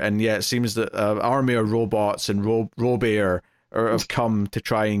here, and yeah, it seems that an army of robots and Robear have come to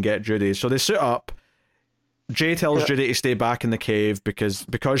try and get Judy. So they suit up. Jay tells Judy to stay back in the cave because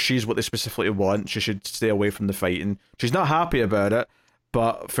she's what they specifically want. She should stay away from the fighting. She's not happy about it,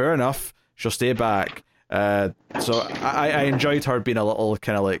 but fair enough. She'll stay back. So I enjoyed her being a little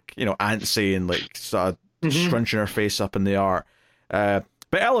kind of like, you know, antsy and like sort of scrunching her face up in the art. But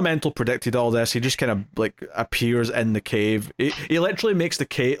Elemental predicted all this. He just kind of like appears in the cave. He literally makes the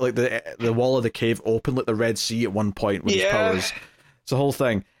cave, like the wall of the cave, open like the Red Sea at one point with his powers. It's the whole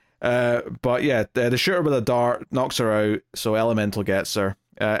thing. But yeah, the shooter with a dart knocks her out, so Elemental gets her.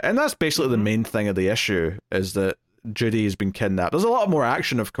 And that's basically the main thing of the issue, is that Judy has been kidnapped. There's a lot more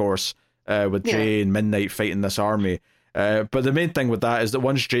action, of course, with Jay and Midnight fighting this army. But the main thing with that is that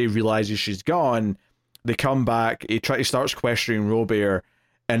once Jay realizes she's gone, they come back, he starts questioning Robear,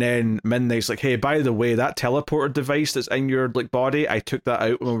 and then Midnight's like, hey, by the way, that teleporter device that's in your like body, I took that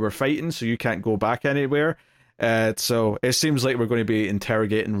out when we were fighting, so you can't go back anywhere. So it seems like we're going to be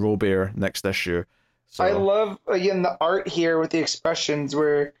interrogating Robear next issue. So. I love, again, the art here with the expressions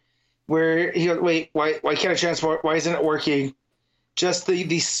where he, wait, why can't I transport? Why isn't it working? Just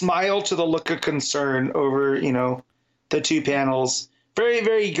the smile to the look of concern over, you know, the two panels. Very,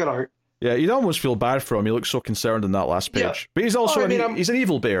 very good art. Yeah, you'd almost feel bad for him. He looks so concerned in that last page. Yeah. But he's also he's an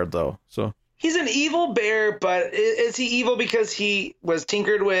evil bear, though. So he's an evil bear, but is he evil because he was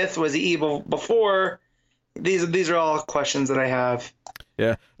tinkered with? Was he evil before? These are all questions that I have.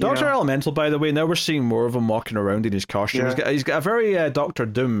 Yeah, Dr. Elemental, by the way, now we're seeing more of him walking around in his costume. Yeah. He's got a very Doctor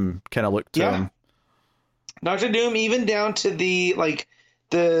Doom kind of look to him. Doctor Doom, even down to the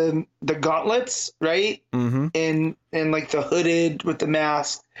gauntlets, right? Mm-hmm. And like the hooded with the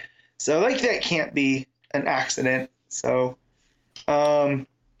mask. So like that can't be an accident. So, but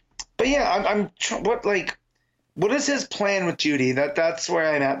yeah, what is his plan with Judy? That's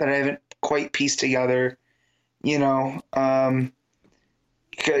where I'm at. That I haven't quite pieced together. You know,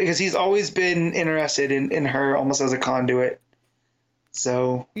 because he's always been interested in her almost as a conduit.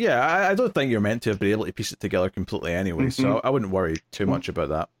 So yeah, I don't think you're meant to have been able to piece it together completely anyway. So I wouldn't worry too much about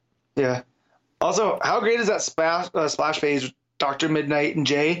that. Yeah. Also, how great is that splash page with Dr. Midnight and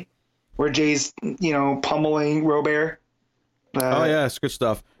Jay, where Jay's, you know, pummeling Robear? Oh yeah, it's good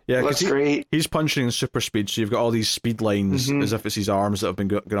stuff. Yeah, that's great. He's punching in super speed, so you've got all these speed lines as if it's his arms that have been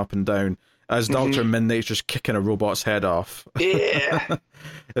going up and down. As Dr. Midnight's just kicking a robot's head off. Yeah.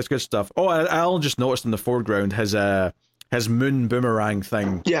 It's good stuff. Oh, and I'll just noticed in the foreground his moon boomerang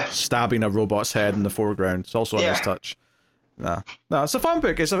thing stabbing a robot's head in the foreground. It's also a nice touch. No, it's a fun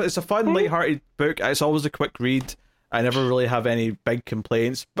book. It's a fun, light-hearted book. It's always a quick read. I never really have any big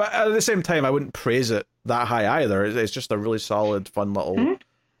complaints. But at the same time, I wouldn't praise it that high either. It's just a really solid, fun little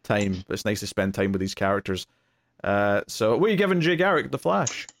time. It's nice to spend time with these characters. So what are you giving Jay Garrick, The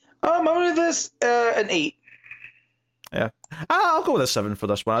Flash? I'm going to give this an 8. Yeah, I'll go with a 7 for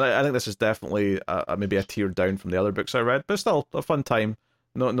this one. I think this is definitely maybe a tier down from the other books I read, but still a fun time.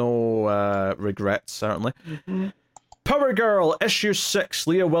 No regrets, certainly. Power Girl, issue 6,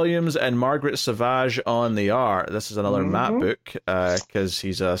 Leah Williams and Margaret Savage on the art. This is another Matt book, because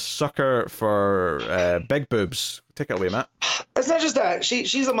he's a sucker for big boobs. Take it away, Matt. It's not just that.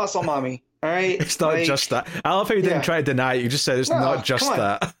 She's a muscle mommy, all right? It's not just that. I love how you didn't try to deny it. You just said it's not just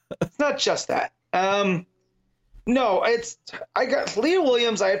that. It's not just that. No, I got Leah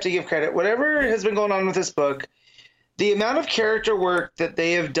Williams. I have to give credit. Whatever has been going on with this book, the amount of character work that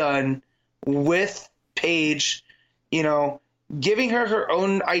they have done with Paige, you know, giving her her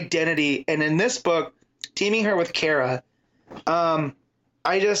own identity, and in this book, teaming her with Kara. I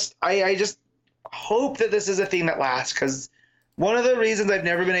just hope that this is a thing that lasts, because one of the reasons I've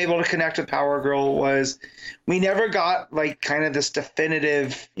never been able to connect with Power Girl was we never got like kind of this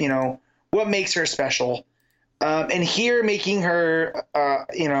definitive, you know, what makes her special. And here making her,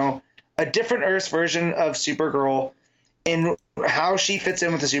 you know, a different Earth version of Supergirl and how she fits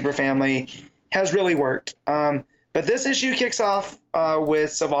in with the super family has really worked. But this issue kicks off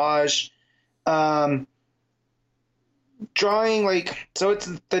with Savage drawing so it's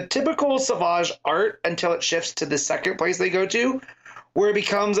the typical Savage art until it shifts to the second place they go to, where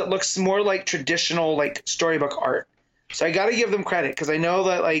it looks more like traditional storybook art. So I got to give them credit, because I know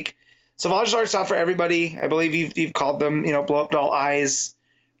that Savage art's not for everybody. I believe you've called them, blow up doll eyes,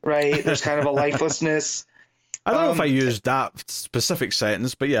 right? There's kind of a lifelessness. I don't know if I used that specific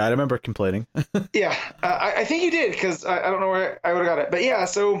sentence, but yeah, I remember complaining. Yeah, I think you did, because I don't know where I would have got it. But yeah,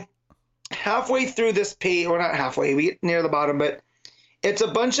 so halfway through this page, or not halfway, we get near the bottom, but it's a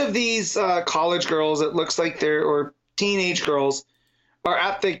bunch of these college girls. It looks like they're, or teenage girls, are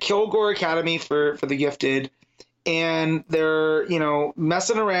at the Kilgore Academy for the Gifted, and they're,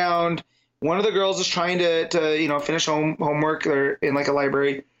 messing around. One of the girls is trying to finish homework. They're in like a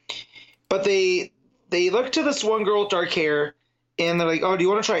library, but they look to this one girl with dark hair, and they're like, "Oh, do you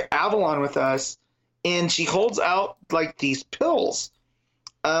want to try Avalon with us?" And she holds out like these pills.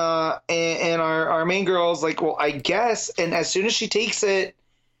 And our main girl is like, "Well, I guess." And as soon as she takes it,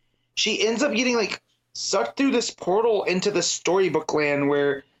 she ends up getting like sucked through this portal into the storybook land,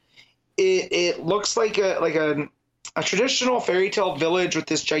 where it looks like a traditional fairy tale village with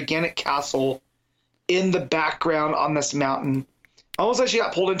this gigantic castle in the background on this mountain. Almost like she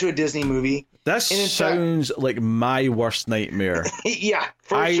got pulled into a Disney movie. This sounds like my worst nightmare. Yeah,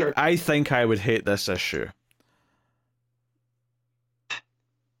 for sure. I think I would hate this issue.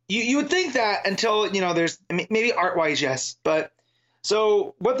 You would think that until, there's maybe art-wise, yes. But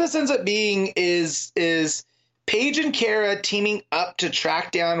so what this ends up being is Paige and Kara teaming up to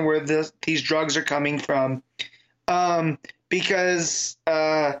track down where these drugs are coming from. Because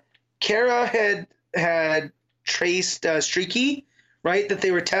Kara had traced Streaky, right? That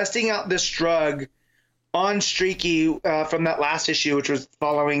they were testing out this drug on Streaky from that last issue, which was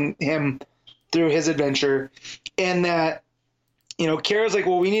following him through his adventure. And that, Kara's like,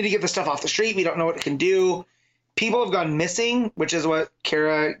 well, we need to get this stuff off the street. We don't know what it can do. People have gone missing, which is what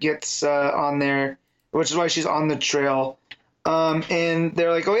Kara gets on there, which is why she's on the trail. And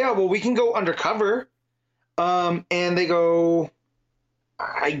they're like, oh, yeah, well, we can go undercover. And they go,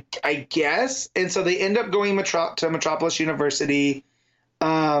 I guess. And so they end up going to Metropolis University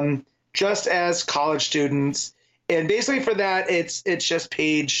just as college students. And basically for that, it's just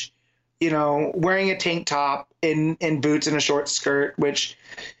Paige, wearing a tank top and boots and a short skirt, which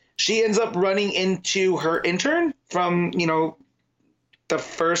she ends up running into her intern from, the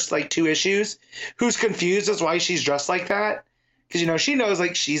first like 2 issues, who's confused as why she's dressed like that. Because, she knows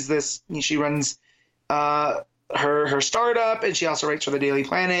like she runs her startup, and she also writes for the Daily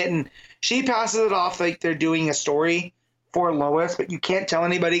Planet, and she passes it off like they're doing a story for Lois, but you can't tell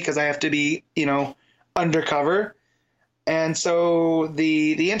anybody because I have to be, undercover. And so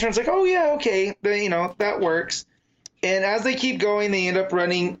the intern's like, oh yeah, okay, that works. And as they keep going, they end up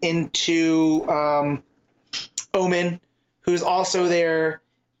running into Omen, who's also there,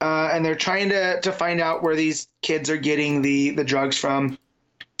 and they're trying to find out where these kids are getting the drugs from.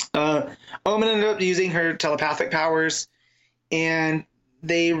 Omen ended up using her telepathic powers, and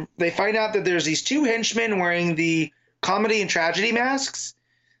they find out that there's these 2 henchmen wearing the comedy and tragedy masks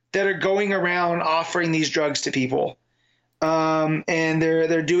that are going around offering these drugs to people. And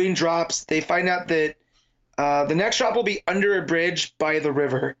they're doing drops. They find out that the next drop will be under a bridge by the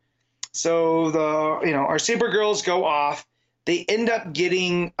river. So our Supergirls go off. They end up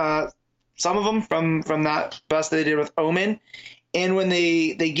getting some of them from that bust that they did with Omen. And when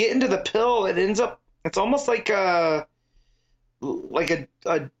they get into the pill, it's almost like a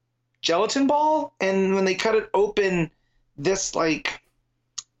gelatin ball. And when they cut it open, this like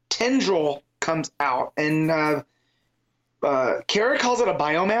tendril comes out, and Kara calls it a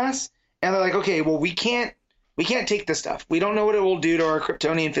biomass. And they're like, okay, well, we can't take this stuff. We don't know what it will do to our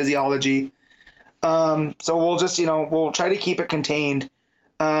Kryptonian physiology. So we'll just, we'll try to keep it contained.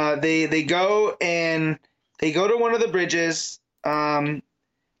 They go to one of the bridges.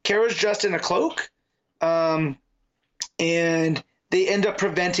 Kara's dressed in a cloak, and they end up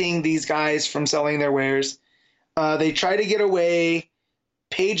preventing these guys from selling their wares. They try to get away.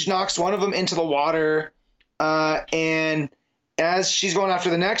 Paige knocks one of them into the water, and as she's going after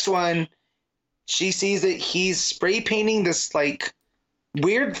the next one, she sees that he's spray painting this like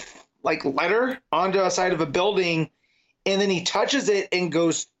weird like letter onto a side of a building, and then he touches it and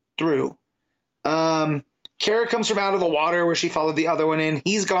goes through. Kara comes from out of the water where she followed the other one in.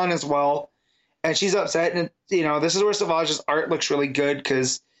 He's gone as well, and she's upset. And this is where Savage's art looks really good,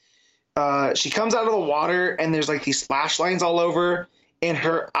 because she comes out of the water and there's like these splash lines all over, and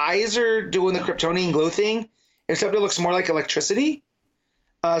her eyes are doing the Kryptonian glow thing, except it looks more like electricity.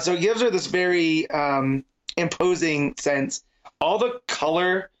 So it gives her this very imposing sense. All the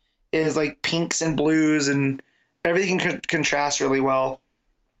color is like pinks and blues, and everything contrasts really well.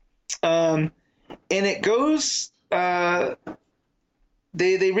 And it goes, they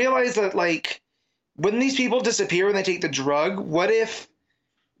realize that like when these people disappear when they take the drug, what if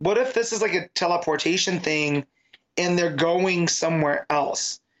this is like a teleportation thing and they're going somewhere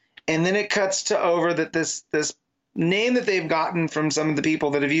else? and then it cuts to over that this name that they've gotten from some of the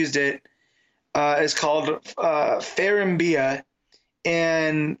people that have used it is called Farimbia,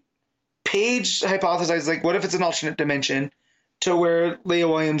 and Paige hypothesizes, like, what if it's an alternate dimension? To where Leah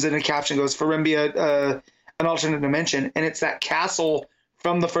Williams in a caption goes, Farimbia, an alternate dimension, and it's that castle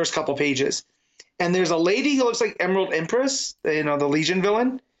from the first couple pages. And there's a lady who looks like Emerald Empress, the Legion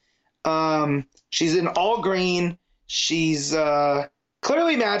villain. She's in all green. She's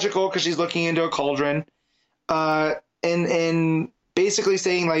clearly magical because she's looking into a cauldron, and basically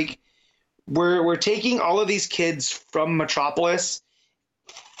saying, like, we're taking all of these kids from Metropolis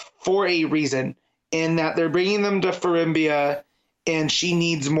for a reason, in that they're bringing them to Farimbia, and she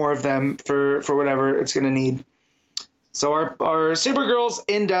needs more of them for whatever it's going to need. So our Supergirls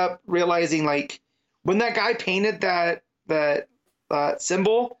end up realizing, like, when that guy painted that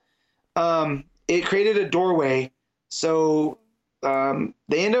symbol, it created a doorway. So they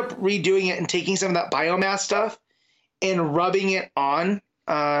end up redoing it and taking some of that biomass stuff and rubbing it on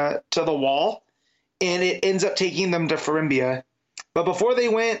to the wall, and it ends up taking them to Farimbia. But before they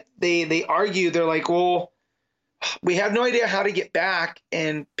went, they argue. They're like, well, we have no idea how to get back.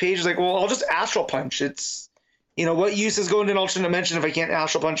 And Paige is like, well, I'll just astral punch. It's, what use is going to an alternate dimension if I can't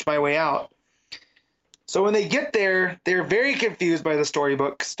astral punch my way out? So when they get there, they're very confused by the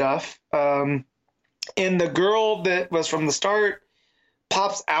storybook stuff. And the girl that was from the start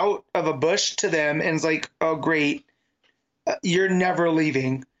pops out of a bush to them and is like, oh, great. You're never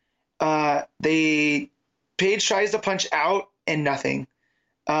leaving. Paige tries to punch out and nothing.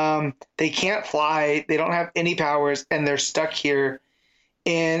 They can't fly. They don't have any powers, and they're stuck here.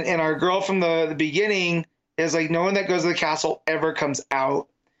 And our girl from the beginning is like, no one that goes to the castle ever comes out.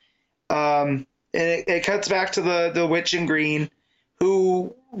 And it cuts back to the witch in green,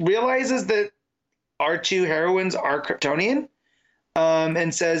 who realizes that our two heroines are Kryptonian,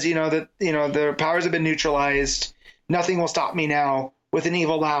 and says, that their powers have been neutralized. Nothing will stop me now, with an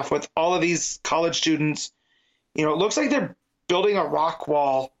evil laugh, with all of these college students. It looks like they're building a rock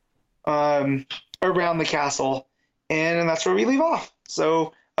wall around the castle, and that's where we leave off.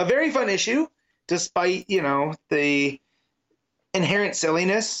 So a very fun issue, despite the inherent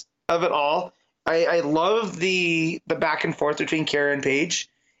silliness of it all. I love the back and forth between Kara and Paige.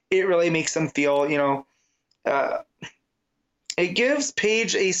 It really makes them feel, it gives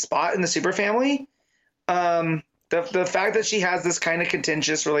Paige a spot in the super family. The fact that she has this kind of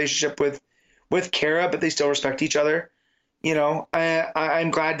contentious relationship with Kara, but they still respect each other.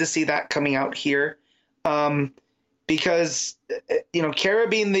 I'm glad to see that coming out here, because Kara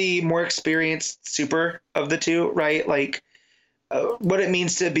being the more experienced super of the two, right? Like what it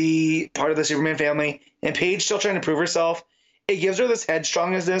means to be part of the Superman family, and Paige still trying to prove herself. It gives her this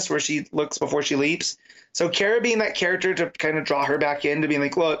headstrongness where she looks before she leaps. So Kara being that character to kind of draw her back in, to being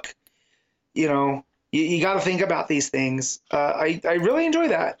like, look, you got to think about these things. I really enjoy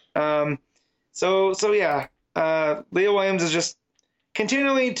that. So yeah. Leah Williams is just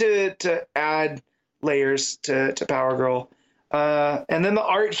continually to add layers to Power Girl. And then the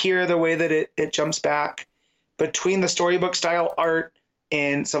art here, the way that it jumps back between the storybook style art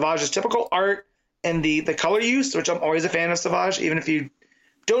and Savage's typical art, and the color use, which I'm always a fan of Savage, even if you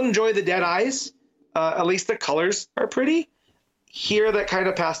don't enjoy the dead eyes, at least the colors are pretty. Here, that kind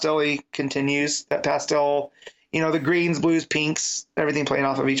of pastel-y continues, that pastel, the greens, blues, pinks, everything playing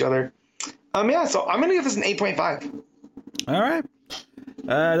off of each other. So I'm going to give this an 8.5. All right.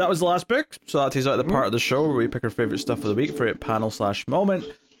 That was the last book, so that takes out the part of the show where we pick our favorite stuff of the week, favorite panel/moment,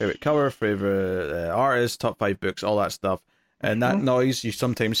 favorite cover, favorite artist, top 5 books, all that stuff. And that noise, you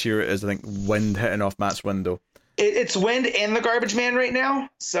sometimes hear it as, I think, wind hitting off Matt's window. It's wind and the garbage man right now,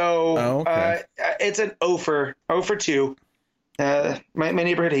 so it's an 0 for 2. My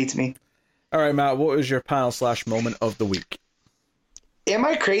neighborhood hates me. All right, Matt, what was your panel/moment of the week? Am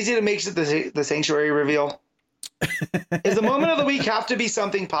I crazy to make it the Sanctuary reveal? Does the moment of the week have to be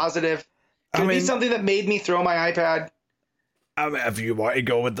something positive? Can it be something that made me throw my iPad? I mean, if you want to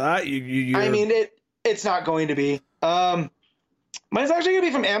go with that, I mean, it's not going to be. Mine's actually going to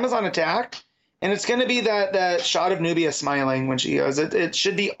be from Amazon Attack, and it's going to be that shot of Nubia smiling when she goes. It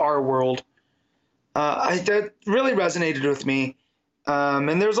should be Our World. That really resonated with me.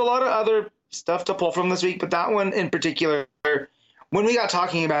 And there's a lot of other stuff to pull from this week, but that one in particular, when we got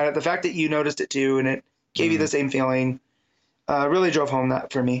talking about it, the fact that you noticed it too, and it gave you the same feeling, really drove home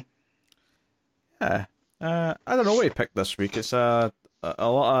that for me. Yeah. I don't know what you picked this week. It's a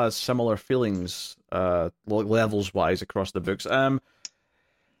lot of similar feelings, levels wise across the books. Batman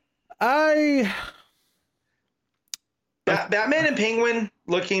and Penguin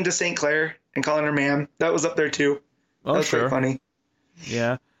looking to St. Clair and calling her ma'am. That was up there too. Oh, that was sure. pretty funny.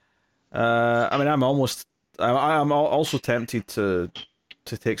 Yeah. I mean, I'm also tempted to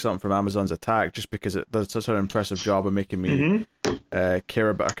take something from Amazon's Attack just because it does such an impressive job of making me care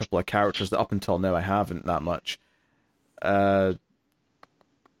about a couple of characters that up until now I haven't that much. But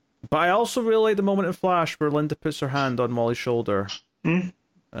I also really like the moment in Flash where Linda puts her hand on Molly's shoulder.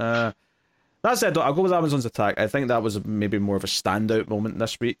 That said, I'll go with Amazon's Attack. I think that was maybe more of a standout moment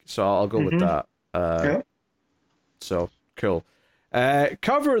this week, so I'll go with that. So, cool.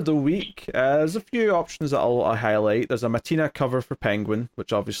 Cover of the week. There's a few options that I'll highlight. There's a Mattina cover for Penguin,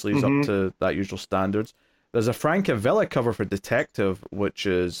 which obviously is up to that usual standards. There's a Francavilla cover for Detective, which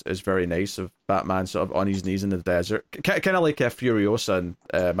is very nice, of Batman sort of on his knees in the desert. Kind of like Furiosa and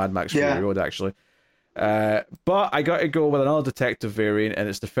Mad Max Fury Road, actually. But I got to go with another Detective variant, and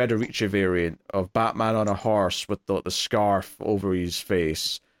it's the Federici variant of Batman on a horse with the scarf over his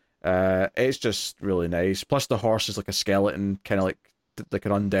face. It's just really nice. Plus, the horse is like a skeleton, kind of like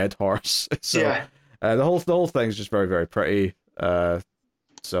an undead horse. So, the whole thing's just very, very pretty. So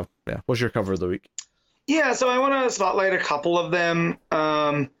yeah, what's your cover of the week? Yeah, so I want to spotlight a couple of them.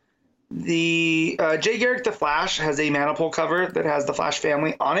 The Jay Garrick The Flash has a Manipul cover that has the Flash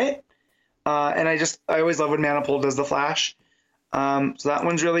family on it, and I always love when Manipul does the Flash. So that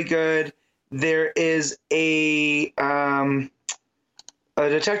one's really good. There is a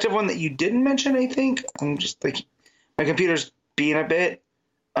Detective one that you didn't mention, I think. I'm just like, my computer's being a bit.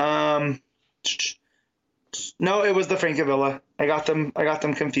 No, it was the Francavilla. I got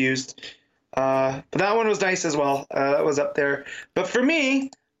them confused. But that one was nice as well. That was up there. But for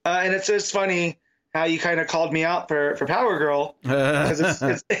me, and it's just funny how you kind of called me out for Power Girl, because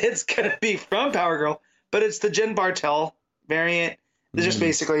it's gonna be from Power Girl, but it's the Jen Bartel variant. It's just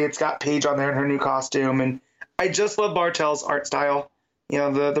basically, it's got Paige on there in her new costume, and I just love Bartel's art style. You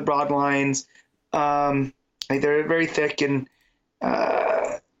know, the broad lines, like they're very thick, and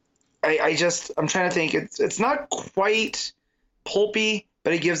I'm trying to think. It's not quite pulpy,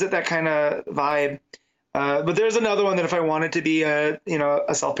 but it gives it that kind of vibe. But there's another one that if I wanted to be a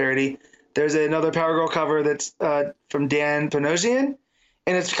self-parody, there's another Power Girl cover that's from Dan Panosian,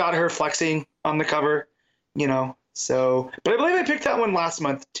 and it's got her flexing on the cover, So, but I believe I picked that one last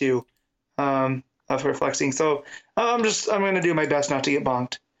month too, of her flexing. So I'm going to do my best not to get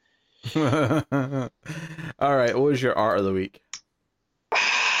bonked. All right, what was your art of the week?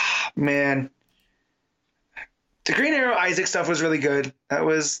 Man, the Green Arrow Isaac stuff was really good. That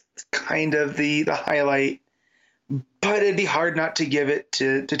was kind of the highlight, but it'd be hard not to give it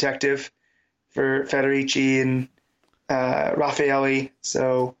to Detective for Federici and Raffaelli.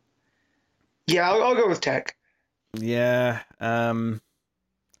 So yeah, I'll go with Tech. Yeah, I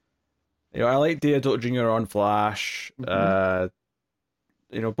like Deodato Jr. on Flash. Both.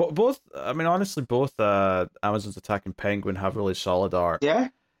 I mean, honestly, both Amazon's Attack and Penguin have really solid art. Yeah.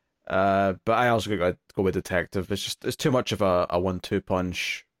 But I also got to go with Detective. It's too much of a 1-2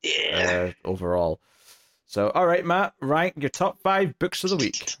 punch. Overall. So, all right, Matt, rank your top 5 books of the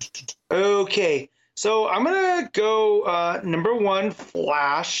week. Okay, so I'm gonna go number 1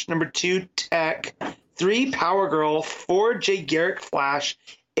 Flash, number 2 Tech, 3 Power Girl, 4 Jay Garrick Flash,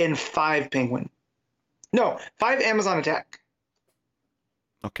 and 5 Penguin. No, 5 Amazon Attack.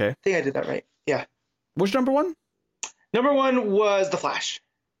 Okay. I think I did that right. Yeah. What's number 1? Number 1 was The Flash.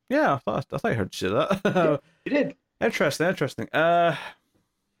 Yeah, I thought I heard you say that. Yeah, you did. Interesting.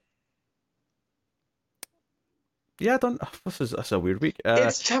 Yeah, that's a weird week.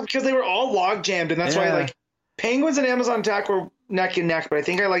 It's tough because they were all log jammed, and that's why Penguins and Amazon Attack were neck and neck, but I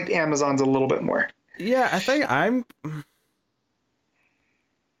think I liked Amazon's a little bit more. Yeah, I think I'm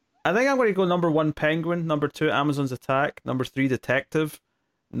going to go number 1 Penguin, number 2 Amazon's Attack, number 3 Detective,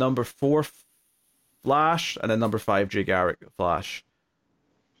 number 4 Flash, and then number 5 Jay Garrick Flash.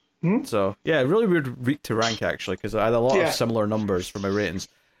 So yeah, really weird week to rank actually, because I had a lot of similar numbers for my ratings.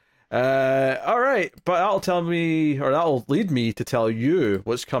 All right, but that'll lead me to tell you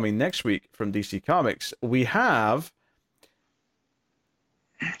what's coming next week from DC Comics. We have.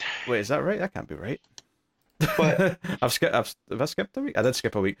 Wait, is that right? That can't be right. What? Have I skipped a week? I did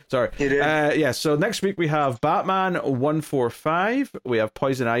skip a week. Sorry. You did. Yeah. So next week we have Batman 145. We have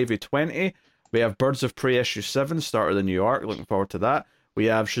Poison Ivy 20. We have Birds of Prey issue 7, Start of the New York. Looking forward to that. We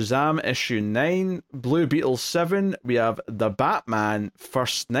have Shazam issue 9, Blue Beetle 7. We have The Batman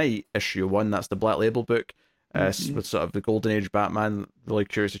First Night issue 1. That's the Black Label book with sort of the Golden Age Batman. Really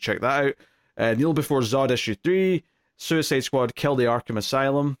curious to check that out. Kneel Before Zod issue 3, Suicide Squad Kill the Arkham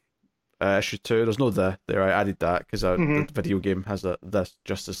Asylum issue 2. There's no there. I added that because the video game has the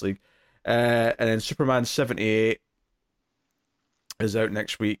Justice League. And then Superman 78 is out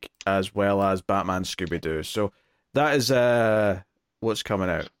next week, as well as Batman Scooby-Doo. So that is what's coming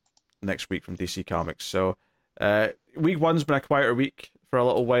out. next week from DC Comics. So week 1's been a quieter week for a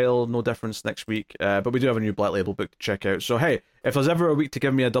little while, no difference next week, but we do have a new Black Label book to check out. So hey, if there's ever a week to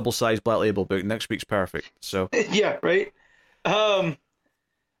give me a double-sized Black Label book, next week's perfect. So yeah, right. I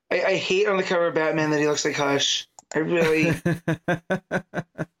hate on the cover of Batman that he looks like Hush. I really.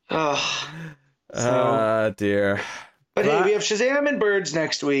 Dear. But hey, we have Shazam and Birds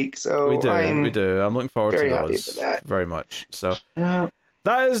next week, so we do. I'm looking forward to those very much. So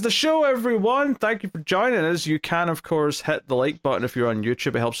that is the show, everyone. Thank you for joining us. You can, of course, hit the like button if you're on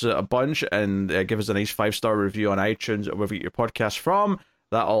YouTube. It helps us out a bunch, and give us a nice 5-star review on iTunes or wherever you get your podcast from.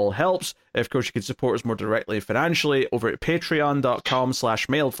 That all helps. Of course, you can support us more directly financially over at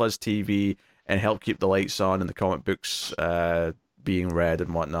patreon.com/MailedFuzzTV and help keep the lights on and the comic books being read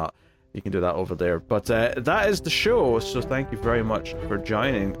and whatnot. You can do that over there. But that is the show, so thank you very much for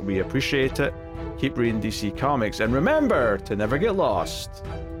joining. We appreciate it. Keep reading DC Comics, and remember to never get lost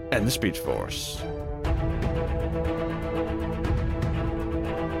in the Speed Force.